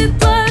big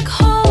black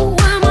hole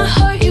where my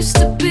heart used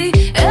to be,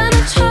 and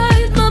I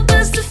tried my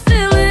best to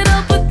fill it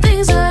up with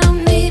things I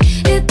don't need.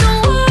 It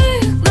don't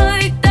work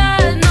like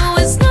that, no,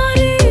 it's not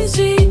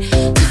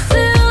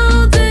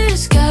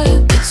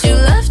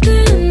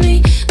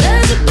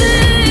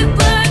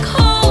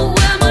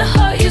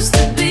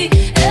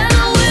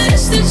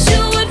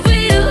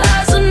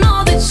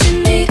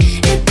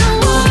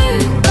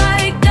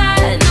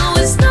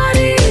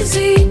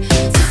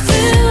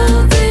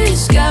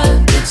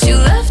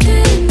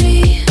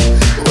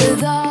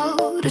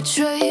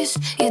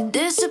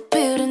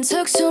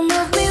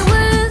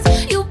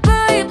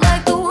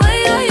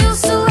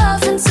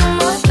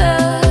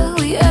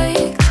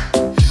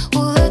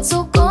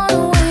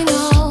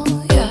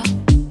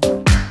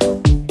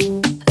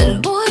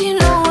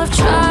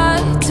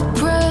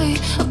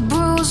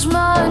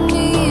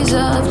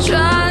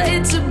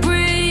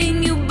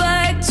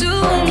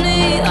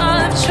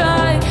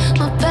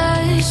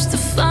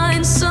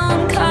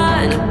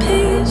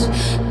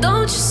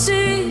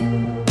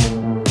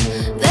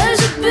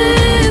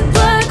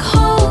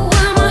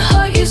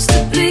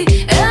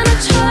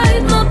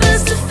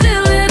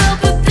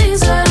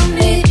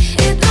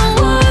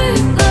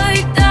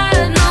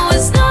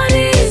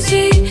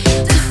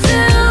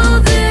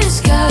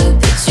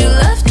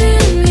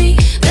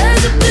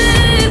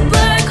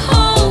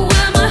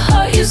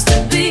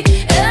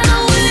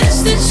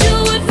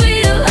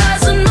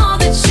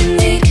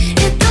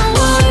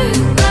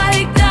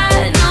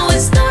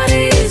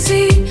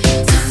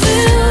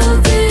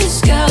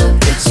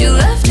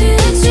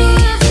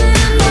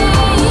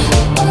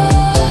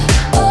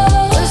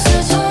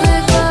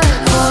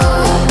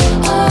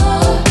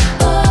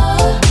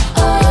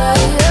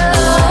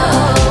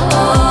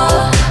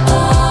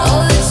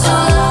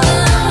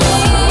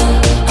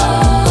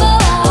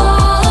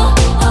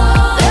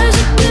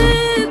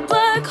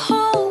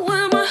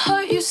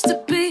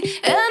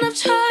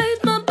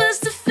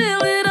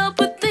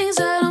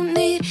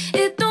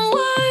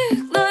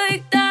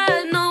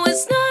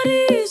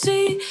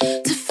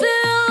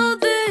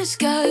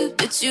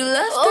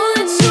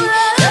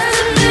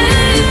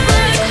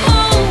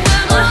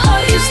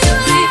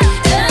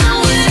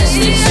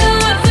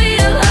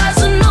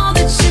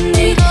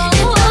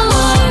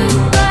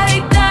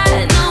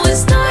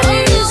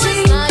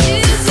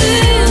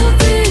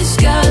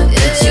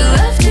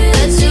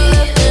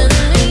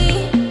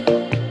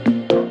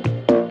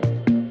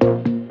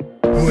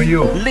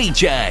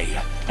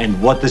today.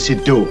 And what does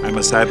it do? I'm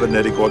a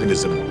cybernetic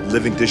organism,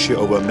 living tissue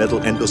over a metal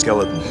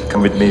endoskeleton.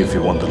 Come with me if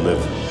you want to live.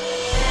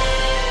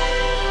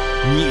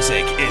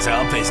 Music is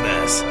our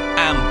business,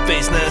 and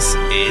business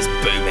is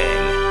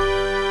booming.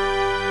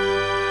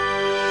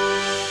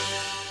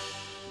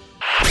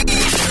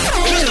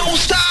 Don't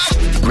stop!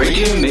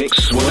 Radio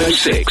Mix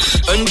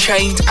 106.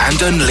 Unchained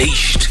and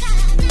Unleashed.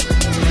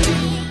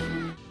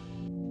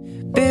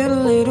 Been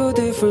a little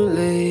different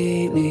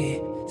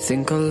lately.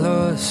 Think I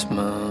lost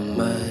my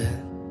mind.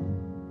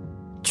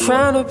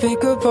 Trying to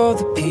pick up all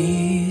the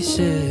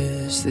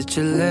pieces that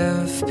you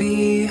left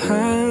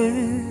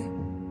behind.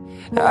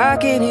 I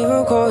can't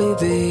even call you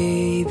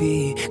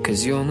baby,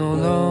 'cause you're no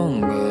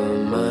longer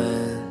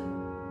mine.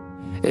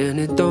 And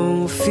it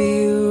don't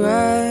feel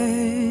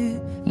right.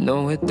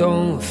 No, it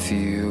don't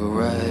feel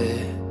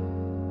right.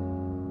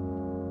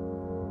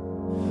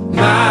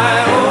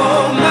 My,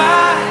 oh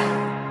my,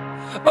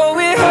 oh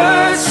it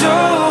hurts so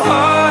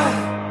hard,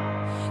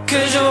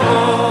 'cause you're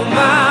on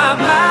my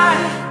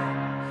mind,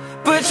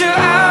 but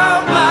you're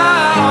out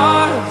my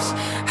arms.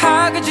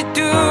 How could you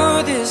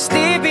do this,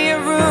 leave me in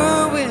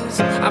ruins?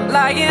 I'm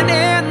lying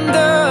in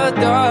the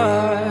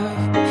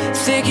dark,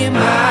 thinking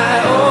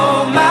my,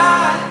 oh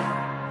my,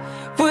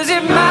 was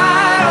it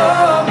my,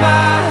 oh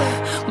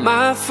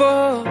my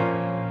fault?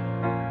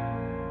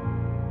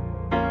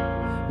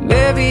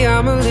 Maybe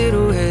I'm a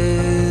little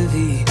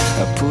heavy,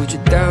 I pulled you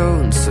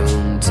down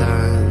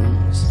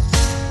sometimes.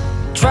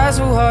 Try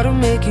so hard to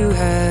make you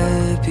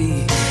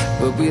happy,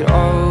 but we'd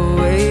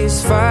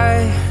always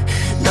fight.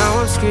 Now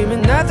I'm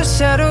screaming at the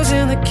shadows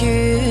in the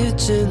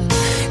kitchen,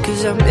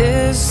 'cause I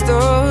miss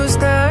those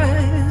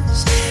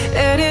nights.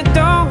 And it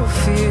don't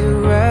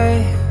feel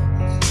right.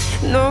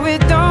 No,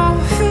 it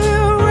don't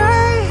feel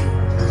right.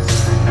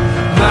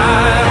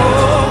 My,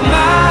 oh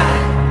my,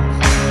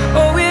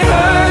 oh it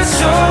hurts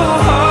so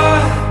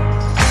hard,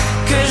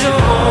 'cause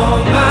you're on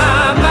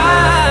my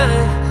mind,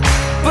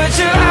 but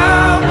you're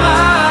out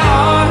my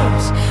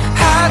arms.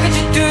 How could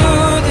you do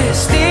this,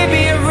 leave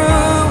me in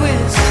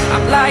ruins?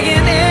 I'm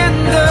lying in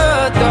the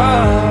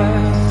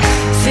dark,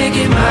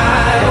 thinking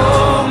my,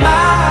 oh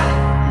my,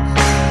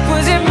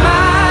 was it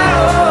my,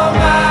 oh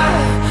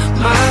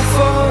my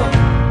fault?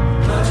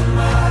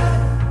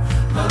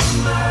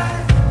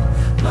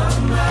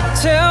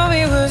 Tell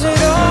me, was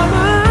it all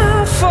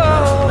my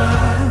fault?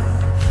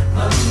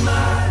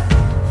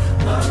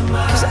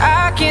 'Cause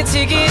I can't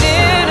take it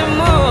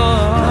anymore.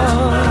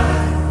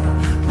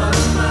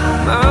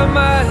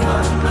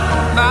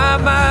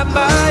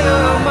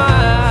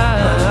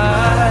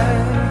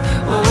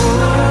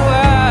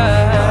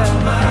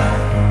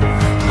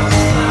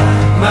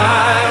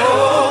 My,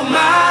 oh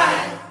my.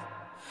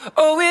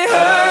 Oh, it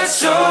hurts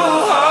so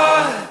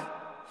hard,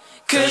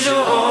 'cause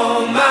you're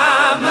on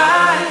my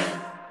mind,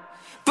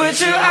 but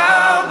you're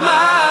out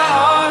my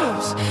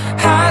arms.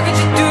 How could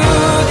you do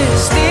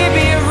this, leave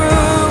me in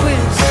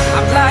ruins?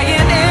 I'm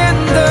lying in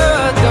the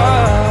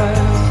dark,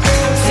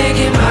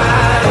 thinking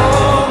my,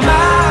 oh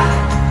my,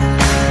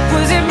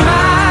 was it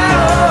my,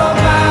 oh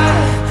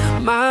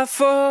my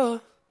fault?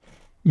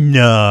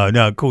 No,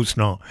 of course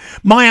not.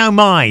 My oh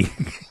my.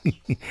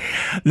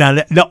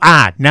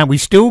 Now we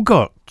still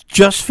got,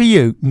 just for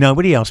you,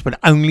 nobody else, but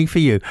only for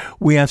you,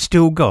 we have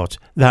still got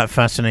that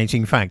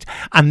fascinating fact.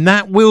 And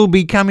that will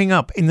be coming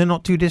up in the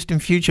not too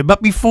distant future.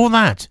 But before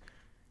that,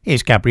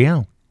 here's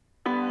Gabrielle.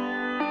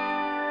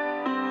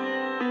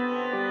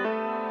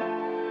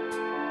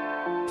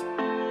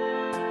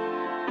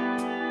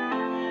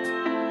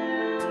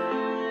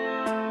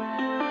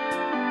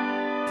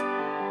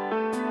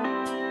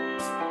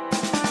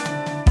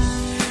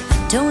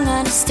 Don't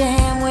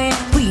understand where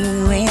we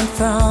went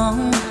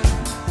from.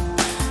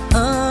 Oh,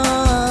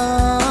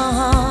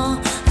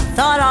 I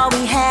thought all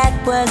we had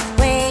was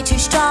way too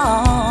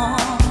strong.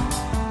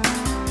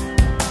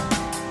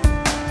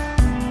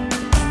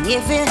 And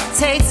if it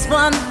takes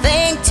one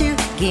thing to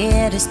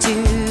get us to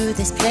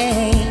this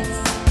place,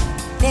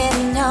 then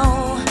we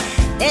know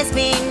there's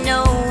been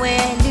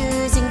nowhere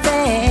losing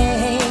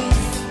faith.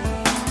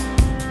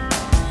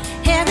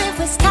 And if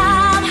we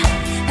stop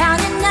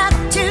long enough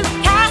to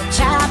catch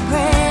our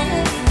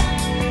breath,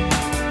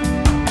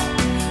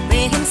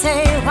 we can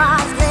say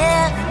what's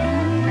left.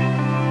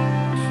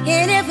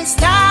 And if we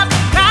stop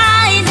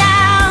right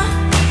now,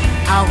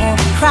 I won't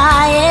be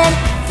crying.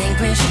 Think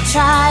we should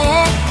try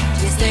it.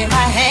 Just take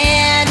my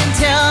hand and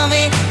tell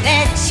me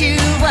that you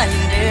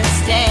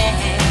understand.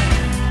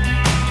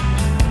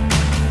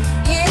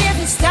 And if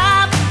we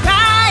stop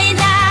right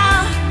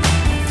now,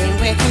 think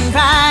we can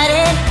ride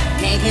it.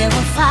 Maybe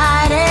we'll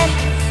fight it.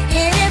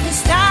 And if we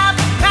stop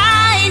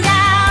right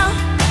now,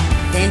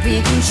 then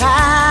we can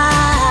try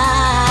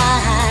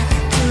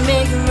to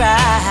make it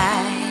right.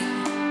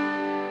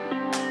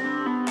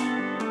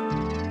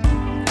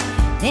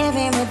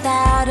 Living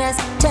without us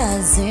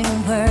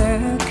doesn't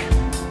work.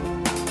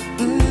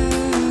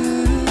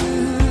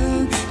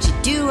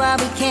 Should do what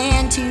we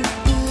can to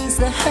ease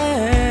the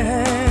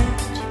hurt.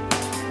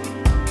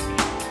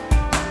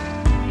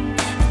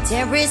 A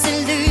temporary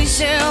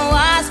solution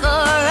was for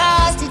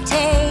us to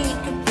take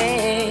a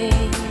break.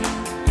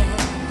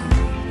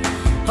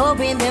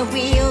 hoping that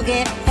we'll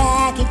get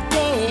back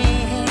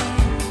again.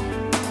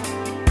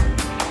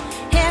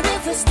 And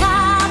if we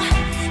stop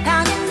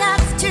long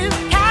enough to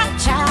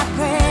catch our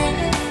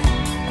breath,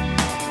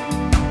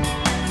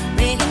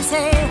 we can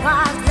say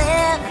what's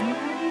left.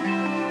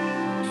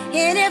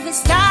 And if we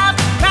stop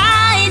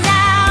right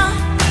now,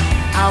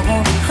 I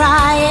won't be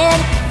crying.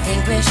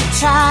 Think we should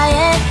try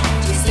it.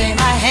 Just take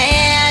my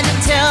hand and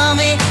tell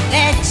me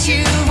that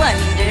you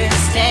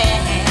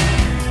understand.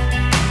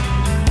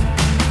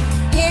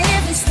 And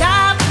if we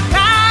stop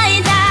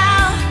right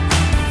now,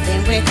 then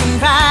we can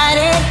ride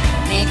it,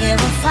 make it,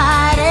 we'll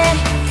fight it.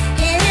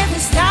 And if we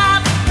stop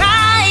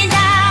right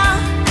now,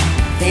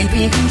 then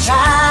we can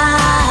try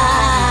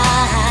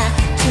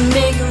to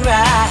make it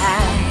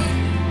right.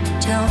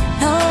 Don't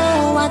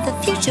know what the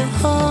future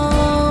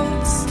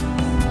holds,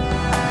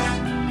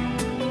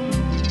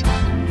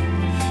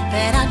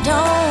 but I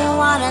don't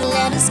wanna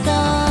let us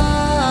go.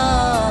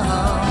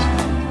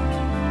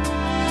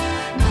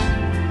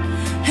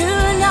 Who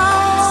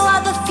knows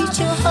what the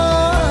future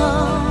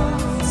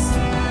holds?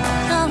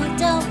 No, I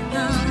don't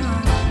know,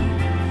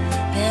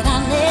 but I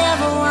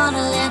never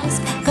wanna let us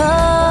go.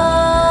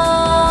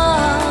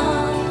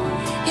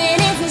 And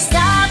if we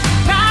stop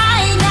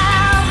right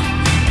now,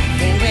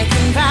 then we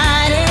can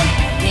ride it,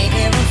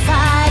 maybe we'll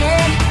fight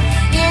it.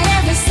 And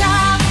if we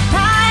stop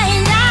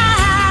right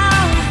now,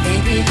 then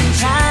we can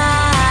try.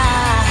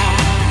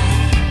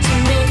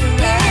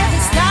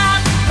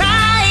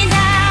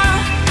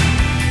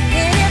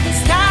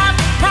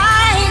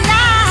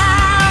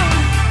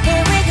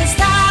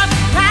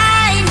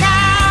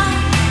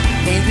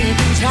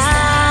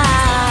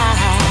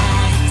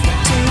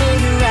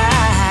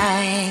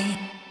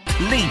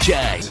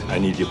 I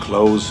need your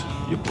clothes,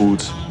 your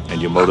boots,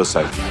 and your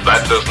motorcycle.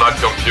 That does not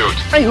compute.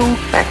 Hi-ho,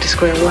 back to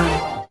square one.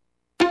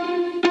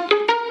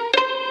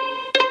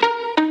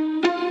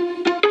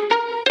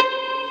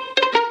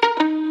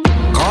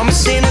 Call me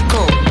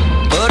cynical,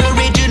 but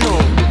original.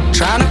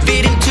 Trying to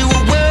fit into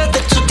a world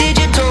that's so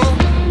digital.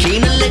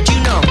 Keen to let you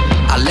know,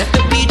 I left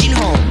the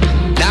pigeonhole.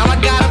 Now I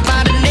gotta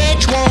find an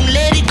edge, won't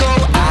let it go.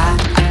 I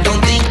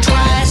don't think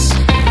twice,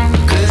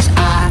 'cause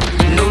I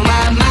know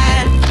my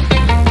mind.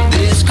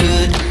 This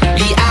could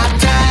be our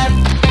time.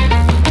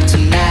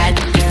 Tonight,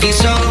 it feels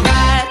so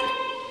right.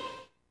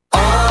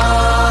 All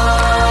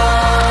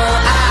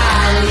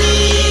I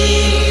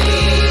need,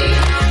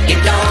 it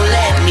don't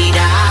let me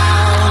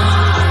down.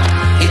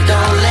 It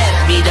don't let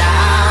me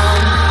down.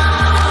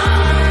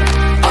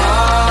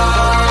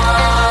 All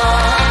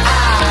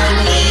I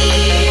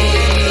need,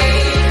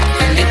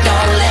 and it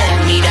don't let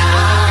me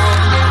down.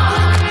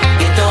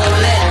 It don't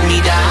let me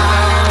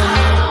down.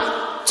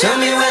 Tell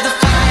me where the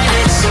fight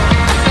is.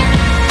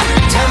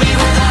 Tell me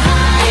where the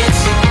high is.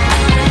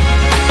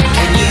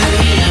 Can you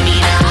hear me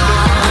now?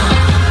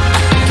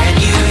 Can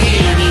you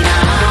hear me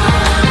now?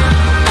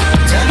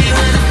 Tell me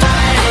where the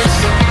fight is.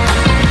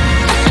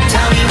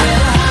 Tell me where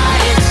the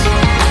high is.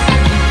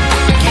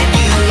 Can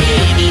you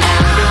hear me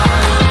now?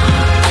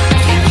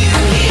 Can you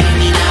hear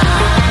me now?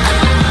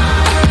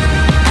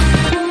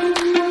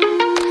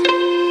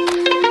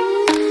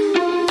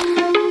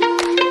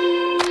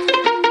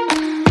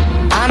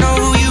 I know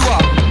who you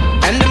are,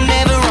 and I'm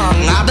never wrong.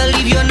 I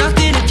believe you're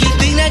nothing if you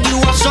think that you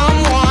are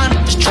someone.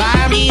 Just try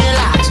and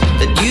realize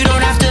that you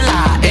don't have to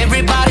lie.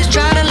 Everybody's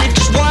trying to live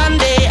just one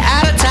day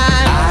at a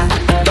time.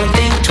 I don't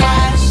think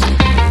twice,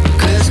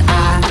 'cause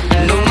I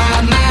know my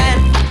mind.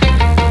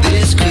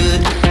 This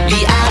could be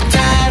our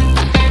time.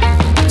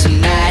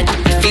 Tonight,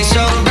 it feels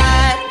so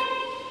right.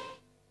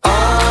 All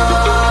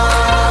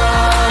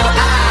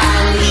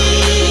I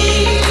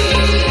need,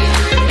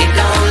 it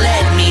don't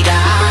let me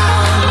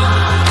down.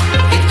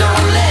 It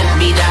don't let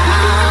me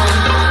down.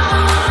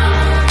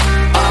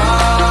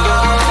 All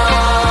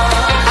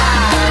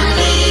I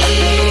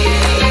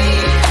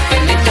need,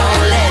 and it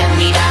don't let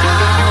me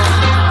down.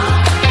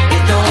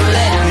 It don't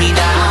let me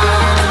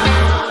down.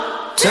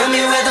 Tell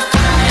me where the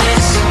fight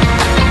is.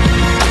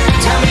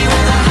 Tell me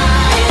where the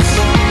high is.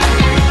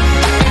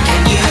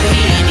 Can you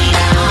hear me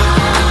now?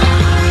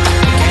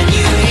 Can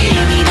you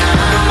hear me now?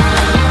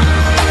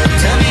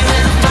 Tell me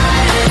where the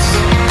fight is.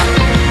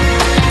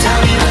 Tell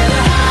me where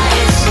the high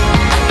is.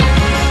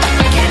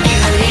 Can you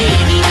hear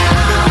me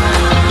now?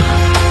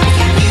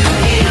 Can you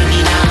hear me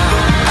now?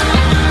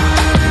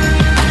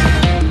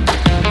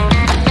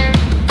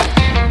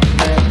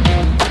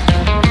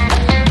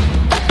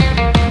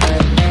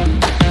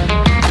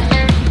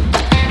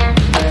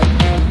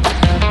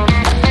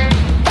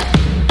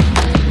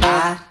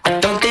 I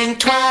don't think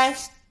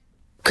twice,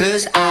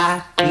 'cause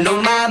I know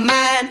my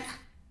mind.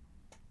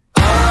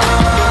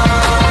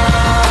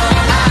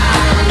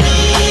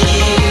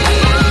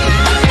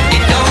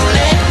 It don't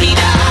let me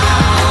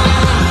down.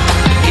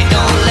 It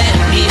don't let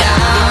me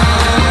down.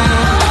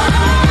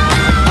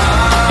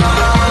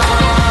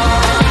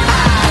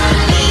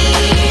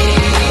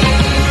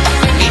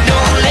 It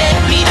don't let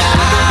me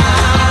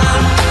down.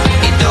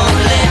 It don't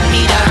let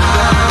me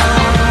down.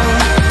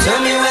 Tell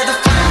me where the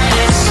fight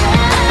is.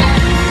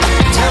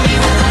 Tell me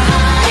where the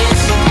high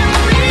is.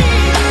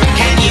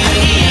 Can you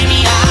hear me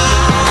now?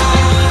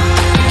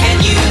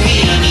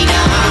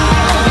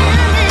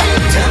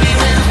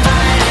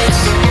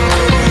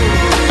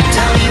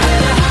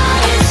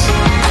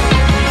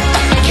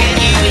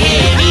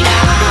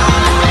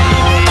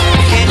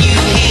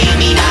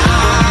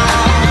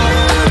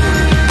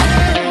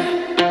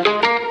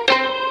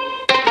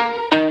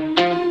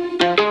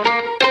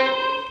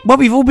 Well,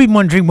 we've all been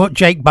wondering what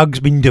Jake Bug's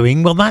been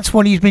doing. Well, that's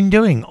what he's been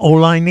doing.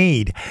 All I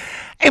Need.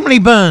 Emily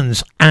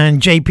Burns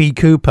and JP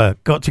Cooper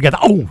got together.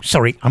 Oh,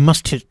 sorry. I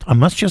must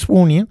just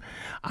warn you.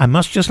 I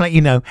must just let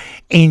you know,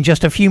 in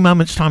just a few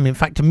moments' time, in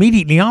fact,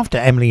 immediately after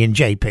Emily and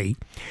JP,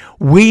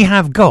 we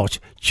have got,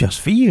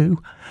 just for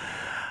you,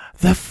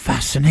 the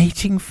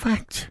fascinating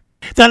fact.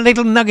 That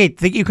little nugget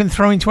that you can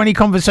throw into any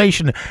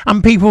conversation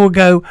and people will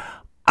go,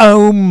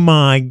 oh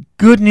my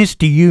goodness,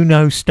 do you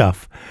know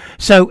stuff?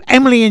 So,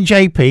 Emily and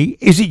JP,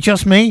 is it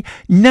just me?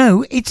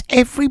 No, it's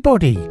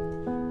everybody.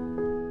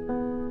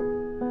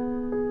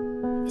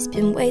 It's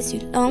been way too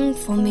long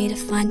for me to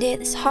find it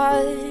this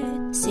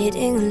hard.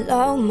 Sitting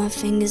alone, my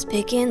fingers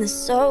picking the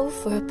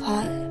sofa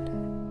apart.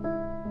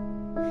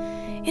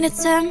 In an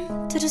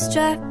attempt to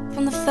distract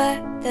from the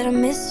fact that I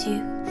miss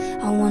you,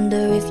 I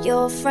wonder if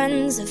your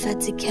friends have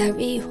had to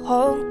carry you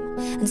home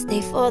and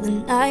stay for the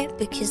night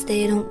because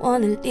they don't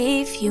want to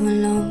leave you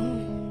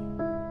alone.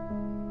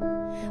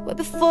 Where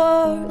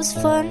before it was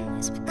fun,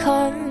 it's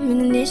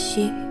becoming an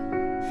issue.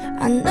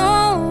 I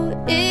know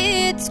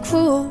it's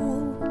cruel,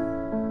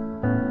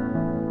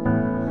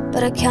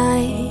 but I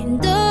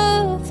kind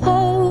of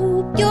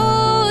hope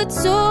you're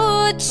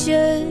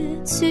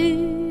tortured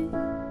too.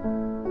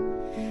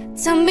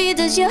 Tell me,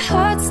 does your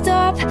heart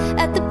stop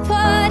at the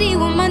party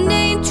when my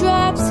name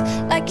drops?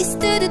 Like you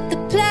stood at the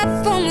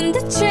platform when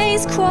the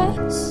trains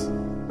cross?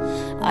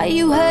 Are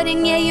you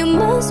hurting? Yeah, you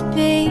must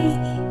be.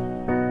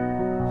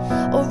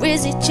 Or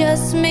is it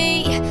just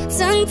me,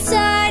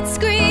 tongue-tied,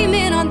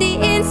 screaming on the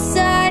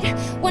inside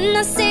when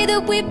I say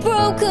that we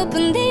broke up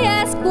and they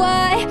ask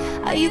why?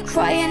 Are you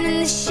crying in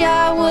the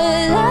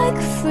shower like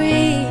a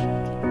freak?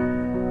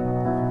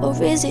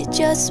 Or is it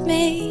just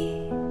me?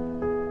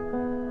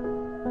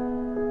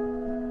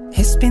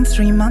 It's been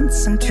 3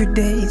 months and 2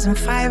 days and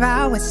 5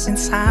 hours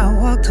since I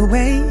walked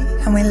away,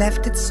 and we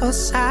left it so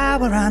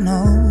sour. I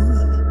know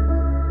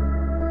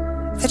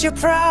that you're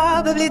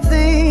probably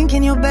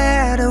thinking you're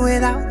better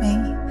without me,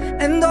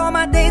 and all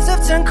my days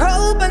have turned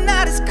cold, but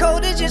not as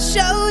cold as your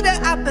shoulder.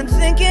 I've been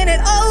thinking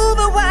it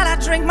over while I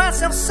drink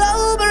myself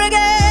sober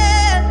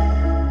again.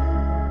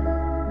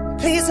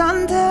 Please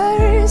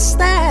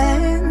understand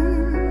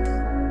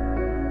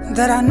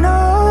that I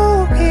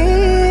know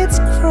it's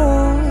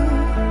cruel,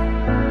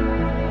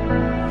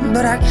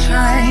 but I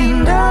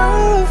kind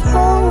of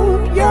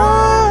hope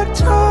you're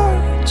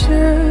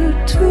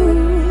tortured too.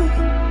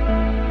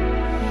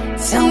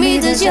 Tell me,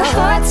 does your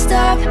heart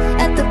stop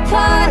at the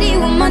party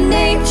when my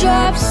name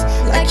drops?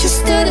 Like you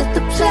stood at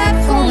the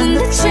platform when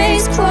the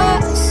trains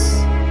cross?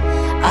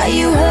 Are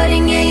you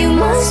hurting? Yeah, you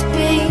must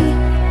be.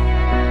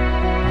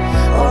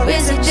 Or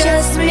is it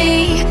just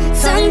me,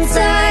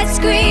 tongue-tied,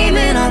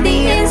 screaming on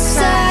the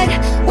inside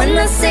when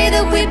I say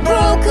that we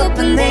broke up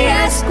and they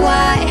ask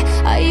why?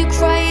 Are you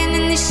crying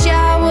in the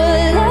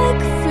shower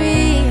like a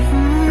freak?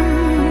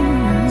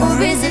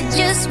 Or is it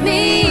just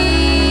me?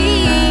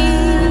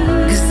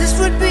 'Cause this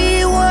would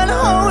be one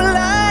whole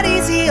lot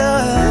easier.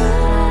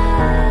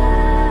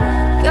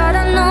 God,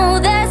 I know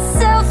that's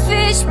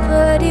selfish,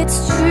 but it's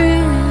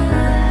true.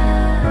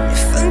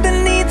 If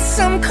underneath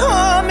some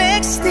calm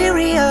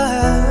exterior,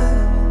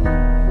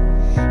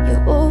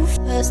 you're all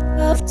first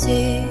love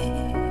too.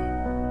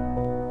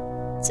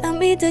 Tell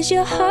me, does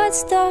your heart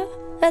stop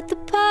at the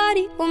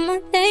party when my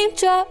name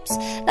drops?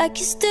 Like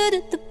you stood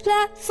at the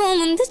platform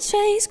when the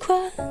trains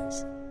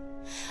cross?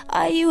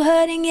 Are you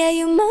hurting? Yeah,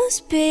 you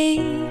must be.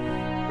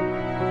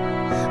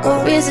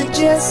 Or is it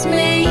just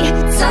me,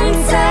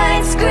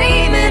 tongue-tied,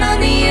 screaming on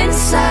the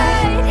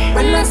inside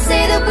when I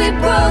say that we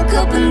broke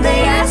up and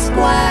they ask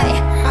why?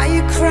 Are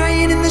you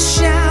crying in the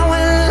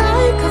shower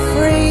like a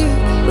freak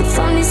with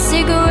only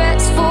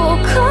cigarettes for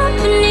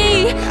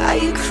company? Are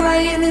you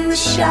crying in the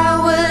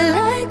shower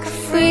like a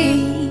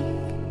freak?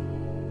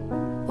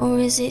 Or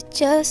is it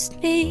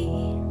just me?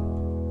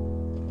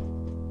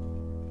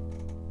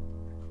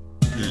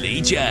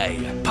 Lee J,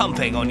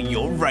 pumping on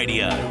your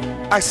radio.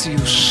 I see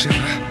you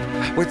shiver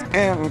with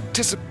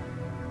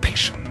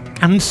anticipation.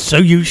 And so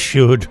you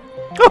should.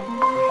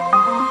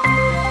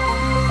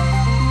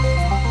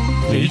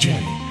 Lee J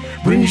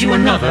brings you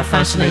another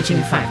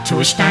fascinating fact to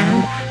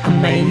astound,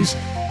 amaze,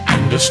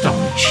 and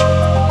astonish.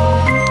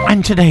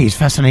 And today's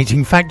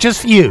fascinating fact,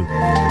 just for you.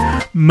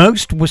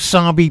 Most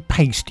wasabi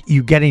paste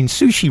you get in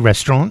sushi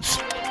restaurants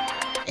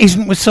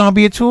isn't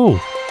wasabi at all,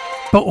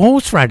 but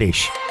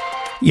horseradish.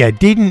 You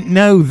didn't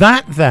know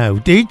that though,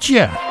 did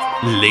you?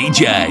 Lee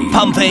J,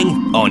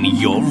 pumping on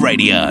your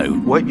radio.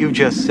 What you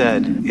just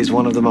said is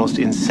one of the most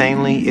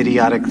insanely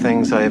idiotic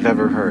things I have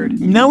ever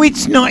heard. No,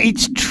 it's not.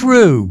 It's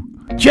true.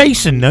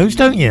 Jason knows,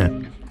 don't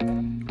you?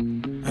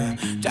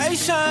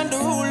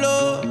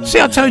 See,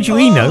 I told you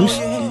he knows.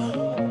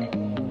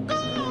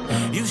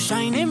 You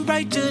shining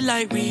brighter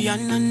like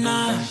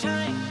Rihanna.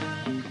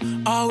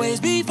 Always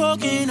be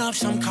fucking up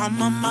some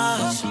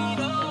compromise.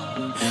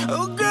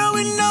 Oh girl,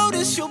 we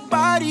notice your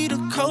body the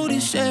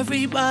coldest.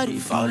 Everybody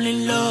fall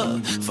in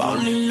love, fall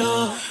in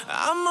love.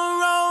 I'm a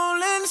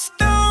rolling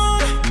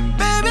stone,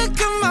 baby,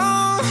 come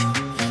on.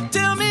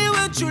 Tell me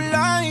what you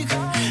like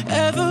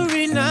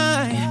every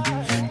night.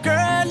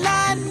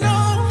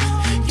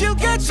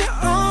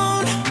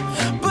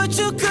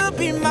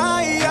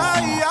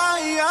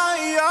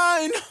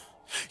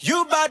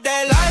 You bought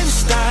that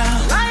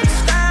lifestyle.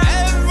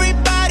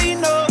 Everybody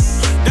know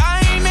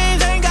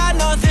diamonds ain't got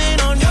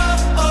nothing on you.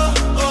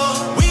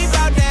 We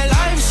bout that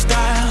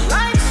lifestyle.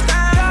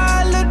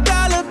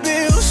 Dollar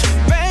bills,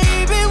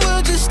 baby,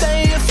 we'll just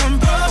stay here from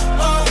broke.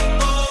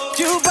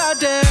 You bout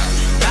that.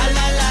 La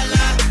la la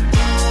la,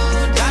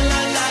 la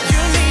la la.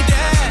 You need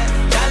that.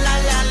 La la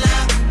la la,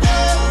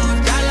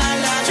 la la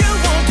la. You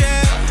want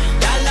that.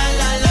 La la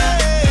la la,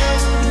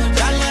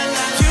 la la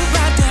la. You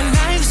bout that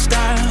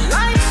lifestyle.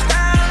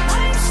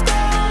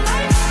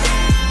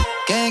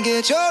 Can't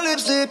get your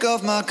lipstick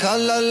off my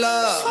collar,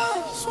 love.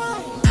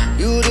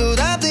 You do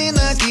that thing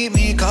that keep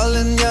me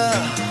calling ya.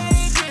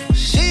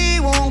 She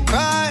won't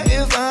cry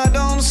if I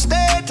don't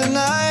stay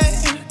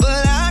tonight,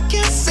 but I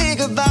can't say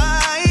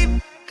goodbye,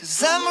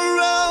 'cause I'm a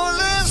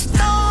rolling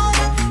stone.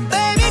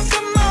 Baby,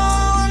 come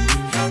on,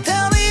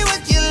 tell me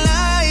what you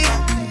like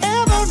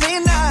every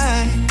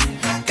night.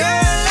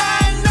 Girl,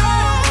 I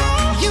know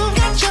you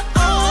got your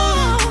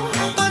own,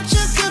 but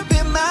you could be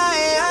mine.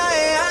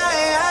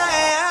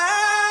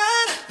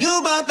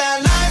 You bought that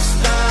lifestyle.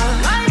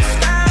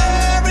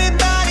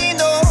 Everybody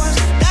knows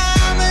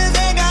diamonds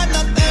ain't got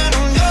nothing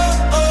on you.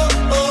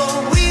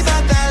 We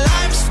bought that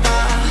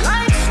lifestyle.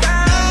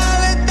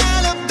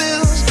 Dollar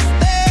bills,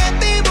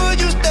 baby, would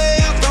you stay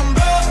up from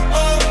broke?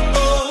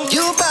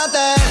 You bought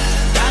that.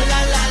 La la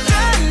la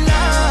la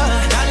la,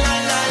 la la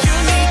la. You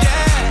need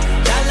that.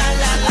 La la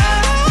la la,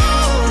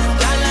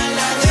 la la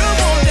la. You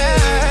want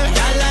that.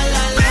 La la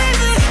la la,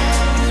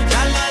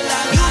 la la la.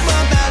 You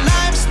bought that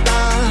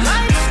lifestyle.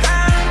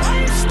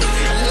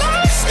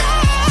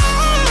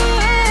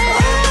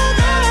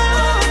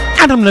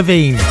 Adam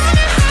Levine.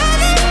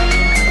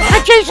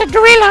 Jason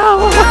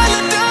Derulo.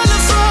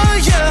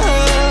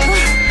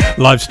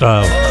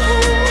 Lifestyle.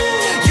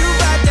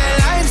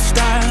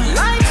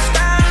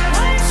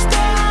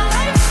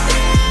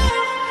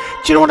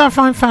 Do you know what I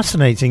find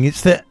fascinating?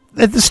 It's that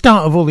at the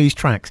start of all these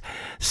tracks,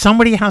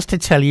 somebody has to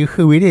tell you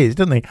who it is,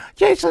 don't they?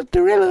 Jason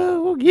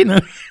Derulo, you know.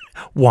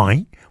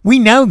 Why? We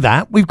know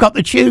that. We've got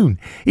the tune.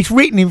 It's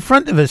written in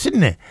front of us,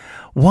 isn't it?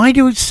 Why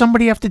do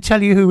somebody have to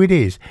tell you who it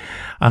is?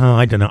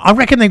 I don't know. I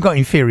reckon they've got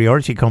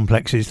inferiority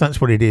complexes. That's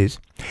what it is.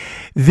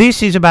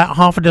 This is about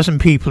half a dozen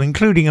people,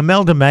 including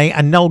Imelda May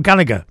and Noel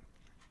Gallagher.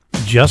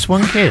 Just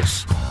One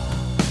Kiss.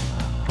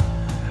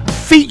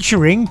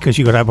 Featuring, because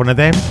you've got to have one of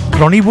them,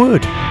 Ronnie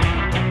Wood.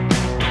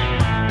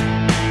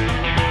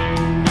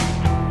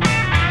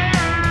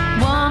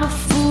 Wanna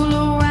fool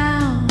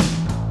around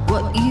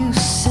what you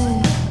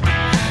said.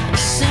 A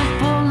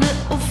simple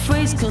little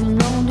phrase can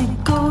only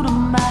go to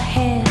my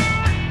head.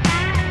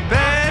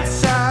 Bad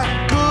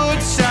side,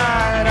 good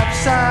side,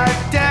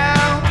 upside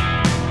down.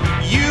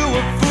 You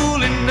were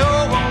fooling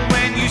no one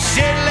when you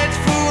said let's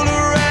fool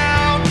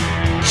around.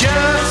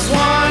 Just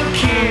one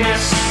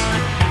kiss,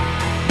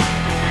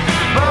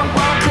 but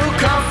what could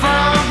come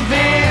from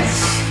this?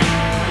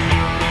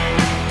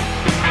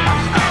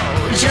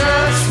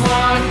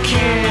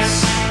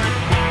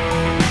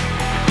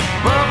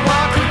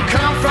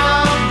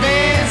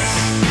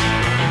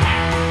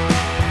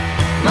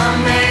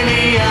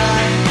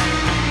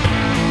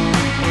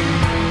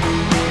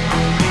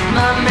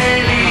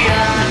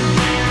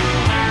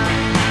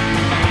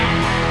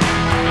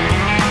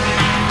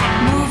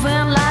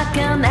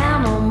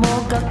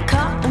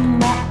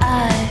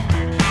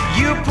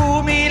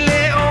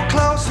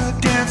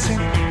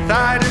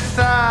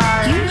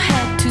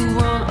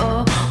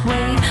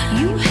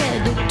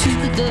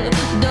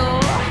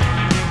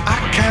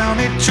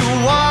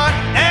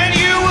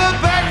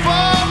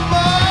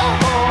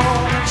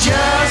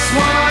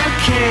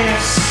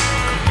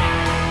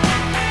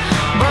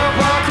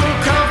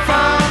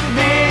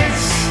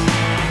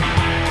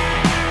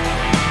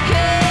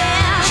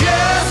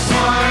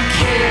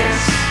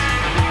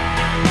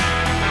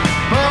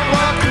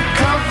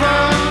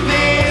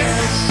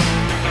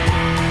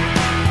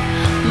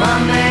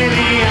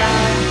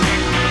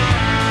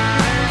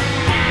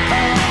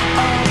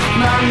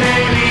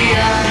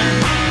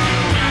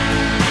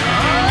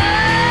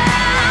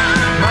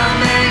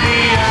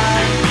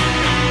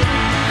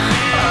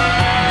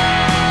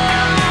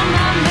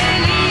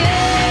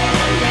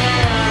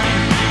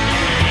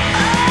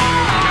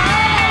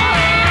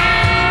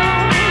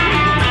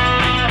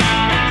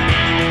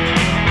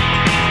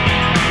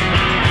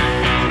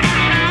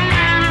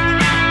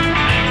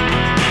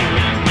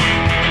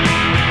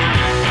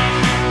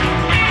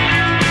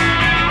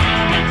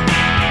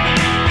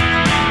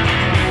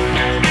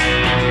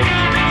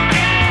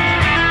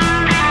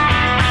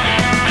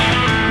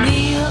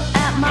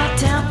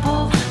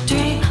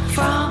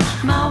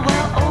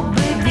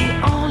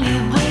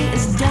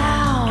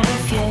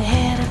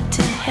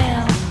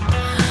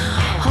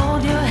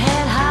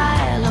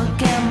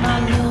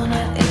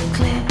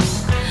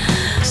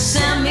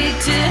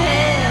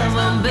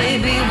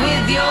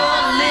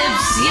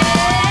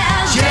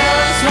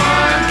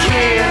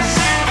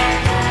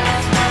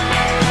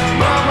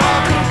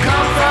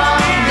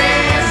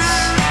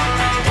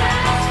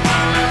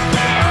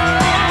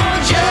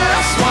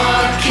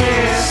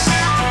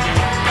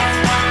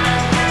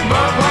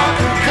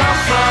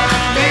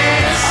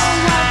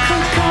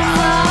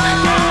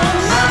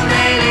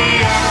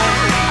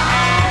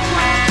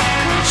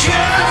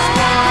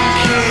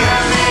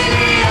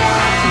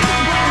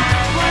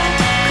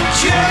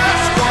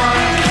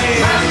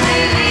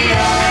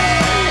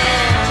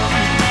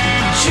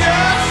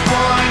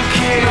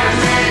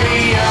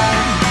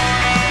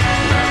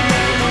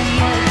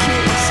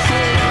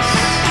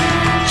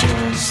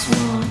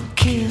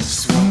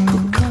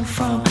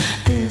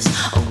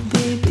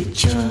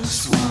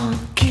 Just one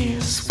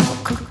kiss,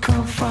 what could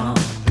come from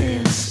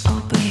this,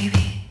 oh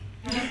baby?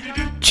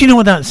 Do you know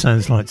what that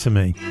sounds like to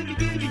me?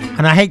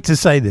 And I hate to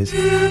say this,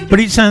 but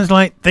it sounds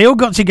like they all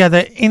got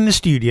together in the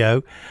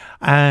studio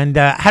and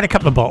had a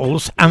couple of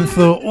bottles and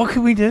thought, what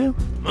can we do?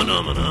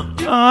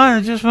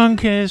 Oh, just one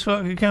kiss,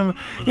 what could come?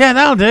 Yeah,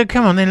 that'll do.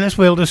 Come on then, let's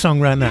build a song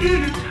around that.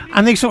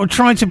 And they sort of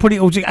tried to put it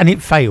all together, and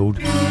it failed,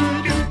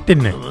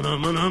 didn't it?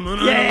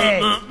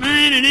 Yeah.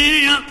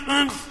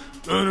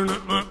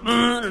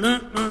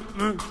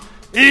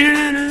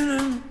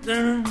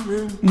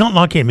 Not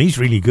like him, he's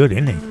really good,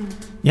 isn't he?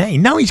 Yeah,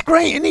 no, he's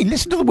great, isn't he?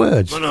 Listen to the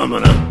words.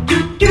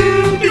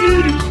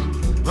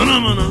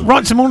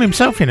 Writes them all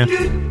himself, you know.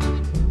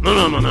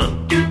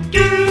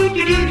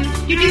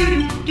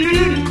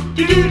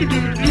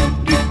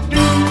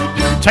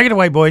 Take it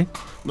away, boy.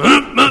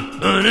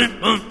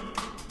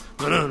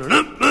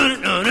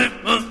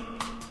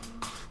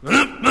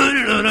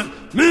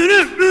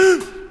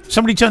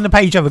 Somebody turn the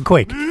page over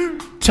quick.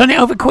 Turn it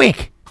over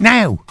quick.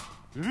 Now.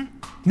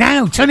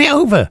 Now, turn it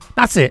over.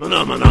 That's it. We've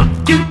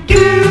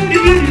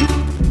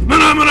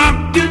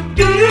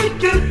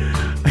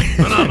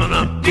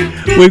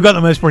got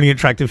the most brilliant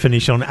track to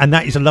finish on, and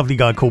that is a lovely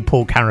guy called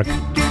Paul Carrick.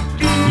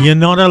 You're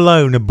Not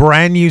Alone, a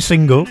brand new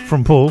single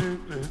from Paul.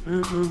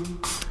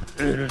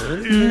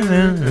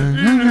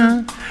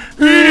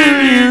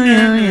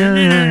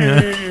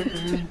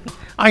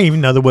 I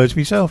even know the words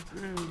myself.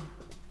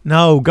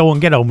 No, go on,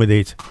 get on with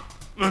it.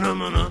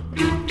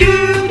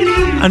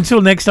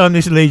 Until next time,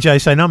 this is Lee J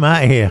saying I'm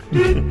out of here.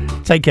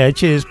 Take care,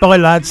 cheers, bye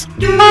lads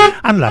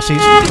and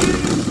lassies.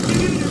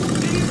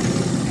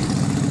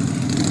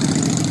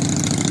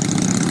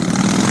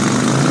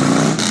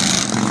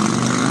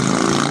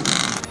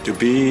 To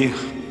be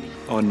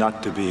or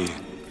not to be?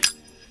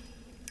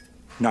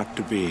 Not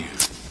to be.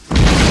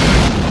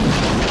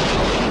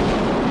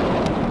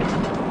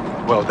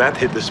 Well, that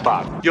hit the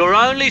spot. You're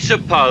only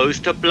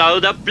supposed to blow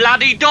the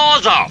bloody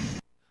doors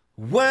off.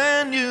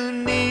 When you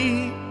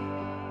need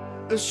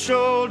a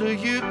shoulder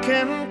you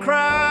can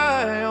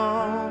cry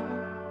on,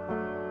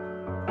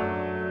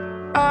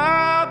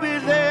 I'll be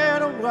there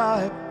to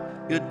wipe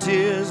your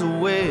tears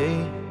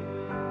away.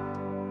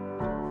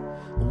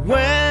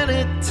 When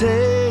it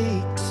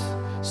takes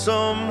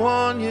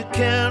someone you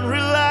can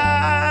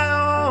rely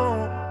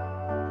on,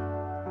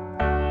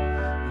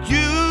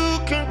 you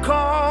can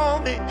call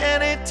me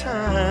any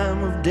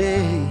time of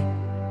day.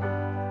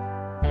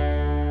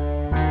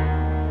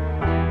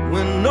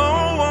 When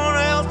no one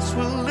else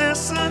will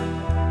listen,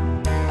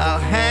 I'll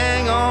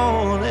hang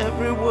on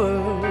every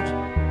word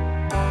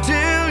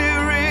till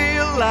you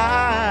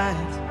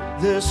realize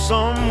there's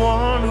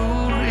someone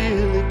who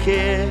really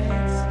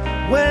cares.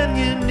 When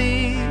you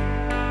need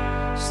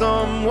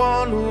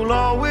someone who'll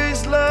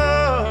always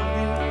love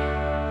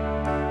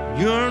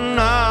you, you're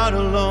not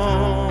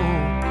alone.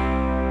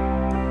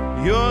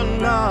 You're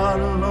not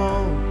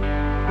alone.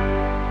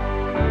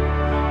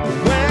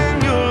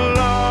 When you're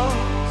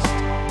lost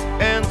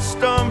and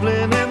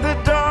stumbling in the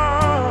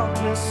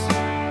darkness,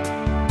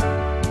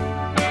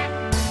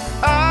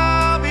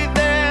 I'll be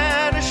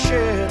there to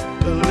shed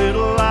a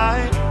little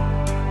light.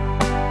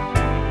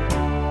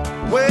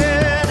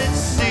 When it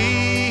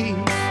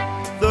seems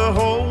the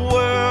whole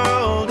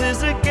world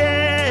is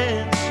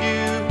against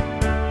you,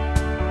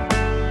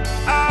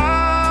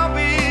 I'll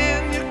be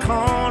in your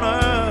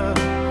corner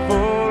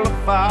full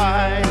of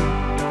fight.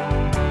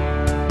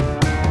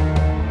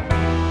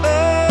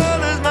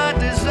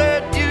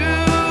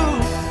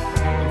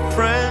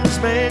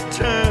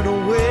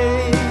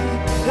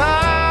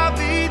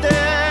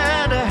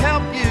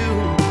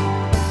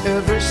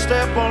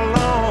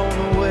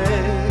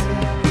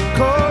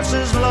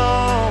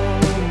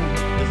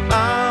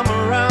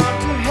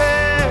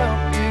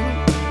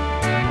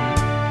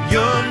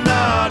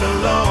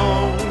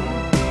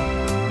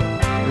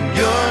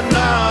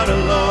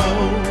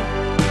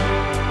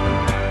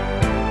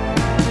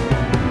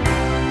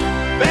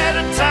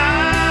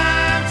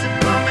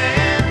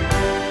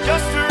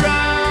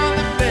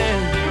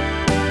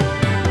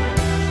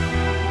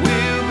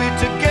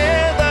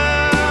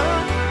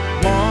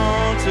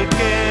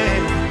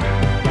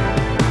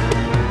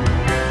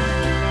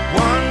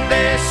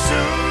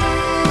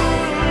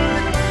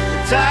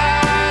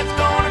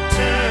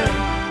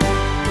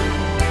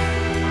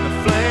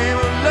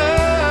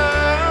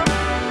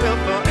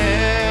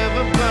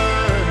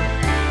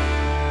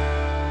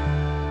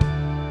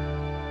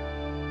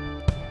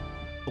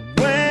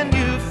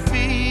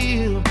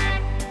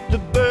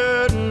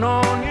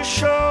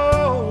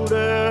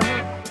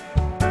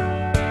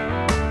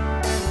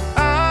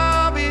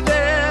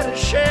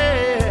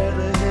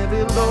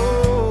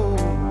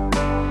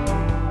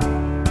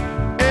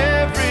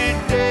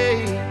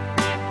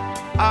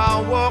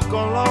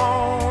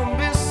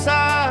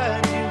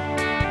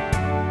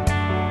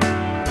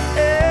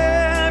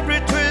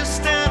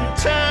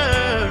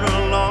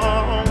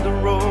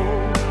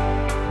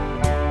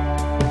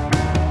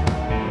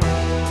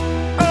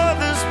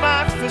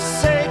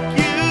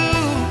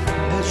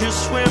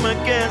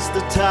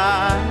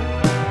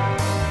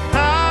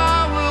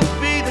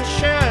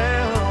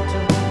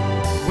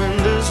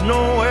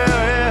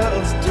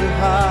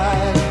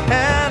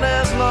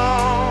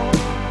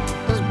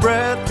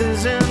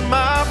 nothing's in